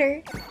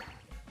water.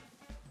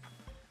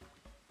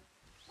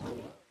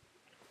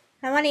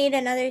 I want to eat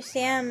another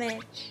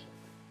sandwich.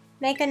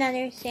 Make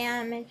another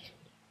sandwich.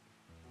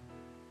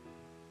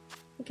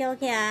 Okay,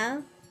 okay.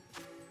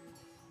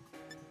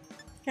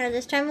 Now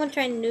this time we'll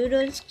try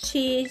noodles,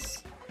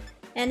 cheese,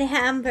 and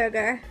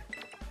hamburger.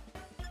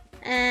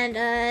 And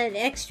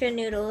extra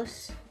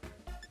noodles.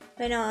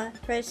 Bueno,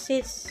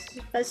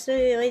 pasito.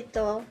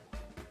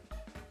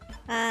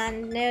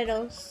 And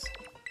noodles.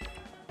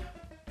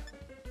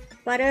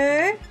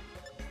 Butter,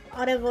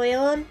 olive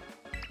oil,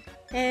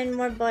 and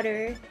more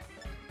butter.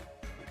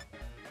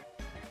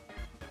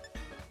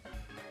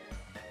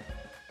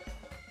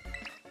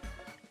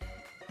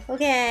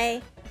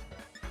 Okay.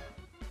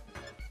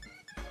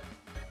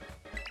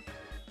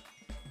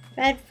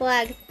 Red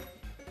flag.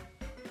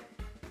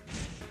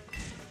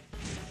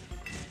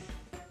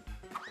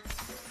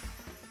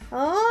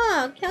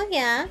 Oh, okay,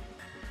 yeah.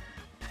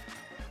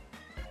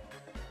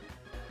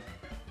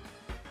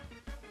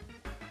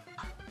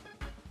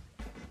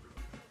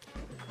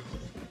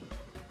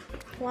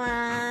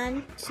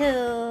 One,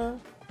 two,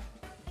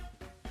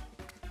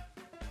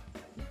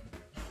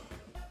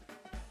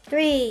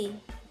 3.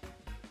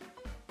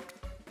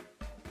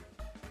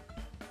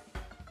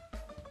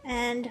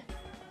 And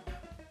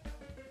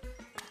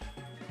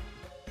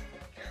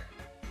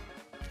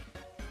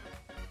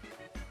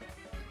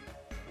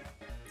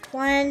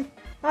one.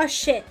 Oh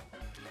shit.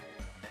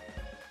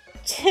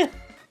 Two.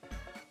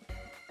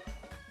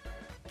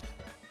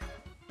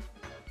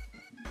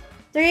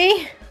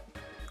 Three.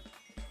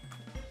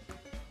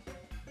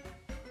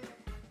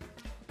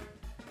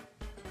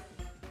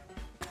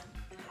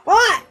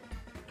 What?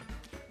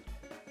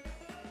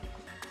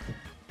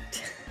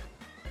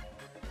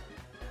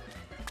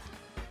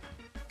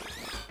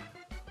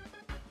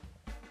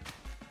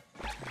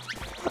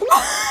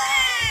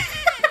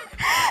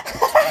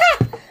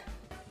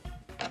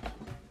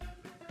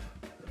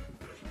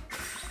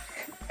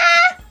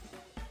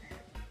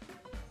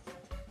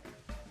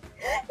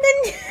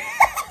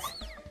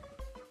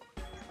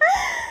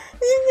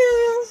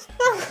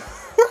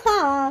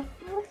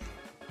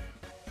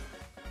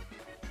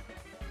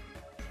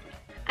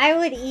 I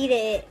would eat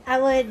it. I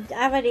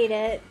would eat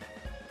it.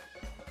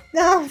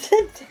 No,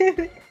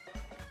 dude.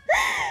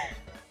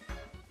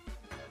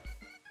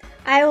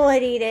 I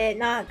would eat it,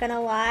 not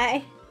gonna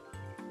lie.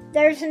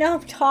 There's no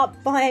top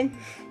bun.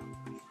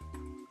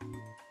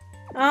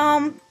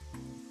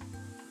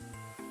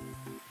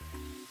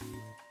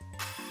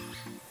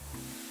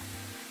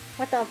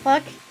 What the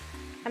fuck?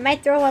 I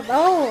might throw up.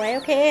 Oh,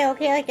 okay,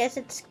 I guess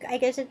it's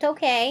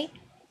okay.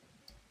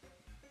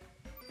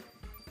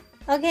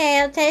 Okay,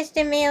 I'll taste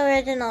the meal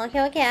original.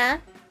 Okay.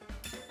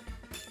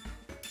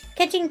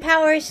 Catching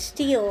power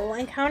steel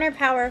and counter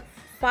power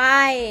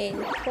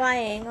flying.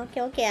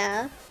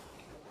 Okay.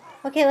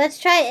 Okay, let's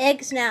try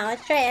eggs now.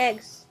 Let's try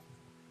eggs.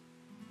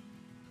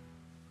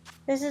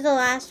 This is the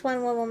last one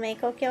we will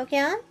make.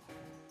 Okay.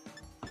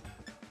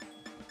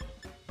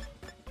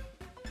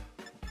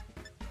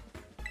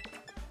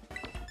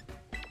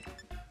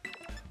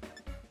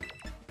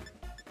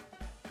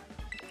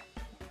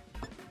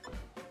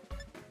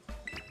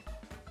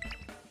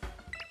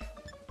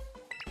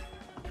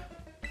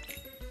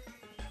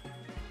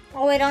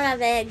 Oh, we don't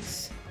have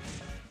eggs.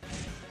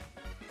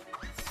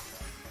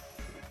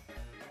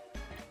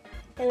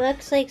 It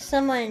looks like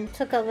someone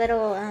took a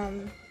little,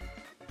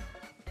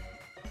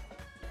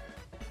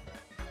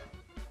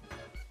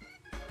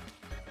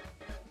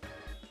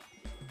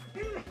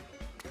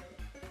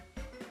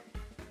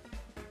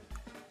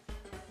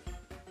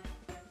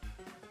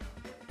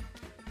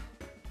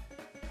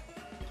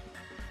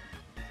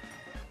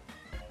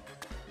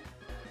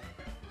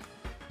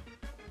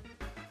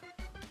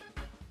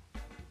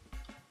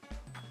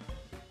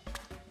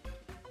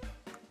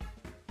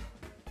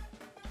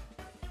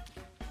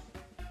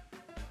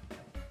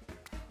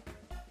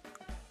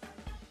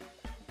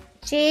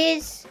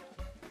 cheese.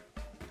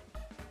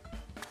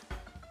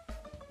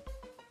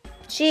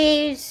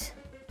 Cheese.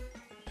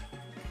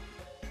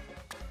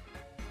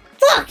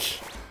 Fuck!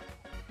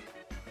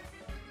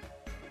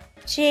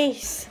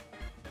 Cheese.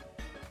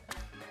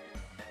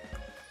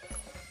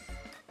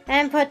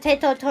 And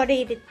potato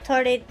tortilla.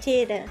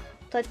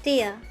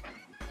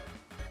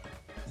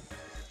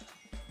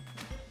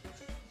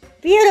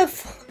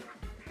 Beautiful.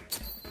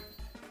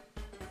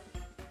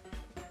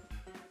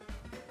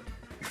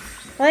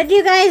 What do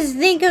you guys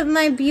think of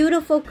my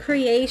beautiful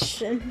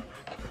creation?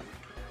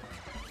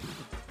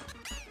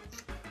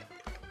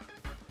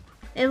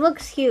 It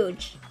looks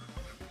huge.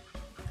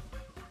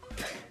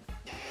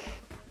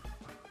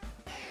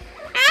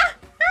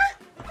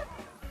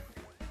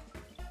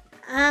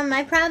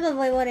 I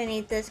probably wouldn't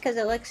eat this because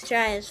it looks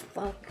dry as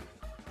fuck.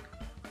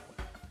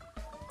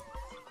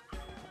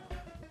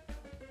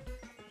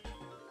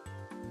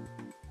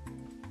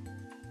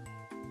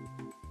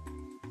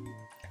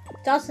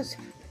 It's also...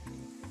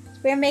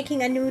 We're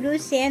making a noodle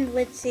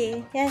sandwich.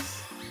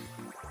 Yes.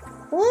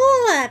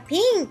 Ooh,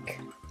 pink.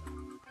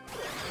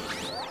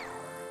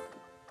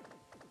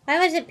 Why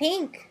was it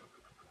pink?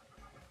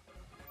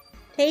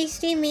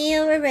 Tasty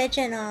meal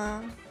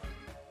original.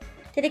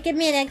 Did it give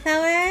me an egg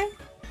power?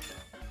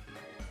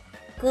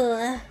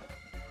 Good.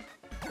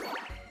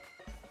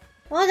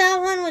 Oh, that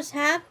one was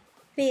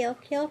happy.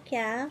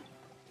 Okay.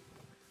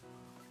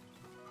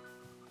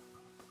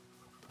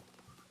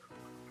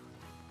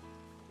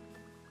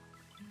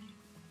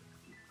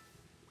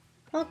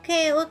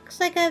 Okay, it looks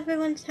like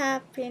everyone's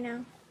happy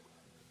now.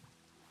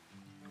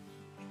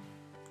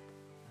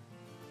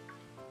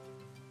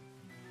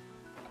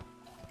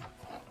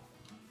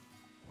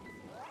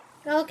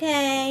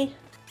 Okay.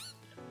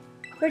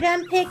 We're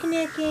done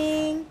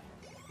picnicking.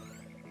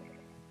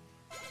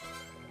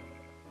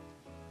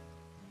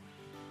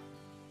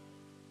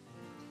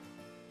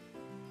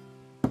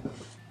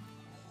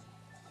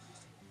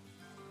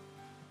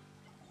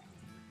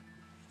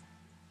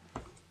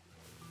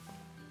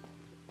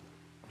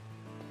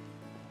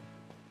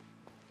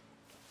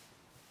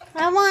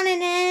 I want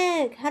an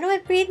egg. How do I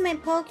breed my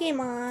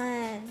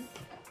Pokemon?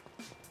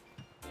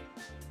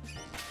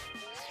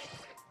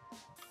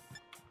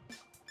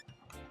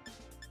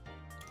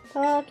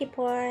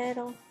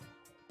 Pokeportal.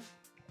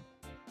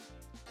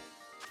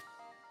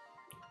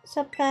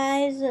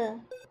 Surprise.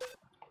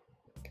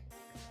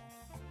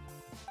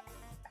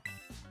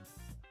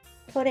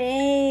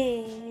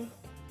 Trade.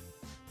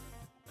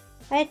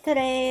 I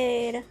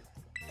trade.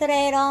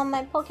 Trade all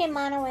my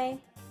Pokemon away.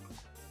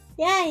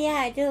 Yeah,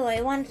 I do.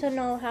 I want to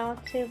know how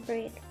to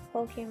breed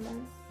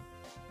Pokemon.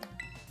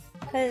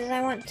 Because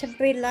I want to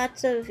breed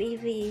lots of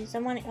EVs. I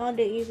want all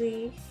the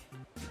EVs.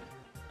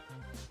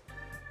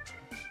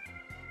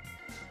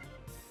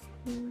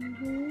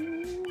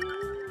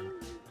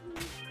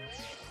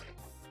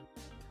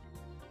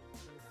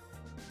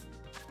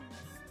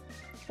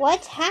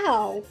 What?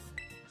 How?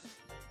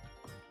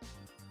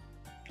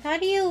 How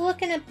do you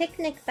look in a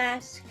picnic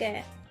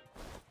basket?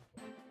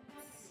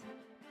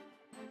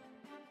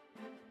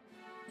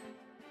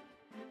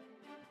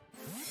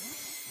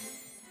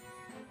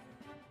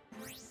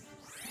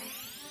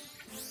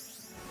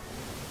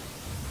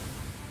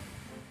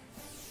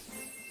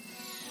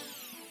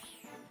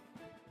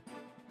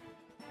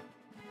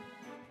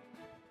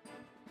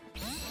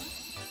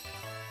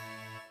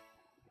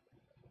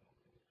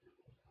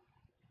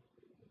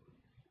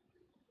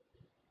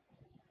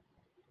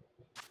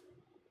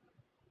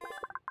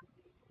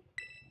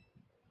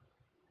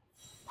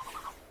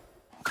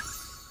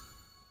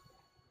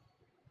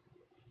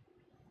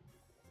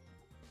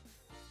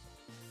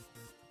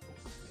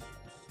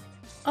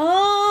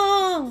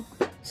 Oh!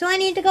 So I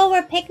need to go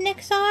where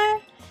picnics are?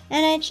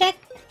 And I check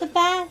the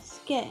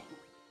basket.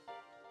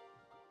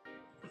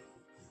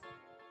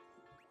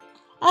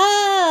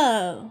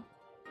 Oh!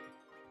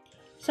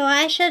 So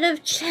I should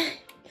have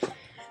checked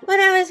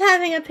when I was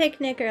having a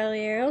picnic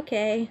earlier.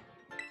 Okay.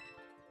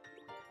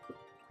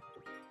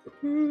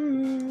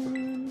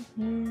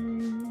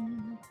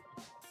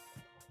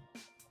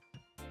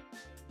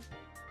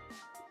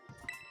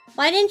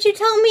 Why didn't you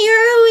tell me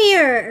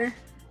earlier?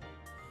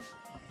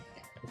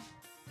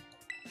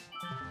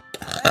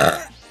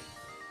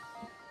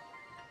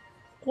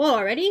 Whoa,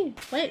 already?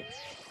 What?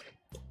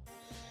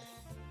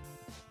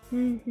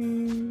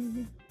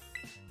 Bum,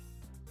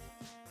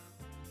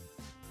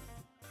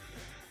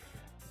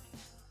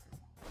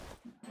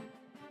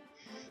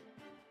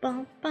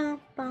 bum,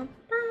 bum, bum.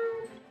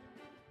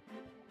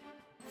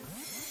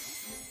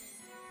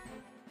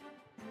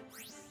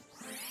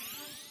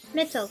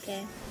 It's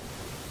okay.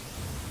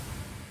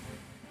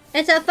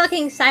 It's a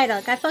fucking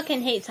Psyduck. I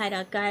fucking hate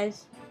Psyduck,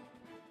 guys.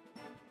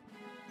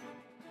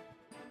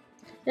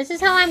 This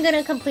is how I'm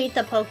gonna complete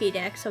the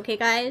Pokédex, okay,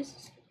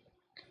 guys?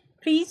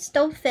 Please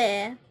don't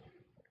fair.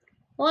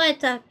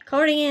 What?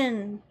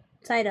 Accordion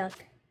Psyduck.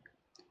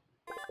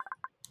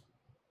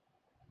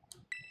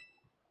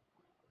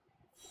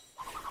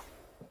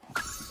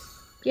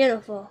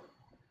 Beautiful.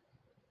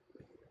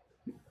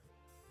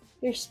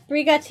 Your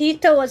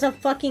Sprigatito was a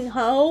fucking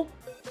hoe?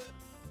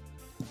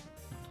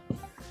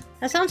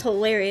 That sounds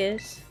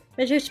hilarious.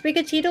 Is your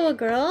Sprigatito a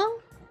girl?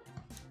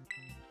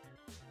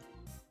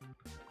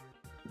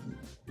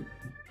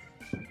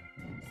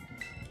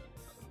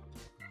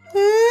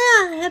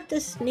 I have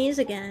to sneeze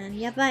again.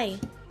 Yeah, bye.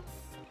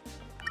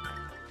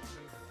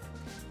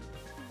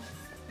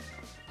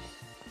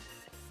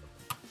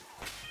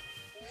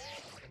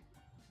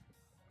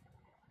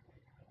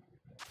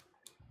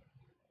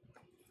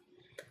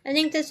 I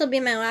think this will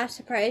be my last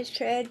surprise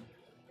trade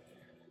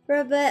for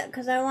a bit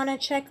because I want to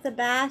check the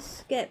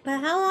basket. But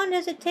how long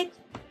does it take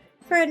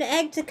for an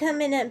egg to come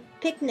in a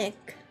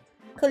picnic?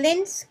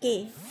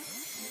 Kolinsky.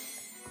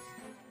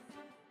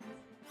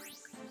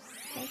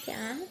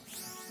 Okay.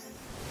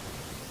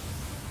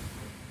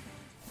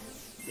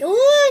 Ooh,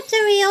 it's a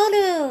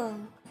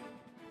Riolu!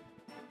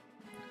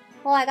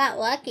 Oh, I got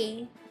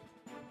lucky.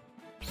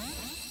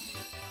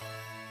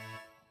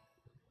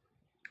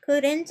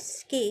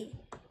 Kurinsky.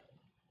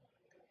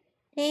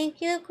 Thank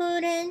you,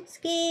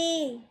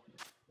 Kurinsky.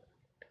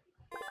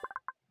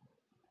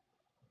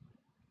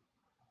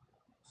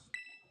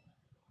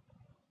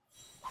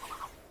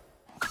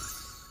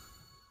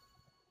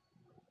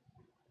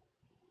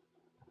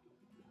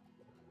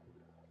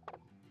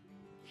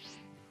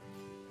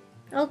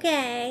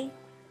 Okay.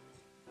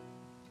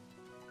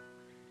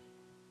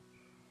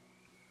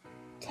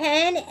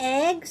 10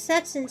 eggs?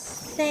 That's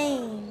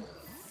insane.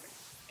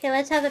 Okay,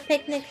 let's have a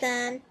picnic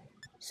then.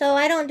 So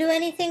I don't do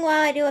anything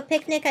while I do a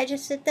picnic, I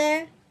just sit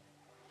there?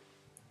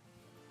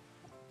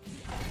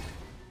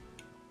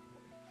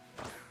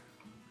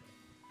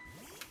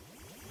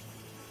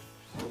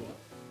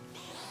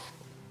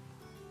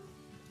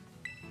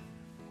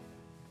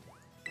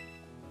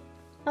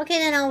 Okay,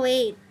 then I'll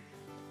wait.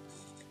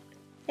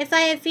 If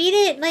I feed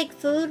it like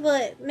food, will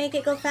it make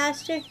it go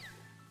faster?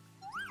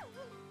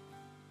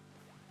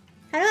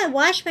 How do I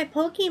wash my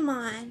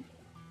Pokemon?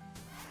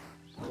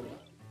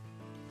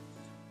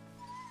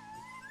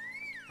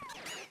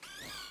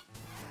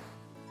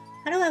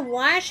 How do I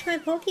wash my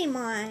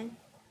Pokemon?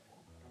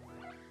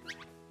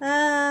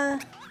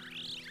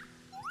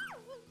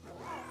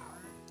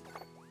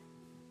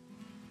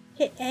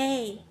 Hit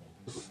A.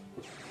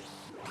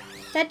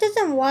 That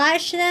doesn't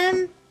wash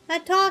them.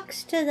 That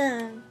talks to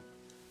them.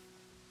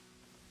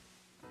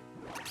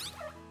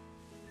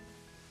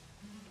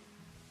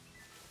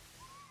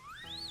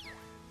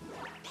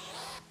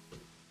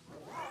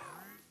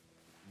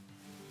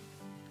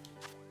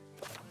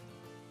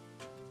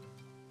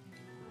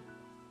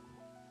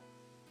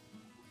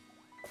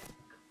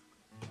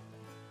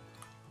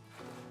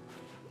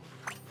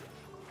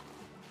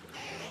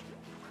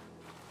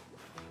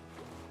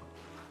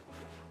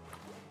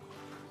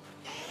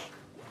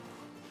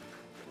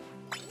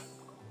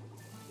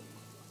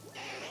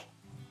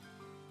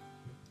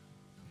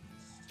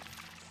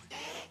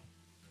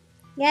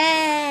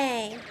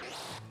 Yay!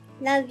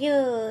 Love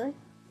you.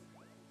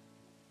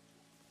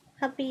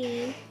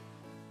 Happy.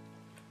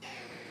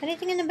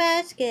 Anything in the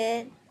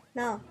basket?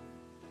 No.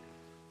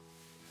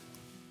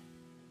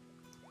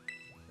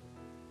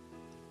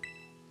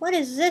 What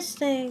is this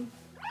thing?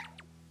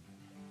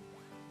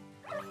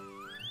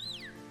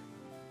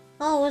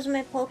 Oh, it was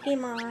my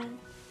Pokemon.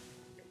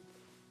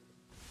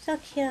 So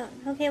cute.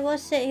 Okay, we'll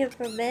sit here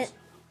for a bit.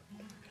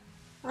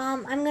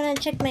 I'm gonna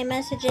check my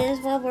messages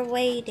while we're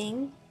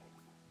waiting.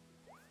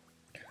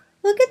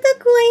 Look at the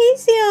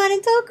Glaceon!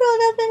 It's all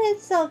curled up in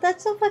itself.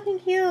 That's so fucking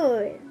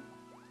cute.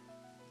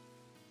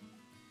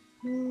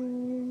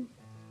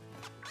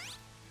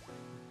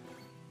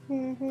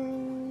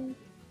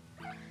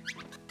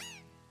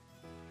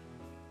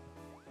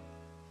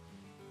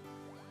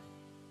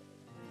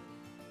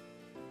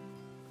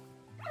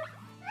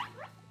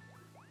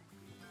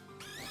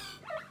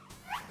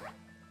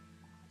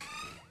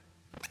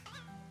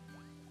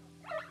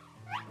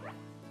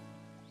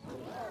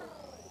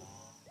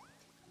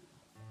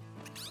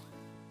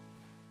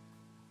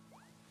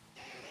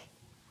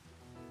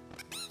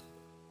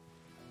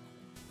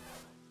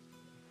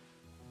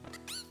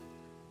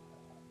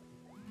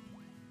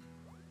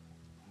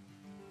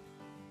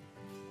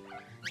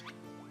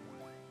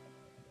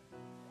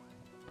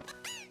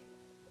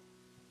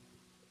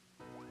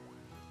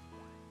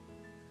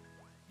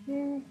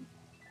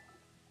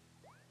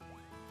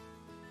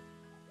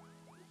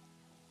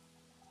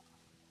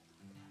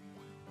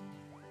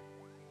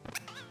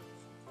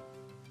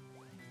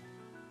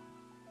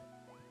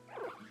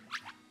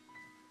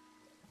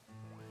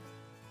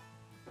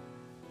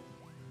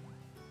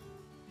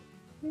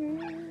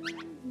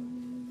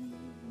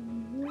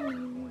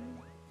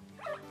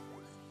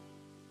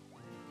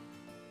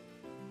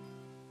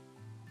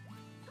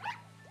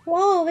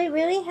 Whoa, we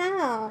really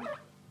have.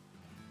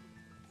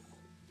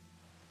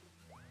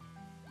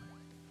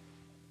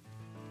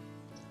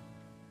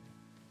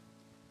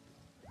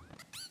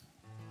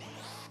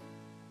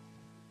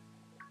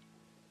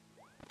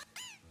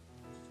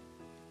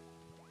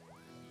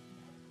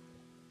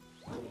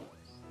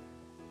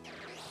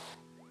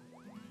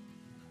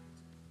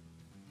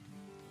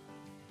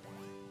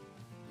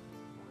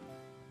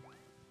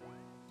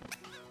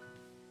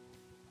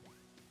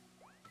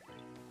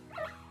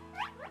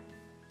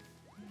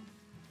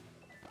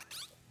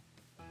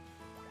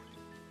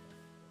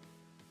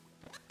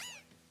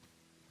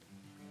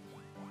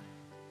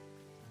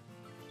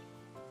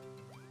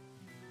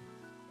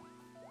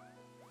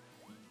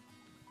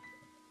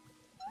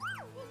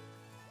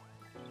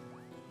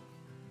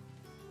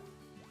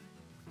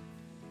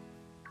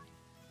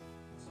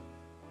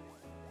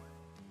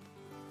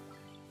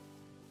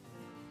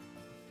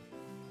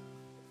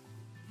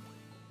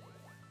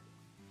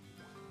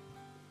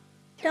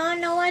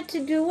 Don't know what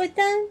to do with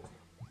them?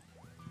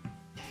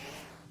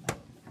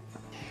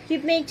 If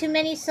you've made too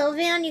many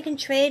Sylveon, you can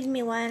trade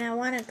me one. I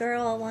want a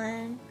girl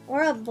one.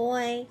 Or a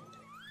boy.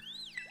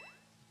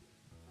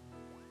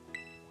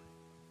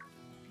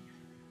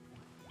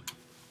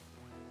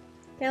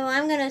 Okay, well,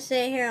 I'm gonna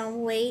sit here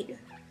and wait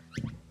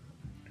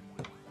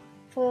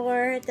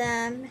for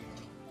them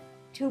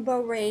to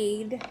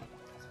raid.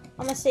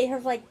 I'm gonna stay here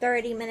for like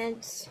 30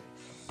 minutes,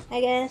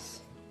 I guess.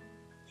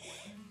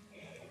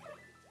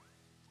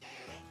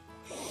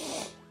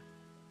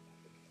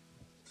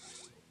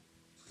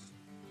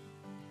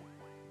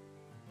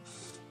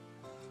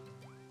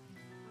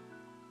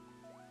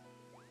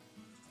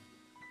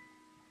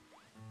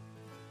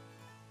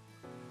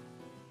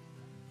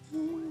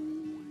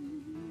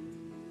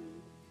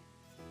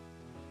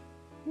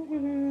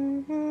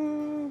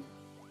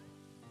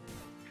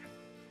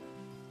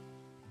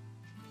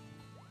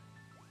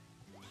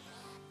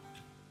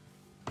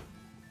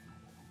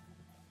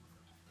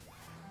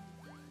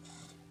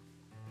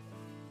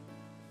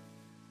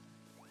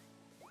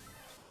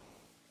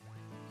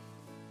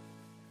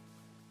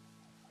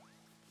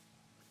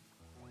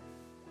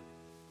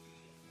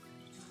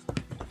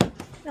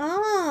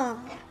 Oh.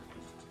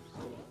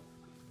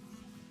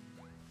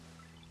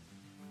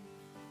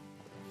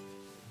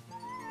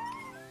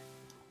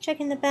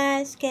 Checking the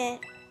basket.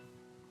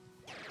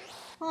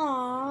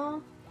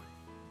 Aww.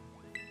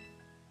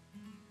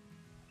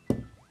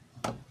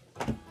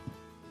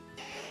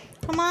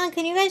 Come on,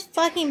 can you guys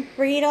fucking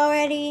breed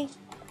already?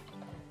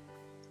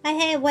 I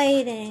hate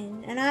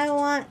waiting, and I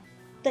want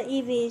the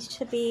EVs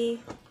to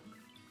be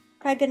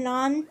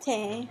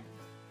pregnante.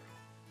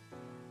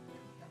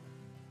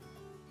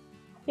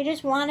 You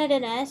just wanted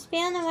an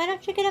Espeon? Then why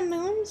don't you get a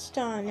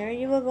Moonstone? Or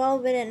you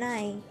evolve it at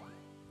night?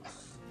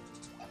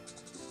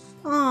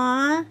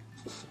 Aww.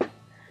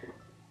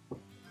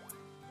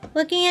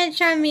 Looking at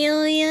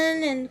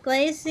Charmeleon and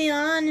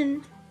Glaceon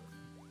and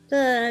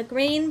the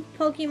green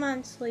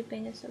Pokemon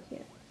sleeping is so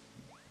cute.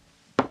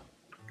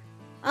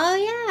 Oh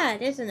yeah,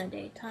 it is in the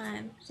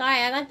daytime. Sorry,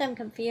 I got them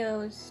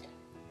confused.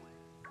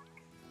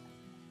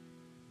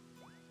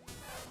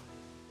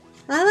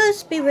 That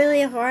must be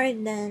really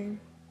hard then.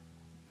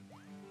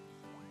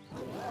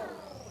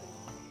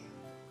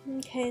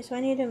 Okay, so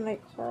I need to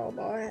make Carl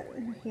Bar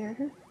in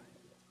here.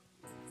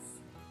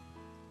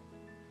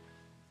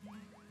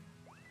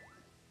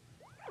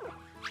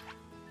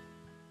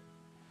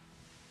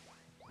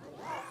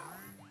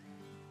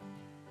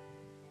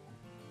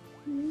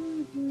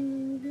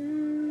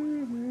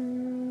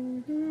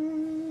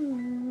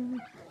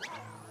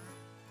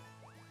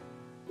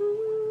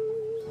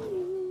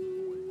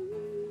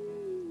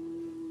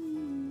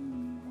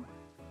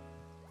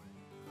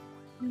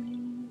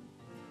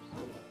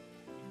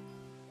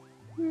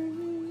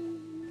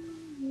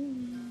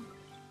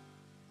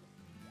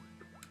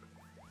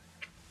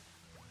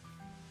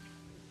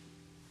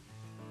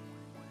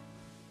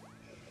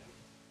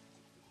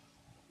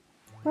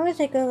 Where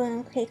was I going?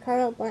 Okay,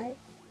 Carl Black.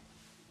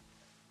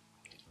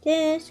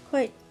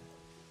 Discord.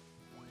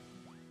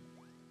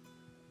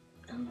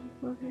 Oh,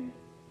 okay.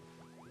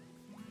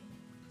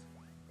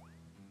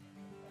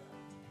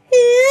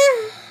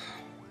 Yeah.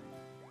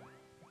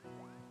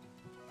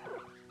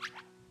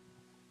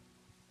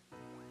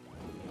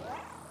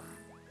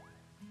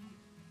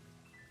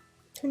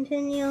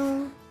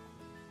 Continue.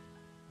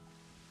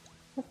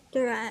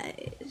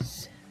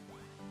 Authorize.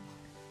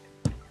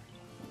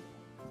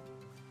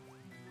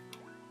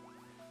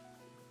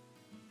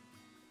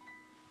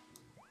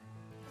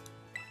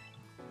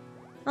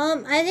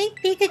 I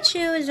think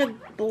Pikachu is a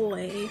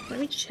boy. Let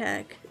me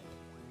check.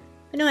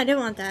 No, I didn't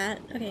want that.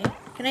 Okay,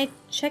 can I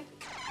check?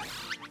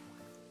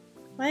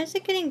 Why is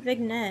it getting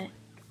Vignet?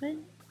 What?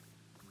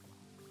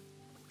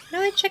 How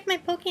do I check my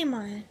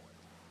Pokemon?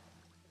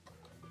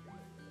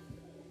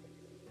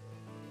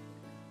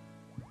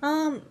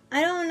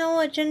 I don't know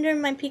what gender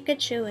my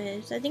Pikachu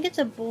is. I think it's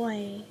a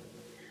boy.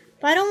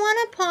 But I don't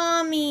want a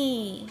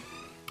Palmy.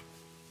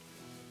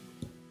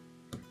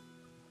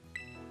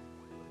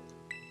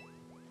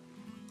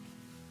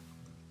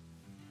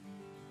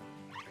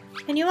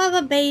 Can you have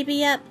a baby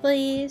yet,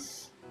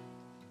 please?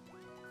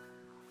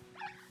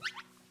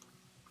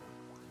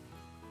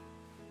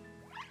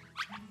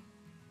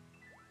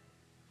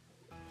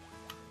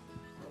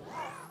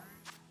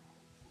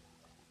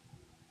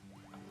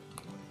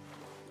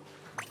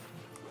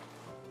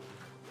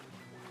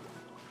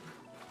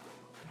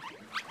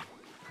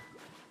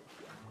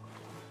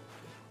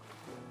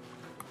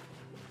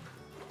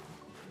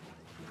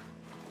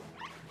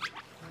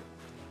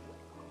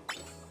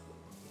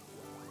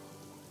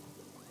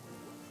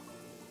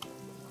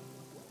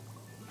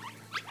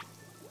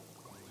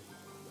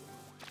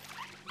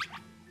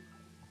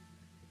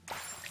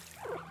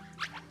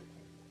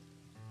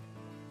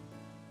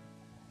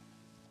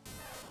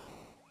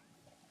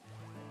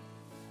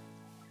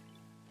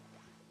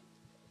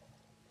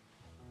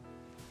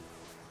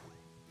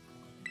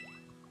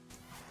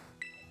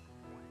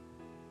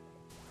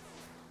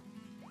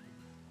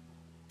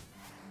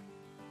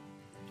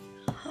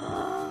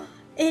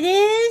 It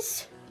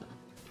is?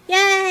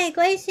 Yay!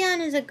 Glaceon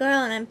is a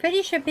girl, and I'm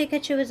pretty sure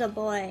Pikachu is a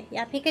boy.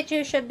 Yeah,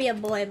 Pikachu should be a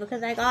boy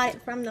because I got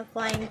it from the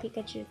flying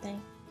Pikachu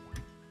thing.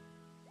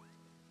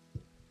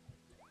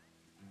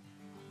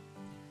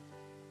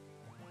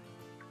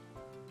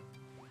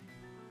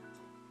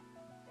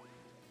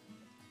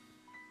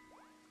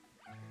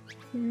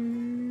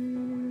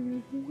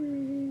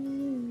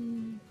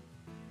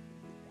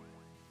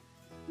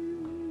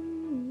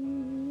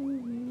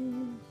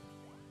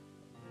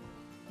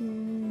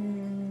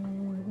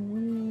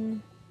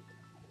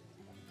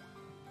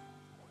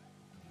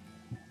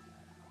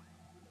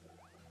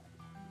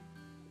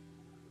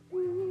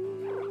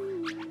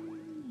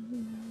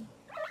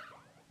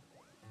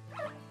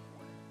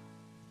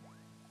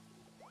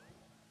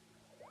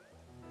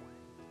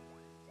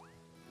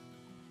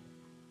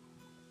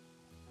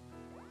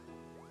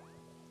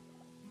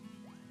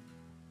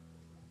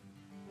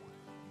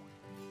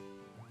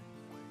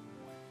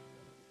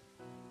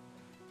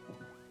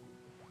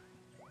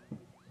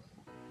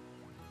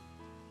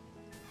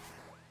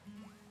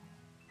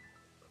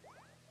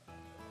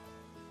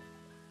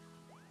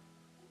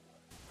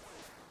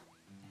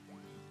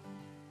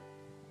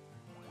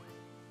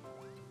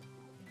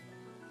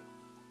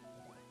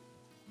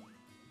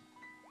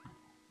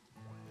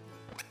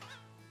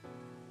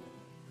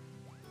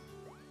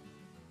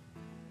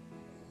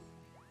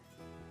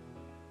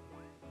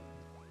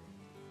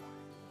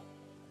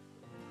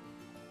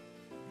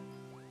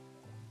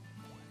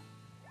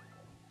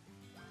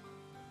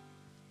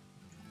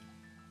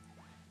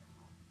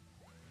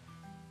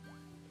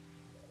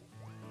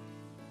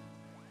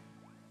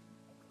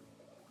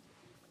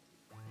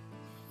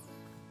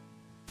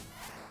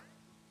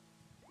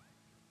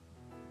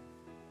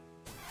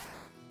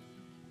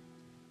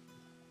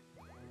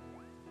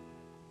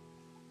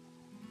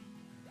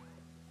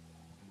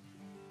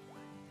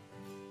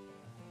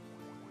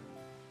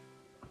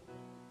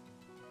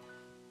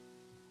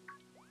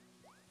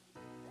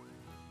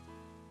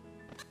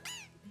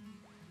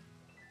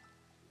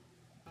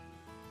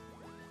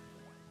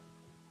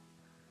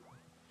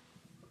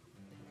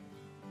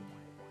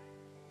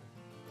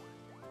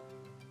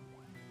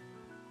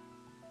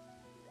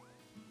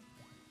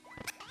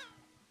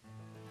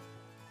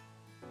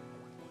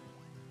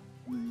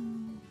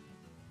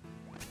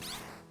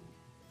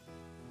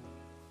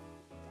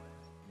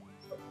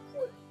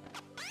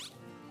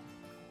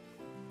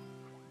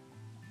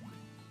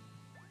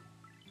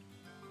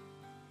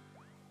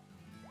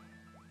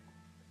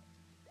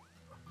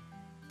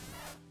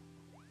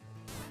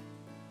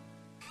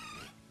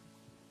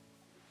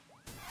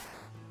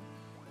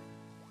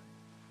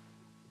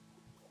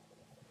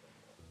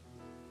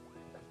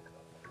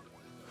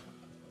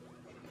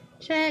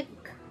 Check.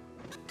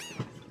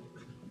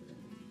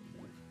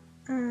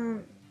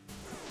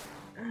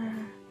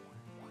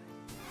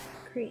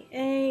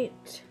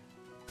 Create.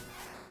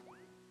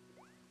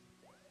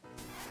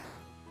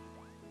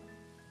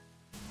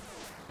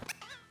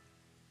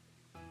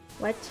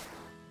 What?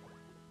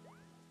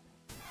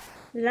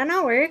 Did that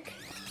not work?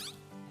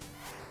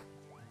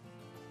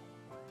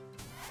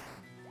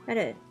 I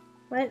did.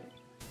 What?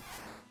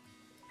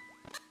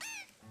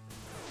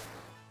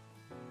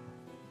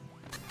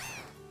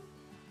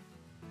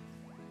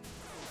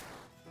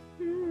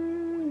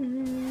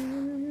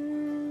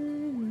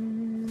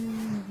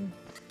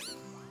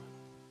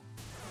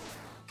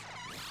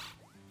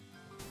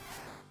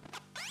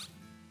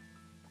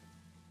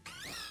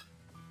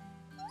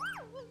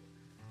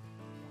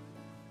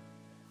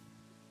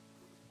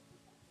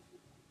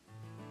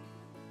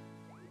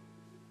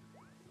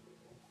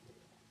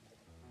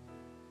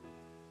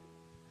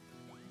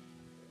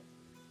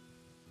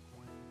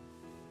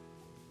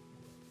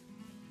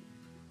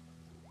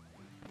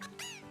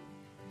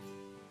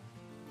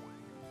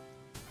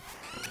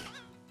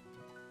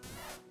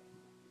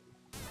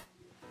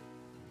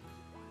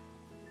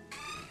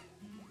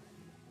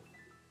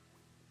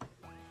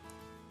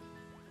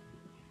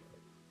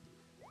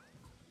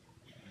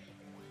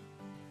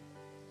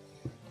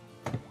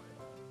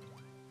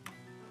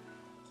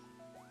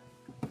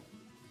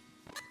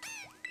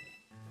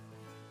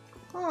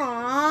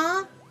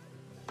 Aww.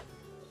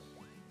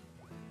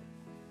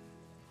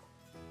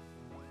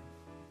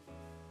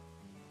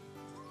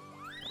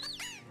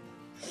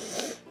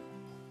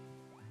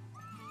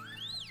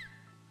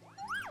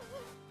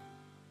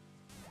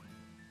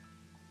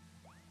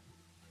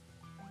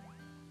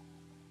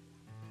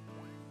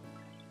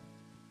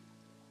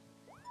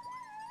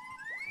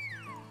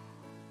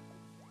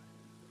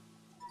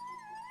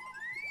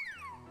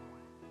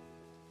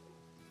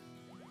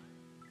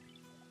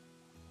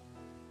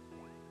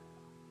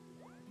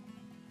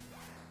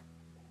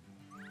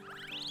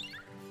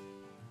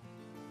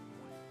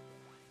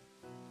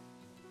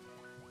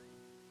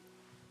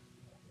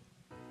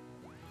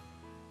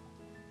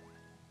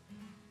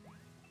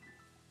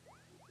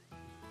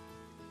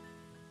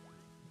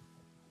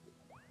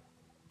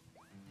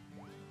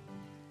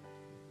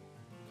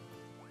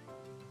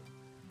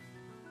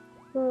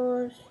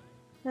 Rules.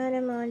 Add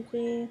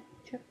emoji.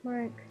 Check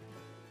mark.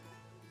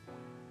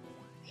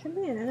 Should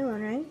be another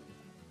one, right?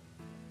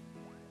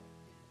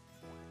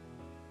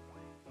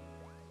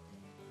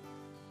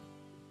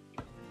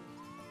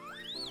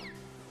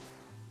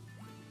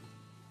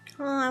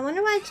 Oh, I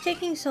wonder why it's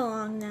taking so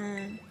long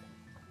then.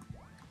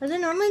 Does it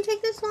normally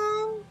take this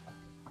long?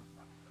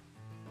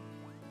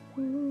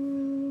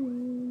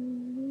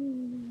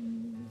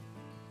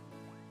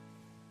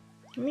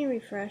 Let me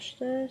refresh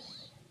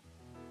this.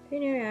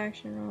 Create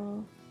reaction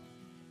roll.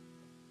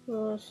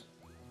 Rules.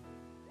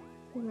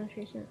 Most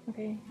recent.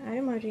 Okay, add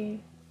emoji.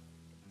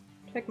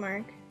 Check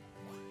mark.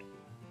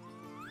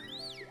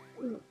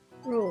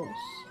 Rules.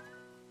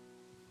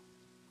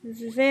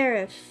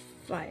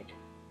 Verified.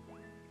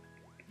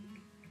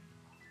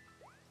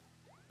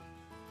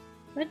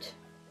 What?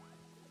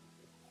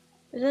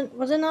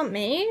 Was it not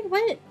made?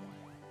 What?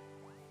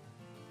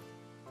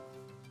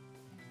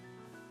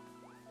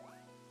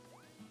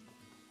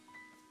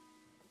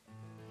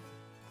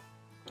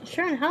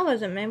 Sure in hell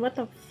wasn't made. What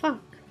the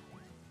fuck?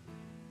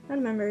 Add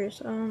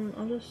members.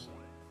 I'll just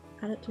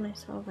add it to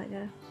myself, I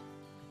guess.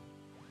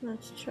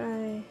 Let's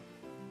try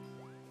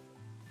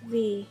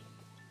V.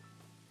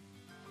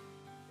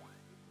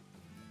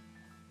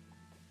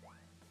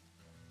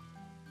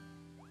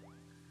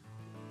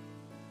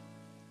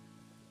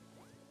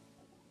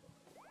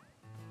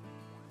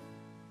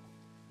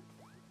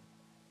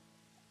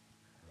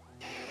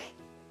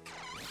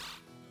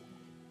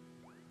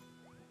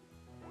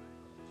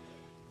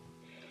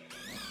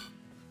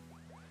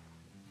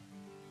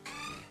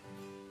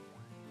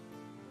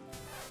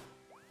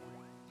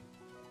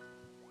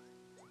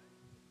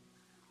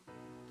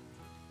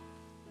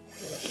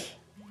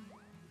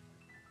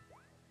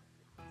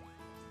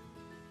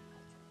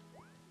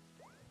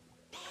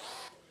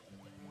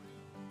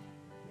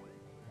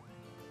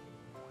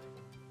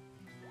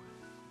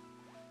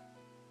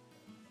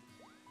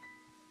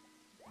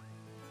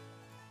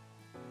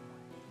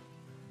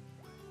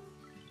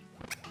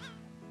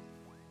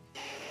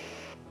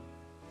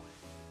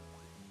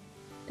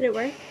 Did it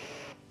work?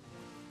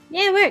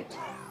 Yeah, it worked!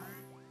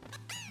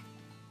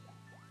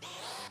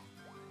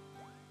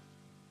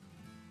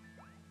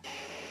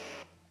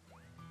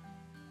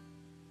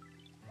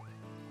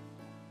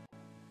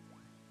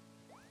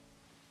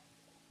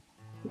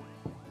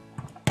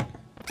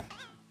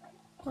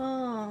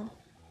 Oh.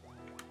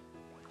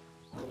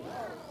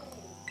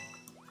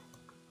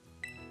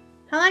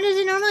 How long does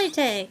it normally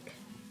take?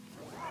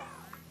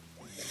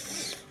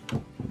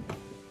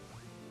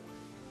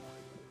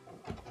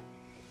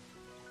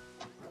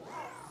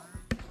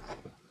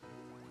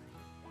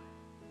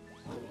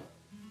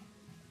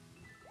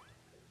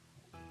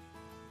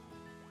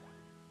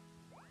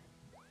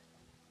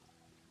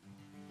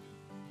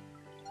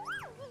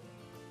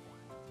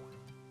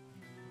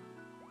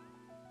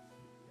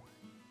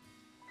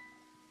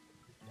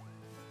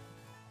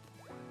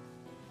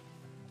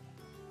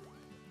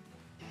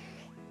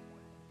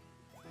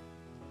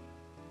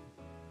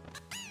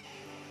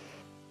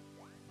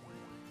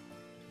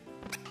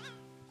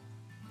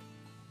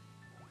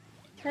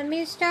 Let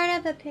me start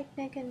up a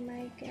picnic in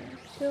Mica.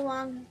 Too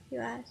long, you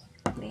ask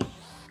me.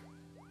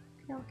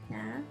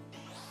 Okay.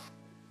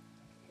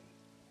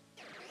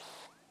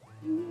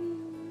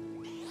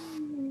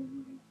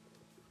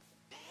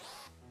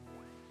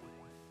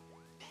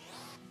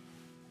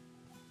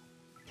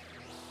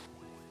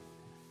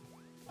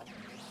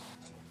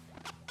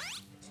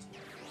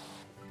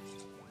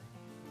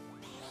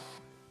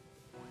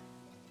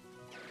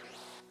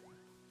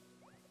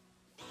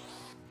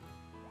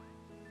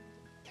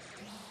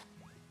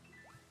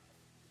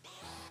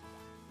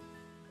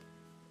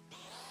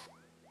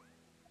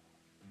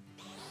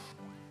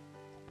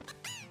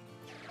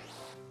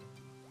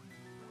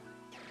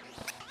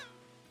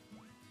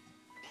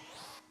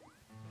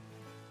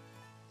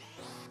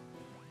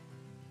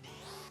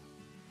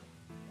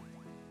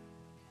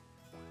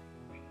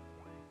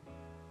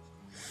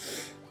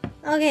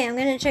 Okay, I'm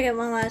gonna check it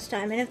one last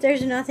time, and if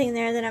there's nothing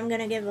there, then I'm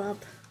gonna give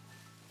up.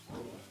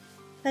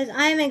 Because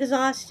I'm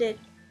exhausted.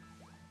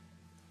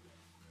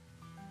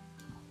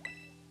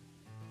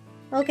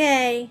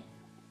 Okay.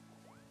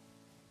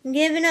 I'm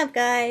giving up,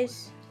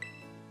 guys.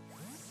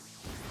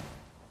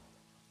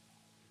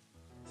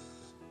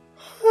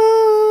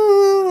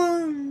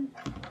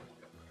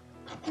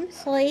 I'm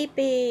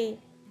sleepy.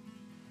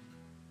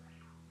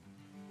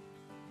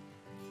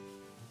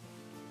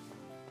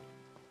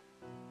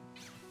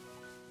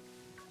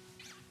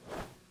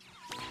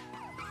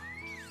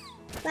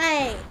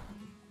 Bye.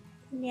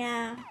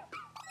 Yeah.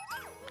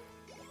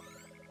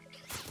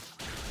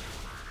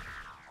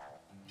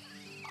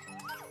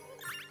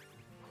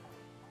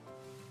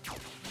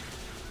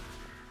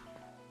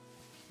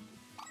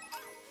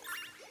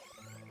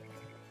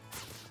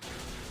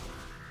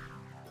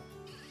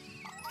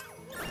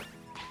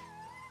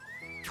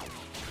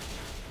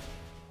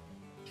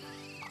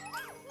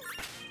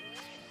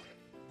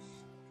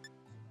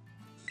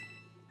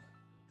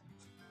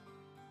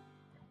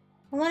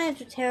 I wanted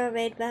to Terror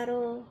Raid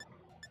battle.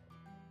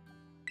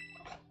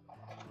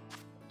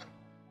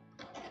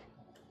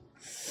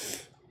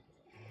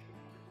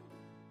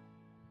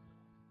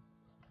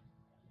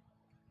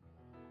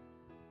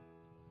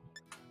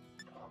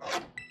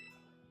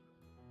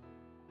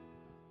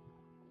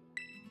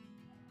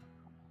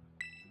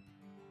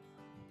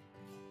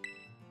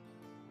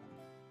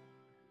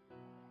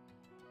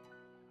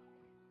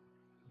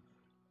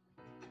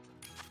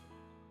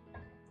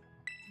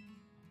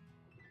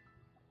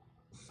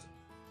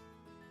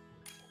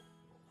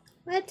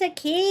 What's a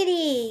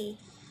kitty?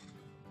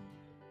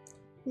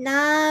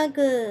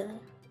 Nagu.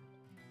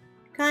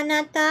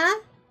 Kanata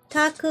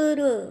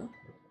Takuru.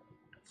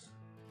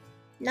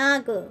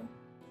 Nagu.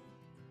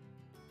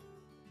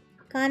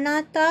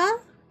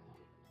 Kanata.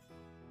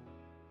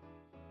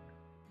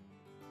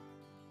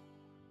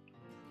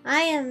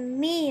 I am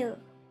Miu.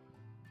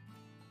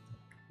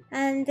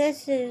 And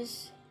this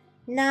is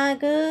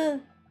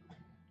Nagu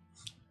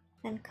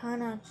and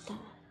Kanata.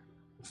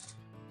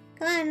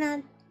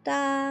 Kanata.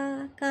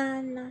 Kanata,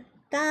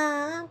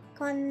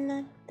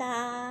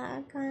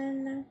 Kanata,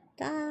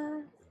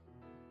 Kanata.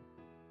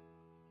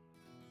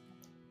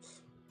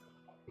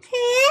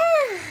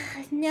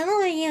 Yeah,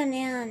 no, you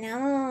know,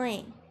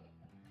 no.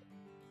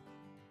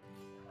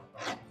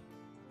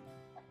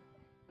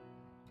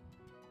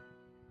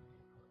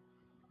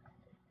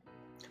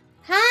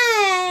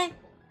 Hi,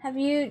 have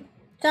you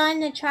done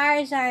the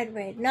Charizard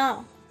raid?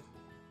 No.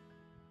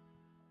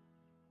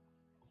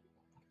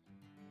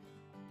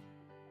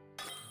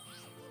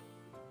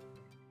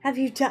 Have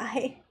you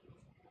died?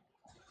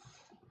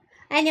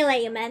 I knew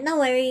what you meant, no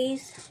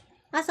worries.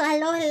 Also,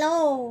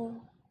 hello.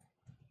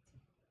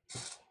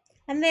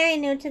 I'm very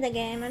new to the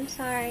game, I'm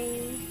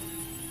sorry.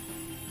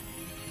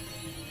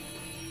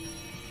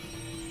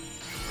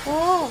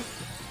 Oh,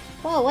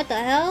 whoa, what the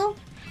hell?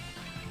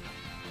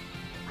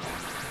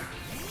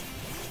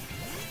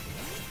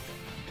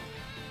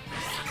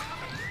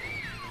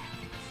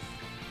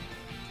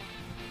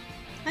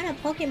 What kind of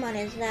Pokemon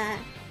is that?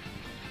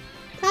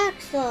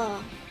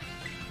 Toxel.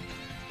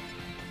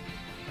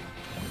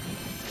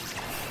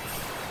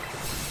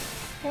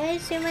 Hey,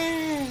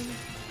 Suman.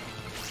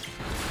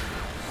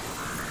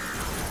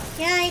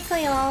 Yeah,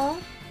 Ikoyo.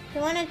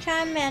 You want a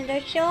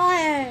Charmander? Sure.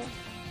 I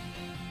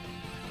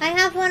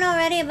have one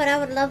already, but I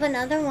would love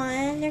another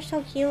one. They're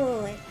so cute.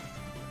 No.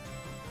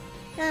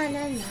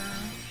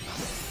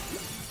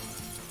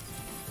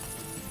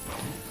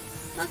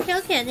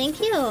 Okay, thank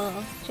you.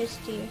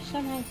 Tristy, you're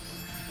so nice.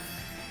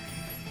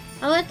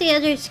 I'll let the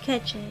others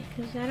catch it,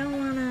 because I don't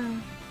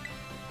wanna...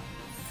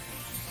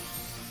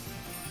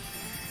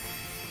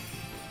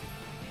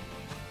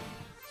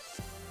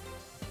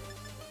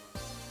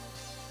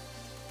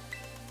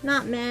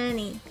 Not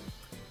many.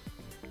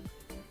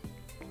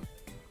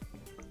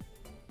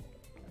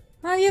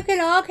 Oh, you can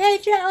all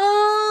catch it?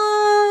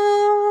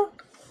 Oh!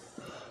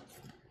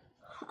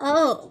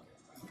 Oh.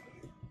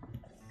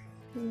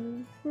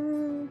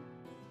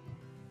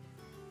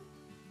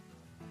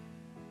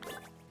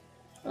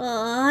 Oh,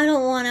 I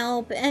don't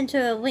want to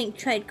enter a link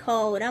trade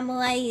code. I'm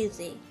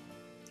lazy.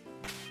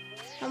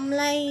 I'm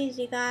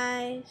lazy,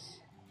 guys.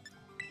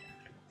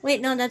 Wait,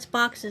 no, that's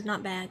boxes,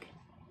 not bag.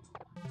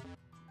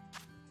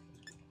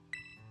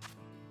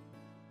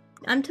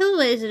 I'm too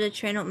lazy to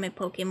train up my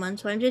Pokemon,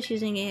 so I'm just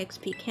using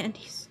EXP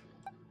candies.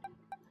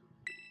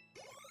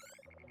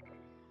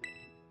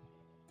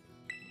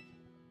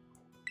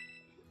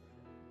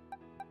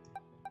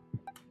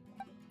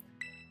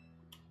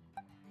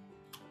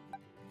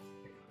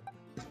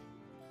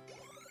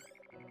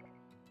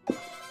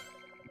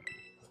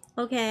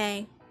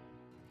 Okay.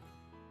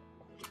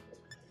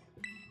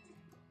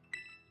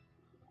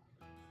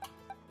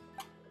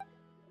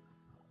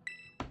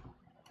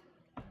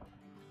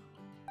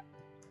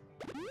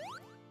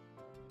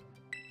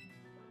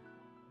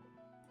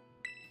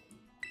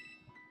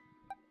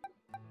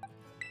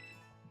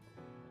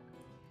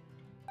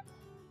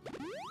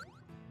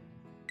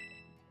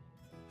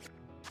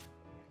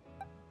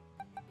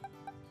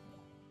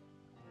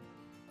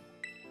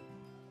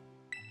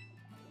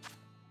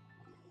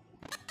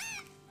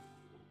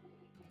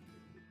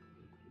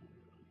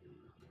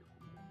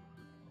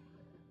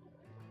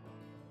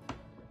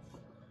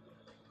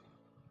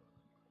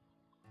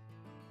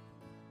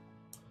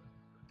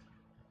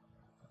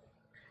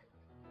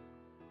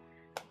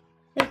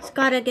 It's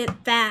gotta get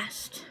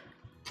fast.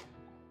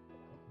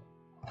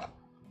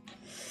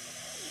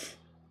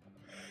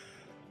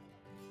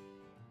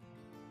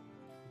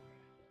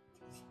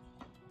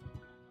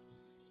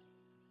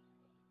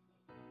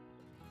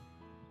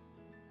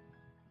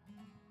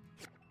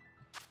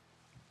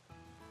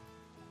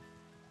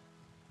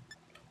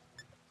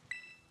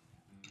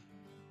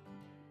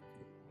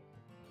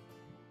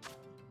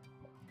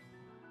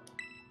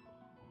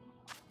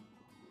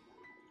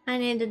 I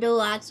need to do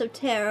lots of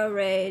tarot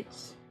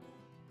raids.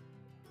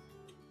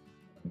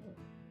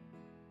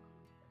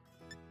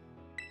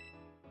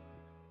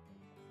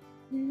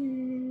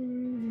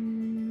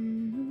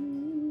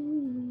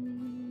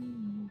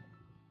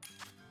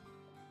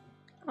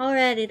 All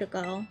ready to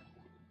go.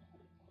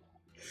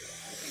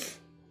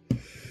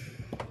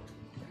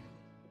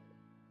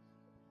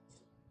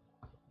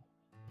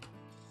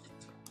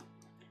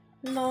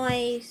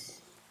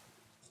 Nice.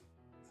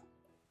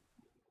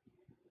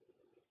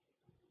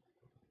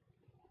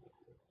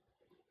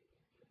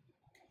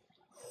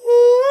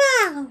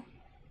 Wow.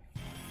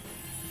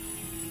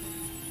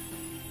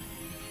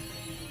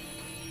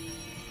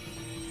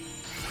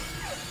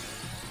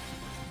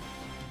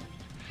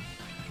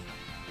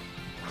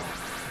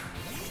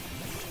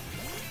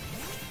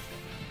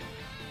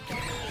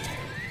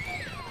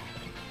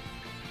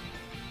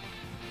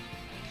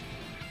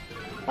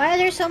 Why are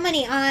there so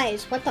many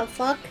eyes? What the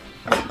fuck?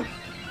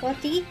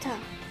 Gotita.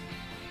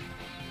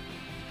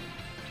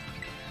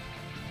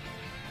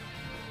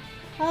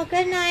 Oh,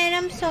 good night.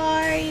 I'm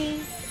sorry.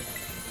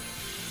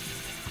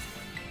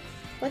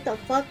 What the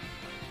fuck?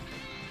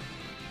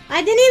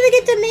 I didn't even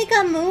get to make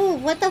a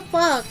move. What the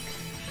fuck?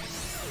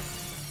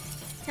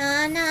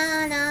 Na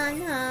na na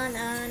na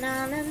na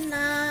na na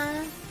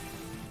na.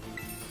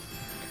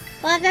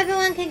 Well, if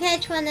everyone can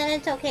catch one, then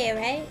it's okay,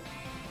 right?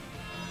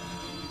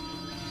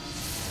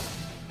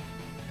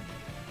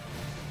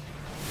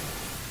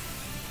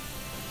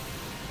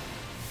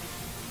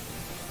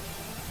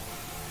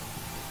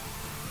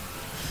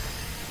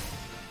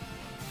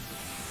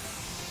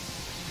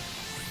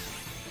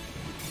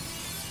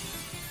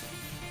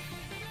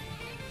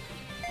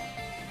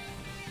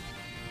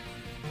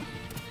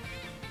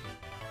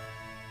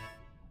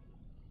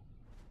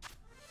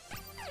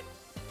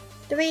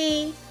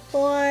 Three,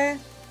 4,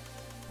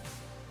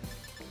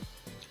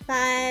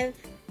 5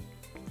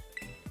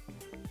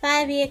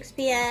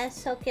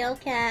 EXPS. Okay,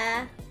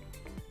 okay.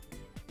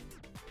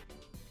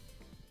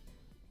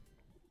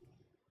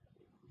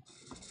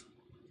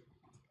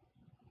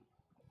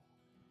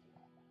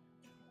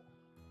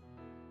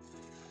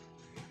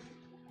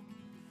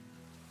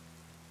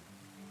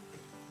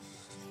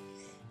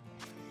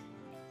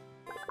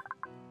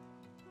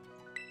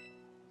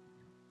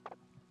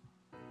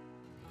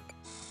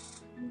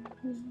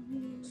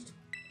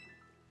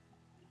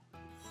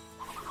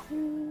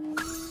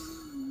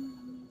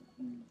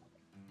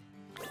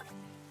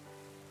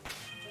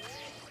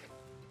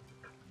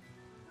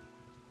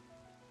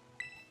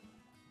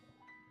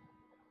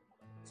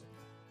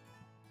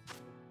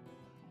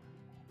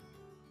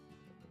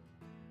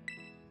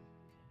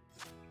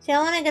 See, I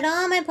want to get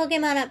all my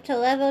Pokemon up to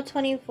level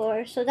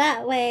 24, so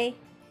that way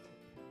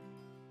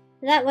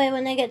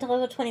when they get to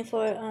level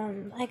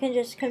 24, I can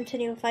just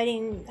continue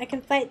fighting. I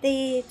can fight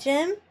the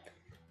gym,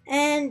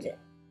 and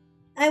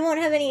I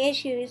won't have any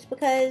issues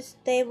because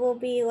they will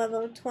be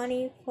level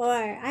 24.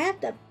 I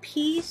have to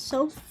pee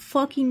so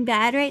fucking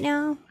bad right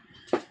now.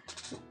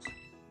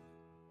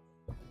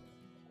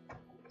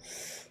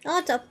 Oh,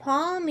 it's a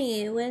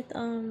Palmy with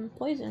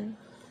poison.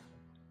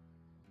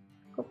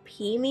 Go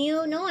pee me?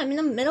 No, I'm in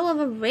the middle of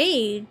a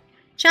raid.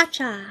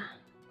 Cha-cha.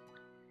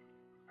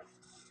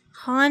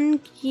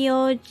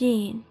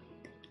 Hangyojin.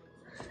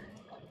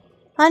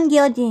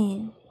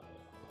 Hangyojin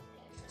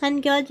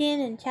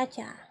and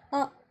Cha-cha.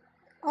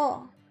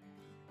 Oh.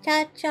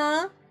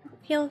 Cha-cha.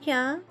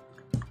 Pyo-kya.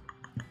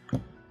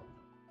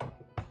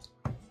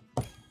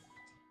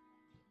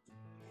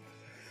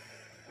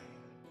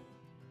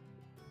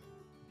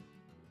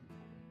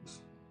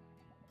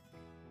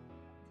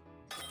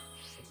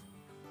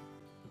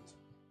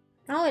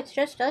 Oh, it's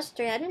just us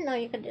three. I didn't know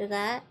you could do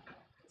that.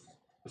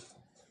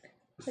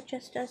 But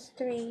just us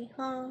three,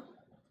 huh?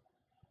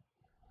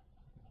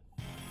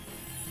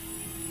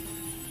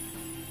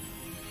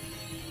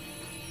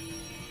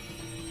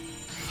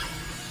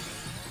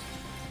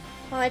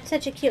 Oh, it's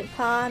such a cute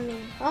paw. I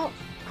mean, oh.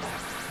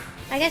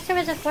 I guess there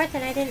was a fourth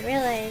and I didn't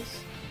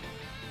realize.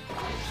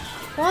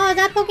 Whoa,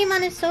 that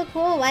Pokemon is so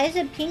cool. Why is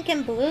it pink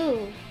and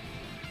blue?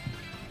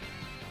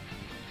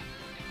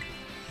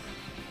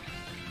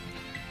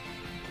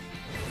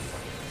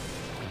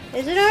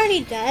 Is it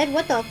already dead?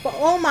 What the fu-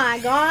 Oh my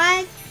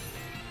god!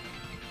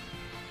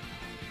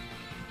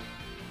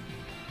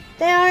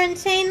 They are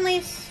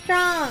insanely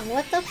strong.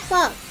 What the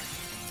fuck?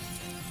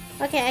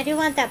 Okay, I do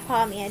want that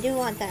Palmy. I do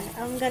want that.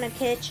 I'm gonna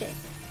catch it.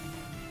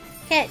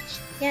 Catch.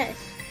 Yes.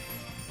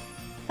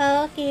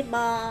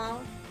 Pokeball.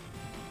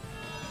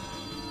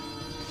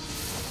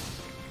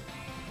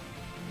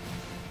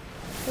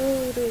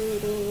 Doo doo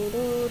doo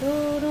doo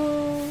doo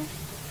doo.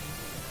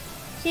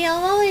 See,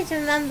 I'll always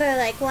remember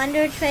like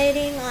Wonder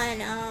Trading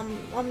on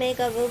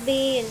Omega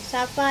Ruby and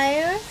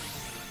Sapphire,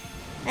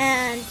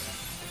 and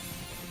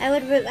I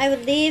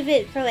would leave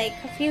it for like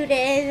a few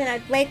days, and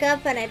I'd wake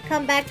up and I'd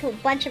come back to a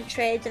bunch of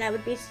trades, and I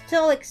would be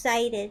so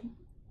excited.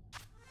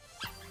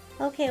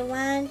 Okay,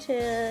 1,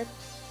 2,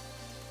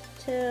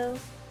 2.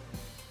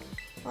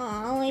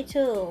 Oh, only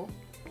 2.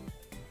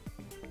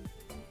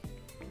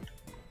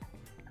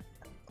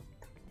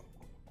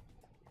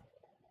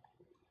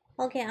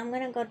 Okay, I'm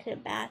gonna go to the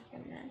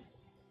bathroom then.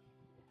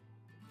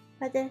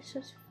 But this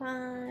was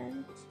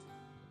fun.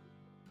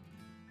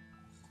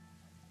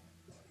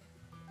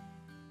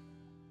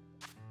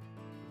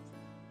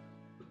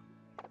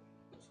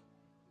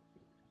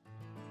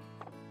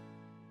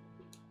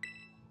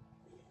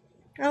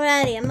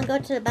 Alrighty, I'm gonna go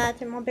to the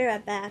bathroom. I'll be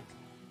right back.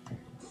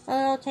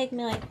 It'll take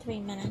me like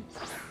 3 minutes.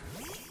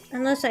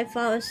 Unless I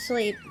fall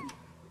asleep.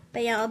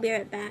 But yeah, I'll be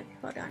right back.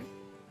 Hold on.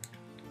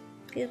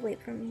 Please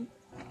wait for me.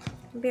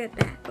 I'll be right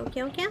back.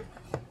 Okay, okay?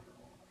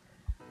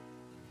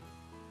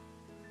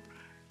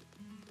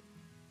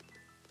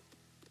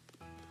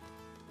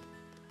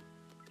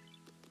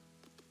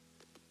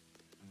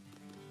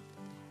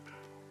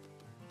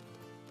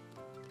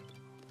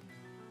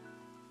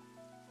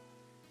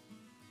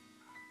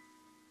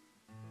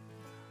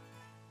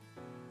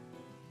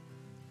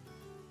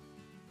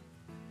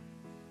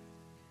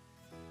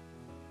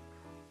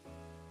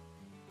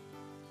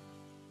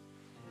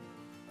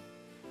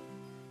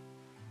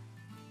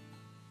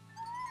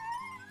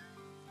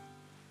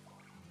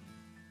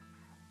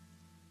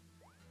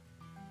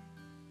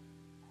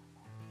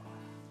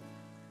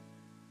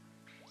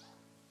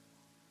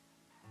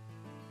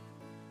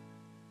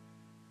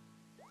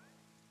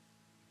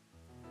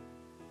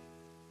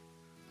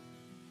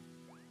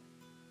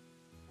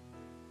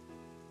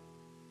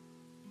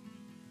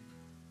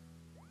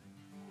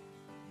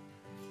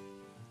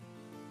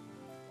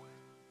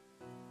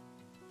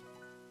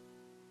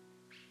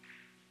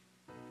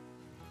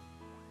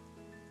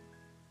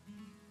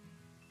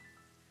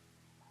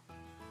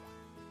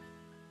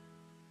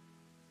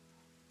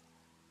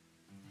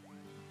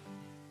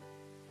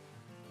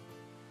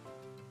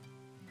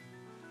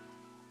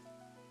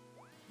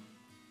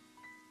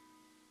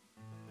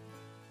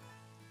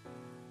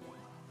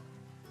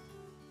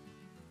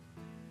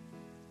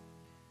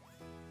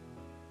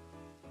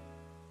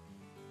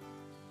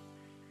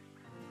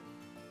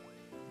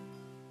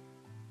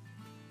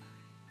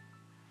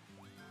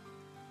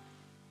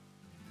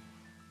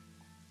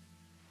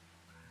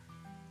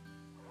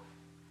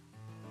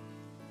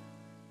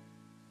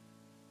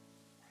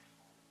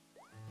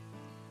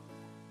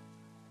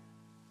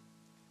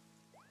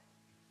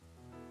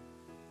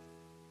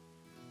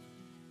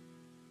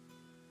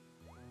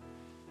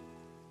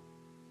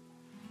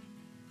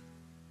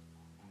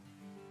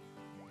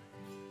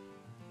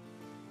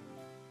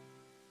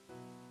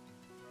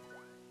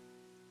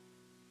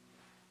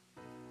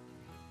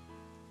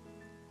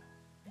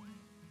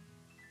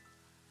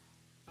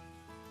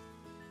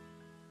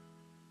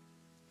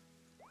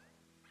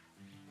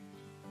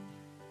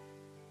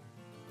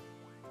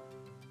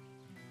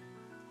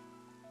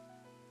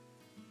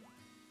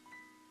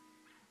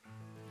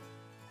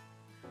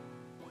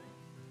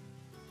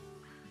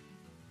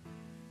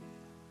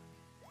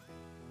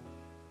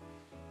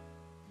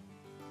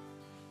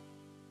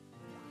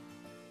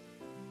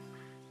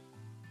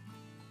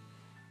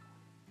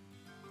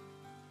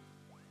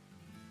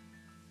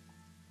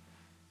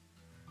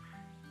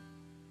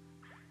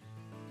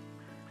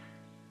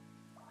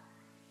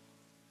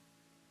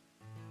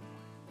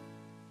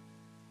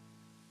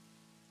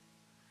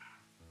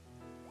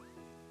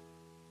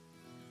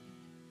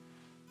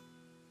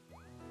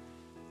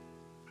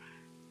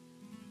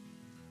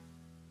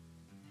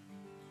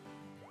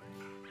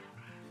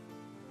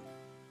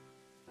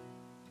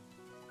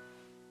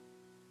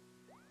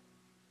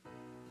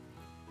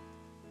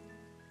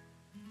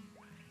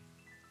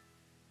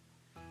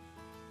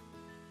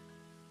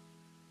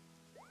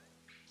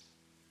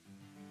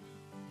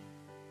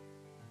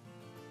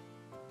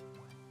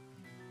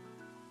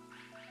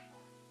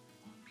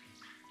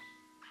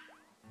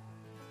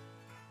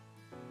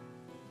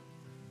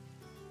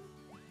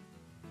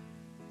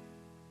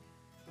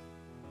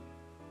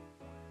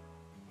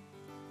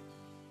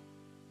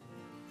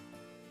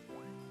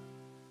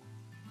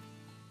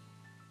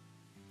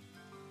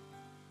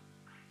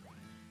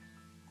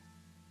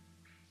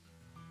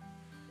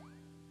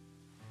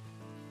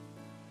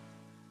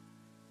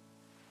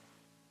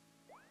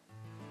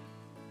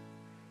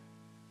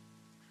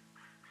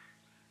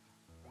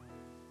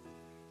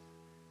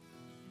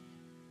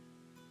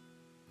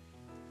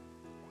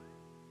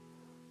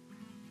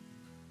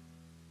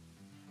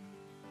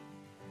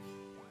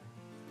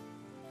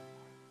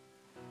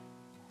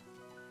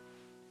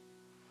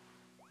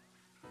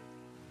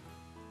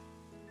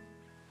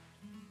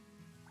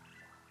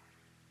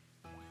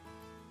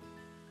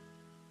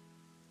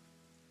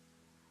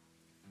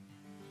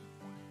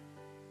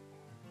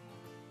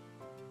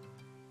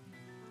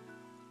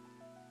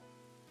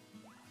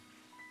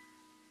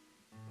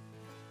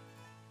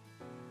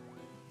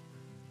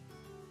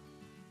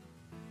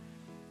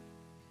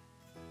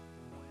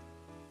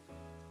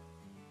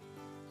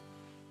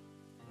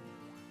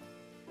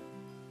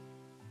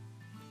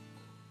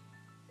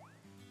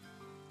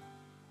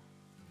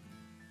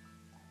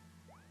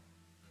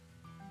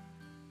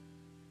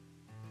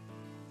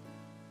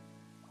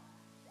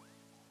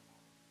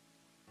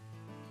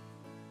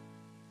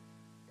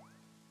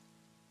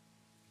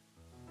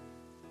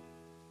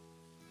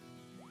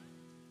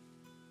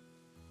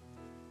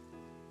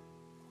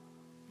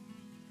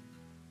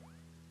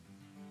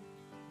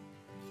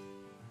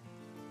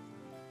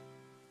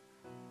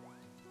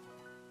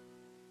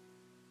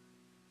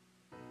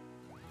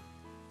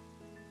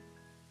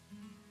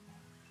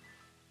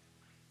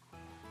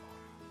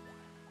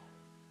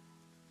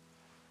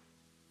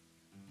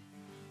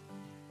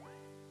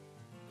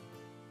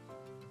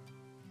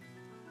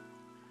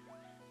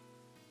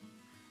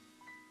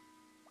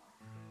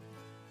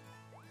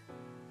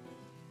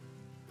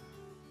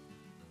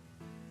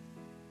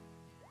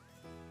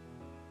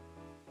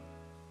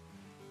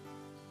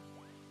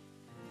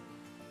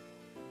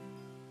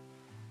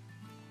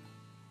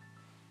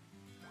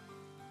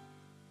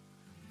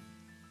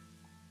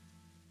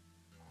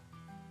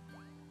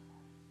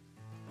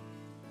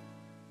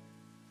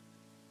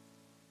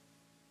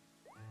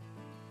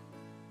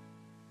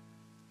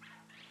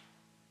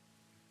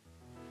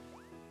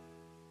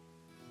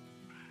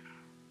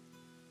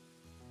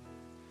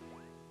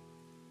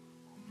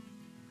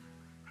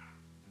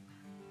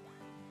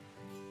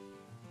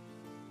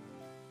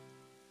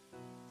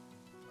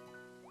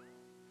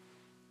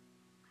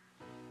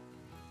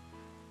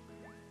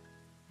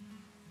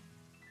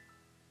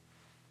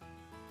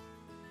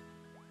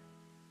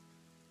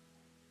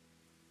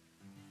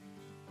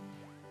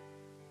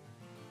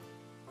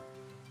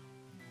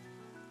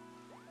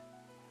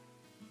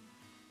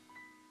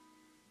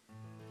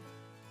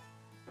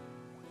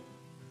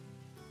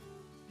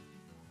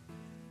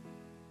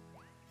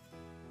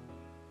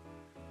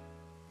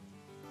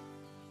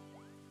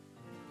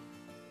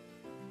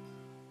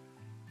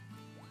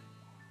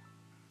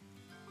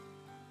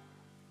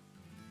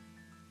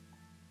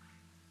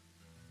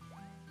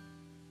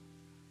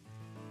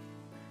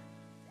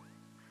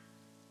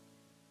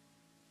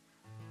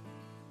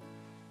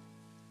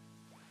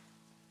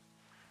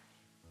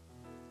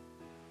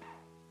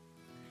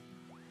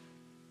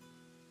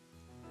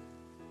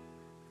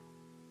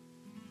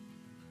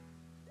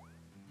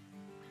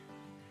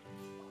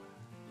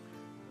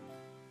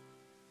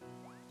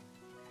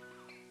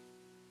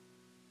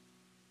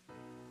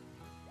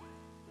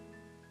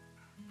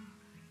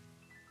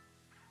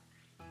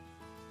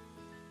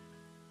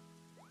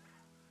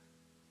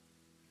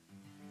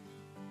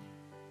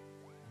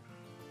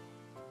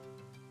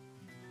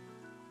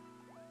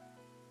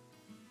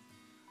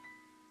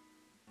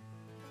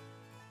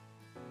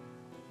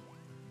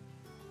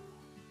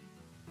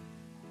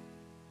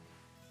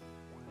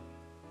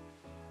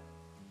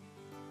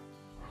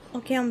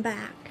 Okay, I'm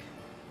back.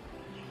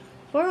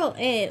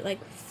 4:08,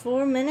 like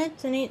 4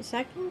 minutes and 8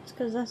 seconds?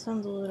 Because that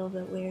sounds a little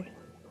bit weird.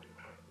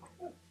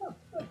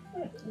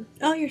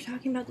 Oh, you're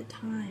talking about the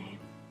time.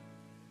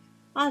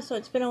 Ah, so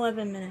it's been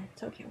 11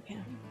 minutes. Okay, okay.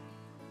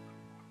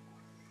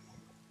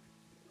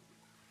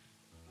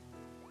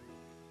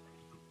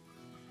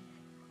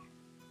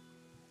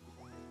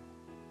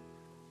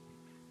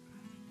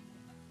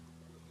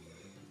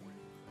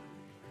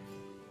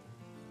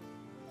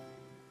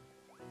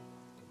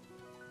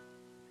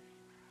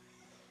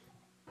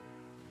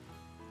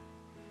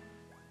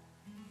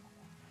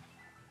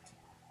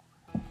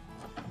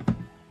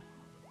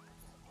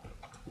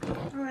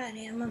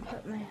 Alrighty, I'm gonna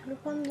put my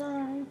headphones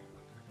on.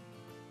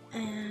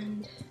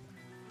 And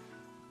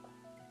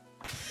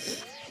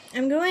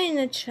I'm going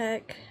to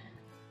check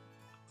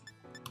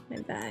my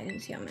bag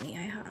and see how many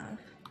I have.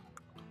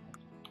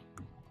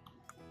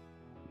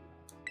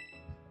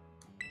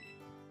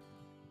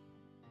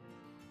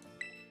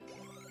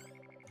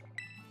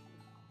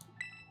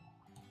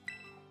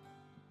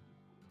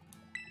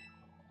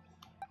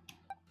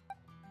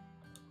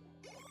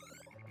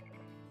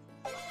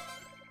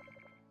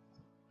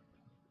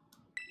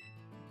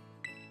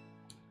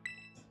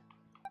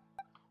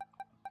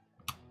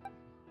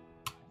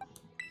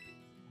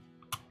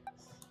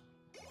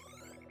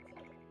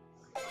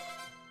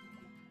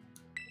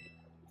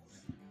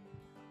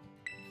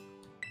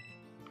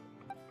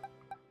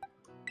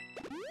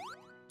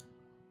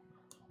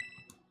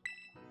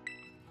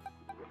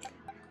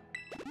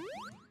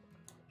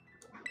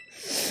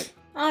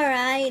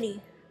 Alrighty.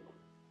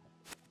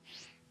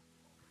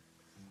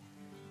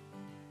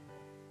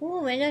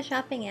 Ooh, window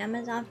shopping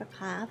Amazon for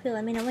coffee.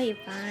 Let me know what you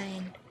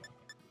find.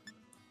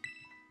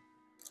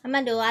 I'm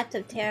gonna do lots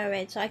of Terra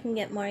raids so I can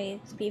get more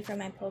XP for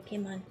my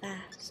Pokemon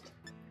fast.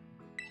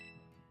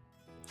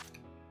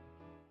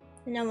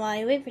 And then while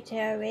I wait for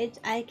Terra raids,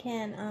 I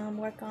can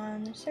work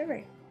on the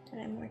server that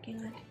I'm working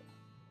on.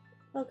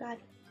 Oh god.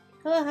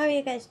 Hello, how are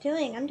you guys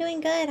doing? I'm doing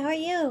good. How are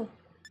you?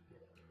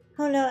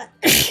 Oh no.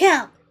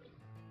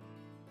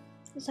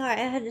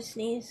 Sorry, I had to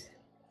sneeze.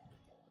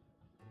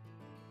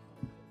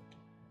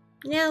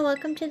 Yeah,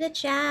 welcome to the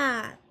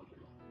chat.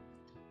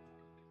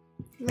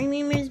 My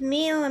name is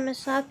Mio. I'm a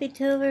sloth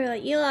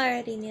VTuber. You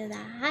already knew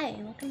that. Hi,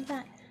 welcome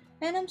back.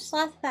 Random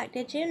sloth fact.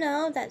 Did you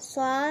know that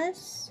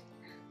sloths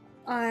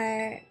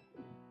are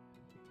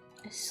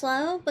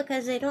slow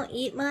because they don't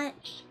eat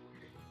much?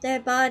 Their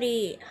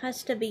body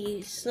has to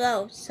be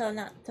slow so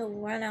not to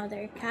run out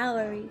their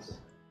calories.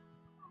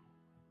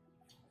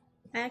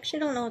 I actually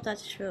don't know if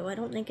that's true. I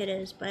don't think it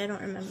is, but I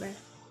don't remember.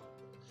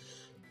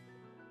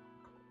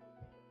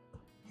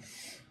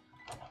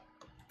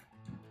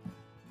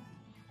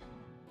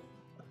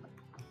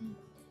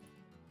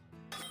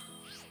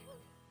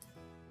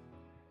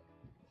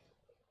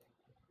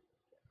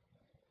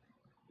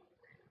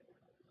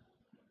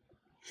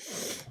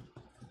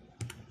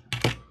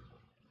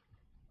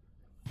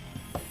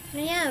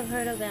 Yeah, I've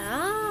heard of that.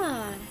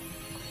 Ah,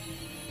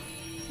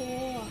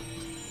 cool.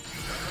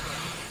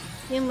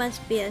 You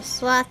must be a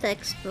sloth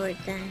expert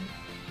then.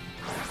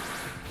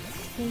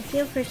 Thank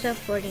you for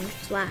supporting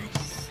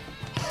sloths.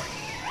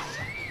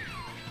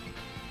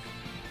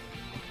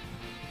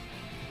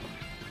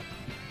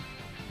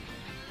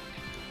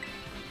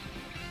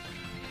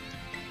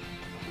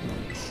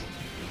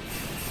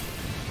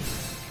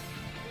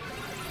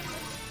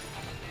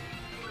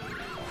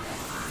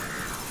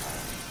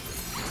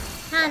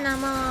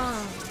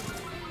 Hanamo!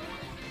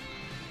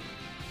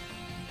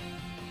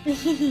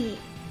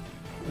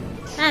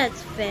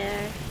 That's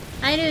fair.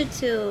 I do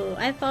too.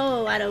 I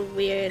follow a lot of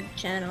weird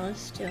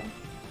channels too.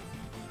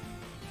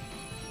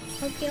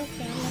 Okay,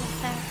 okay, I'm gonna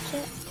patch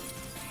it.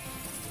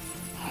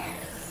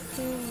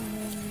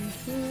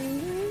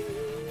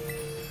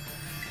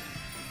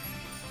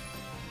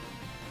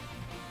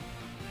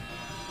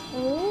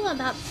 Ooh,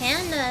 about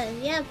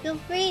pandas. Yeah, feel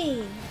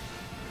free.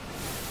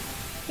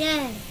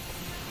 Yay.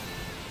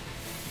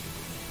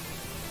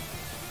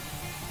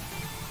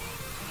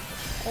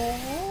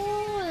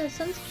 Oh, that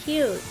sounds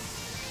cute.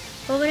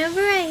 But whenever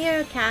I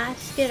hear a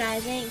casket, I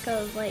think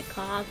of like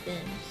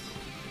coffins.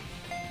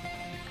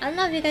 I don't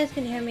know if you guys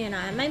can hear me or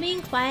not. Am I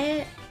being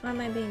quiet or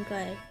am I being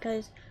good?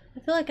 Because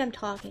I feel like I'm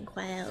talking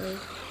quietly.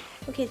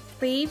 Okay,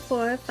 3,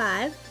 4,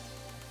 5.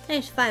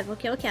 Nice, 5.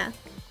 Okay, okay.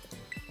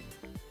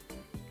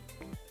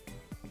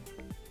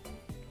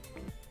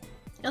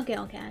 Okay,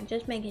 okay. I'm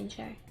just making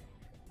sure.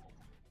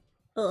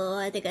 Oh,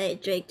 I think I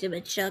drank too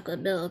much chocolate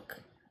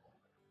milk.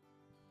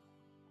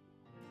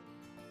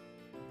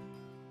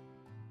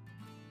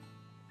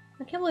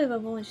 I can't believe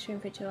I've only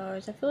streamed for 2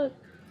 hours. I feel like,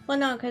 well,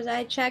 no, because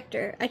I checked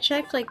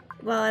like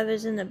while I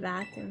was in the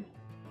bathroom.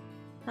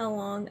 How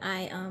long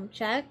I have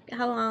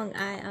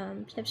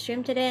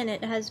streamed today, and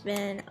it has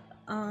been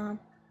 11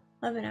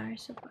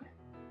 hours so far.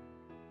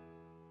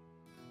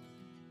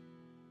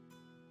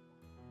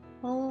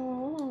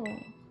 Oh,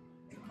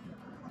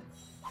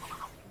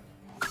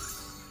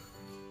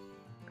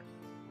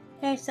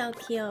 they're so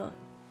cute.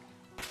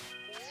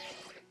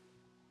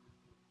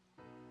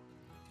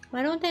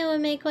 Why don't they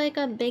make like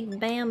a big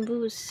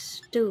bamboo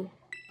stew?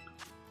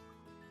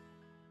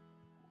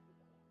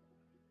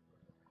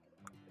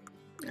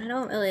 I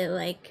don't really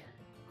like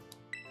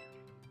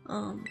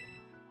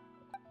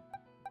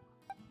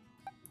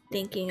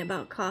thinking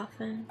about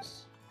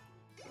coffins.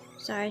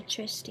 Sorry,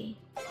 Tristy.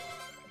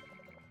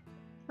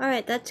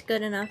 Alright, that's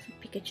good enough for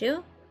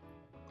Pikachu.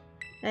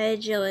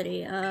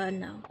 Agility,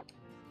 no.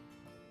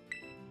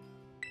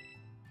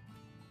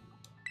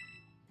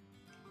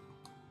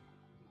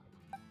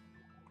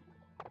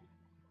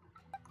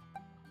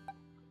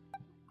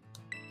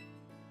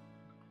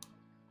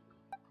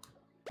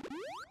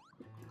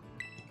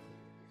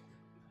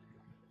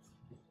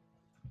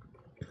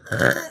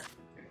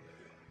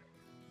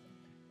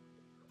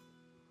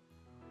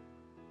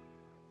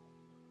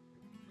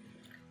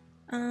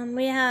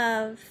 We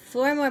have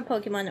 4 more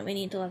Pokemon that we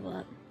need to level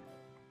up.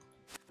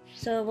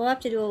 So we'll have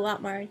to do a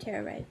lot more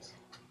Terra rides.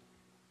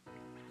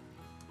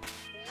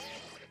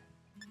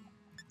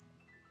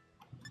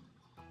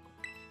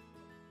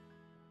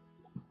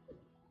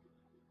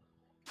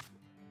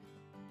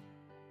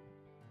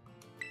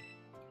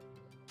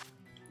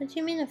 What do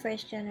you mean the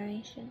first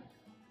generation?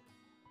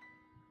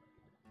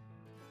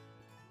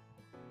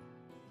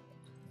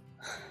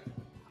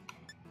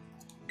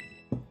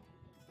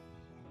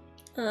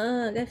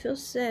 Ugh, I feel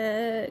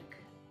sick.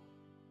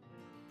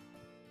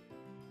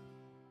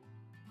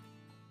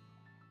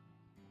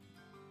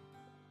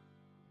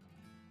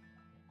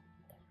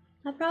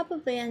 I'll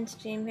probably end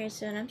stream here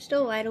soon. I'm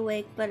still wide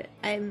awake, but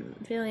I'm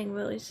feeling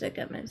really sick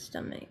at my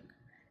stomach.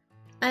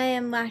 I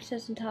am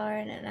lactose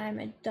intolerant and I'm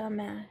a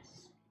dumbass.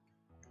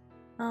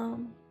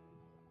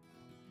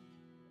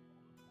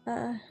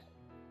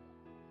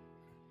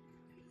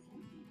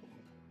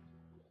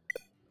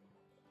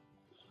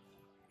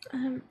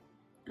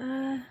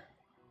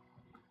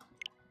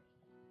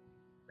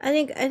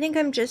 I think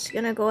I'm just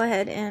gonna go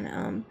ahead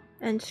and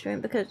end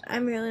stream because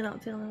I'm really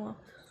not feeling well.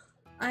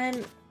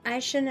 I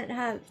shouldn't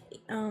have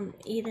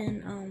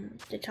eaten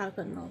the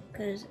chocolate milk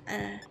because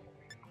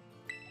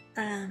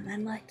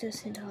I'm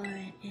lactose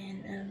intolerant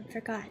and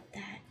forgot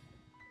that.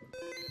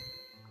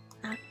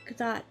 I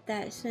thought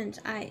that since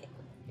I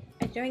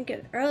drank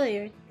it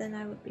earlier, then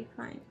I would be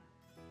fine.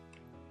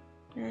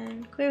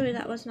 And clearly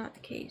that was not the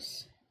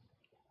case.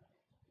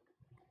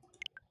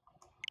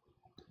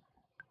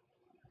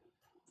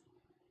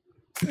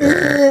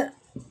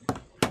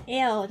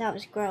 Ew, that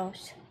was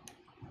gross.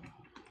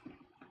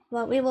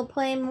 Well, we will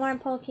play more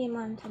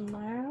Pokemon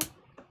tomorrow.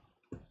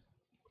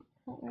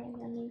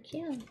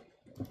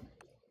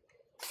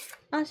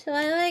 Also,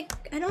 I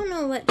don't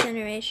know what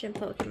generation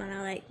Pokemon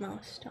I like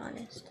most,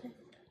 honestly.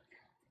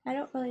 I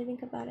don't really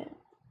think about it.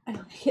 I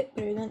don't get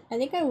through them. I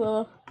think I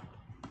will.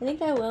 I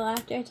think I will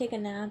after I take a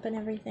nap and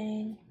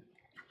everything.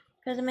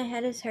 Because my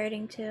head is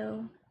hurting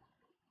too.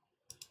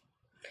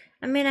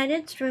 I mean, I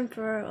did stream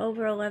for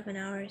over 11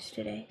 hours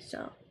today,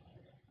 so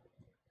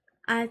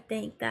I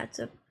think that's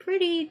a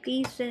pretty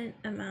decent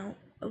amount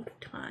of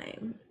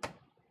time.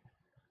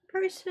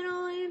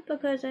 Personally,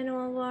 because I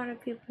know a lot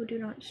of people do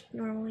not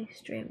normally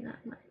stream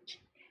that much.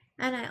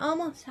 And I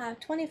almost have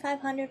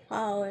 2,500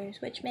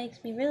 followers, which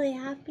makes me really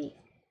happy.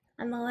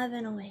 I'm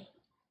 11 away.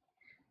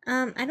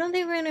 I don't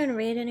think we're gonna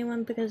raid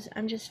anyone because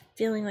I'm just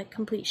feeling like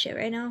complete shit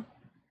right now.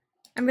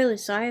 I'm really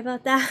sorry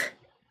about that.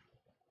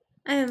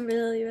 I am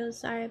really, really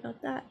sorry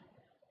about that.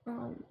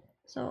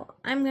 So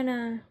I'm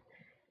gonna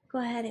go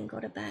ahead and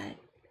go to bed.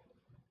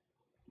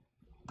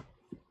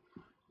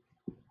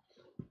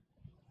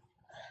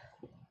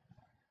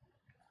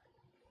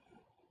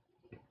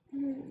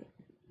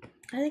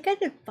 I think I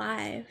did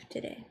 5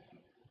 today.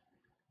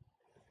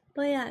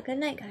 But yeah, good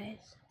night,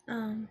 guys.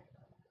 I'm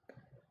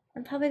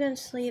probably gonna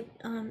sleep.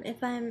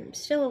 If I'm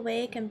still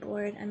awake and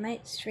bored, I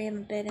might stream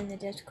a bit in the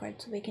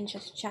Discord so we can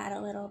just chat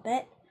a little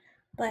bit.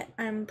 But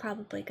I'm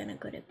probably gonna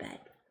go to bed.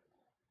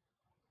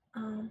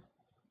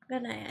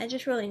 Good night. I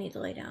just really need to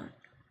lay down.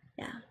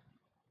 Yeah.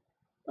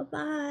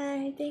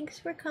 Bye-bye. Thanks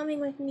for coming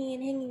with me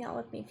and hanging out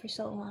with me for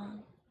so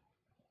long.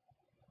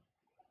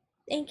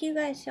 Thank you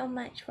guys so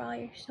much for all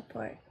your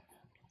support.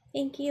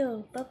 Thank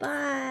you.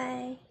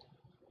 Bye-bye.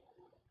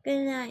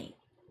 Good night.